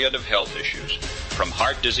a myriad of health issues, from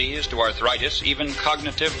heart disease to arthritis, even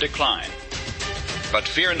cognitive decline. But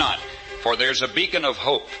fear not, for there's a beacon of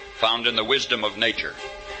hope found in the wisdom of nature,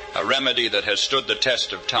 a remedy that has stood the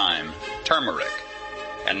test of time, turmeric.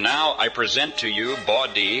 And now I present to you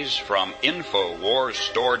bodies from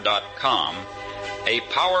InfoWarsStore.com, a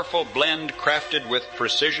powerful blend crafted with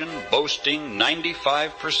precision, boasting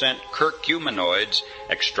 95% curcuminoids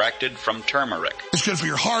extracted from turmeric. It's good for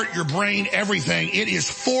your heart, your brain, everything. It is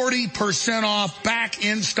 40% off, back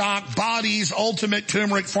in stock, Body's Ultimate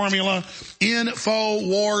Turmeric Formula,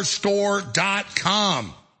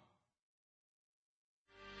 InfoWarsStore.com.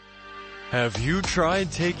 Have you tried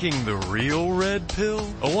taking the real red pill?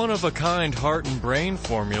 A one-of-a-kind heart and brain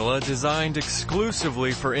formula designed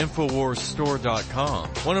exclusively for InfoWarsStore.com.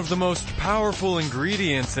 One of the most powerful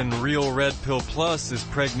ingredients in Real Red Pill Plus is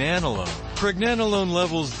pregnenolone. Pregnenolone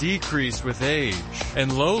levels decrease with age,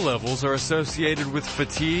 and low levels are associated with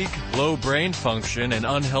fatigue, low brain function, and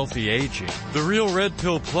unhealthy aging. The Real Red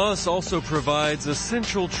Pill Plus also provides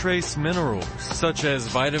essential trace minerals, such as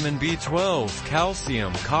vitamin B12,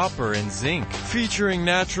 calcium, copper, and zinc. Featuring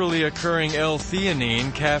naturally occurring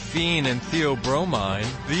L-theanine, caffeine, and theobromine,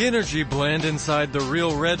 the energy blend inside the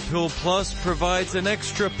Real Red Pill Plus provides an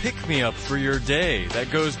extra pick-me-up for your day that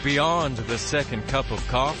goes beyond the second cup of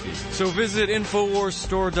coffee. So visit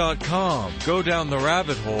InfoWarsStore.com, go down the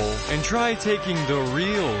rabbit hole, and try taking the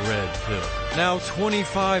real red pill. Now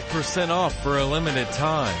 25% off for a limited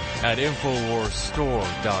time at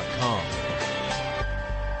InfoWarsStore.com.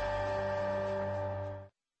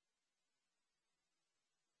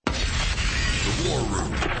 War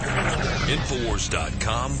Room.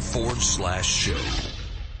 Infowars.com/show.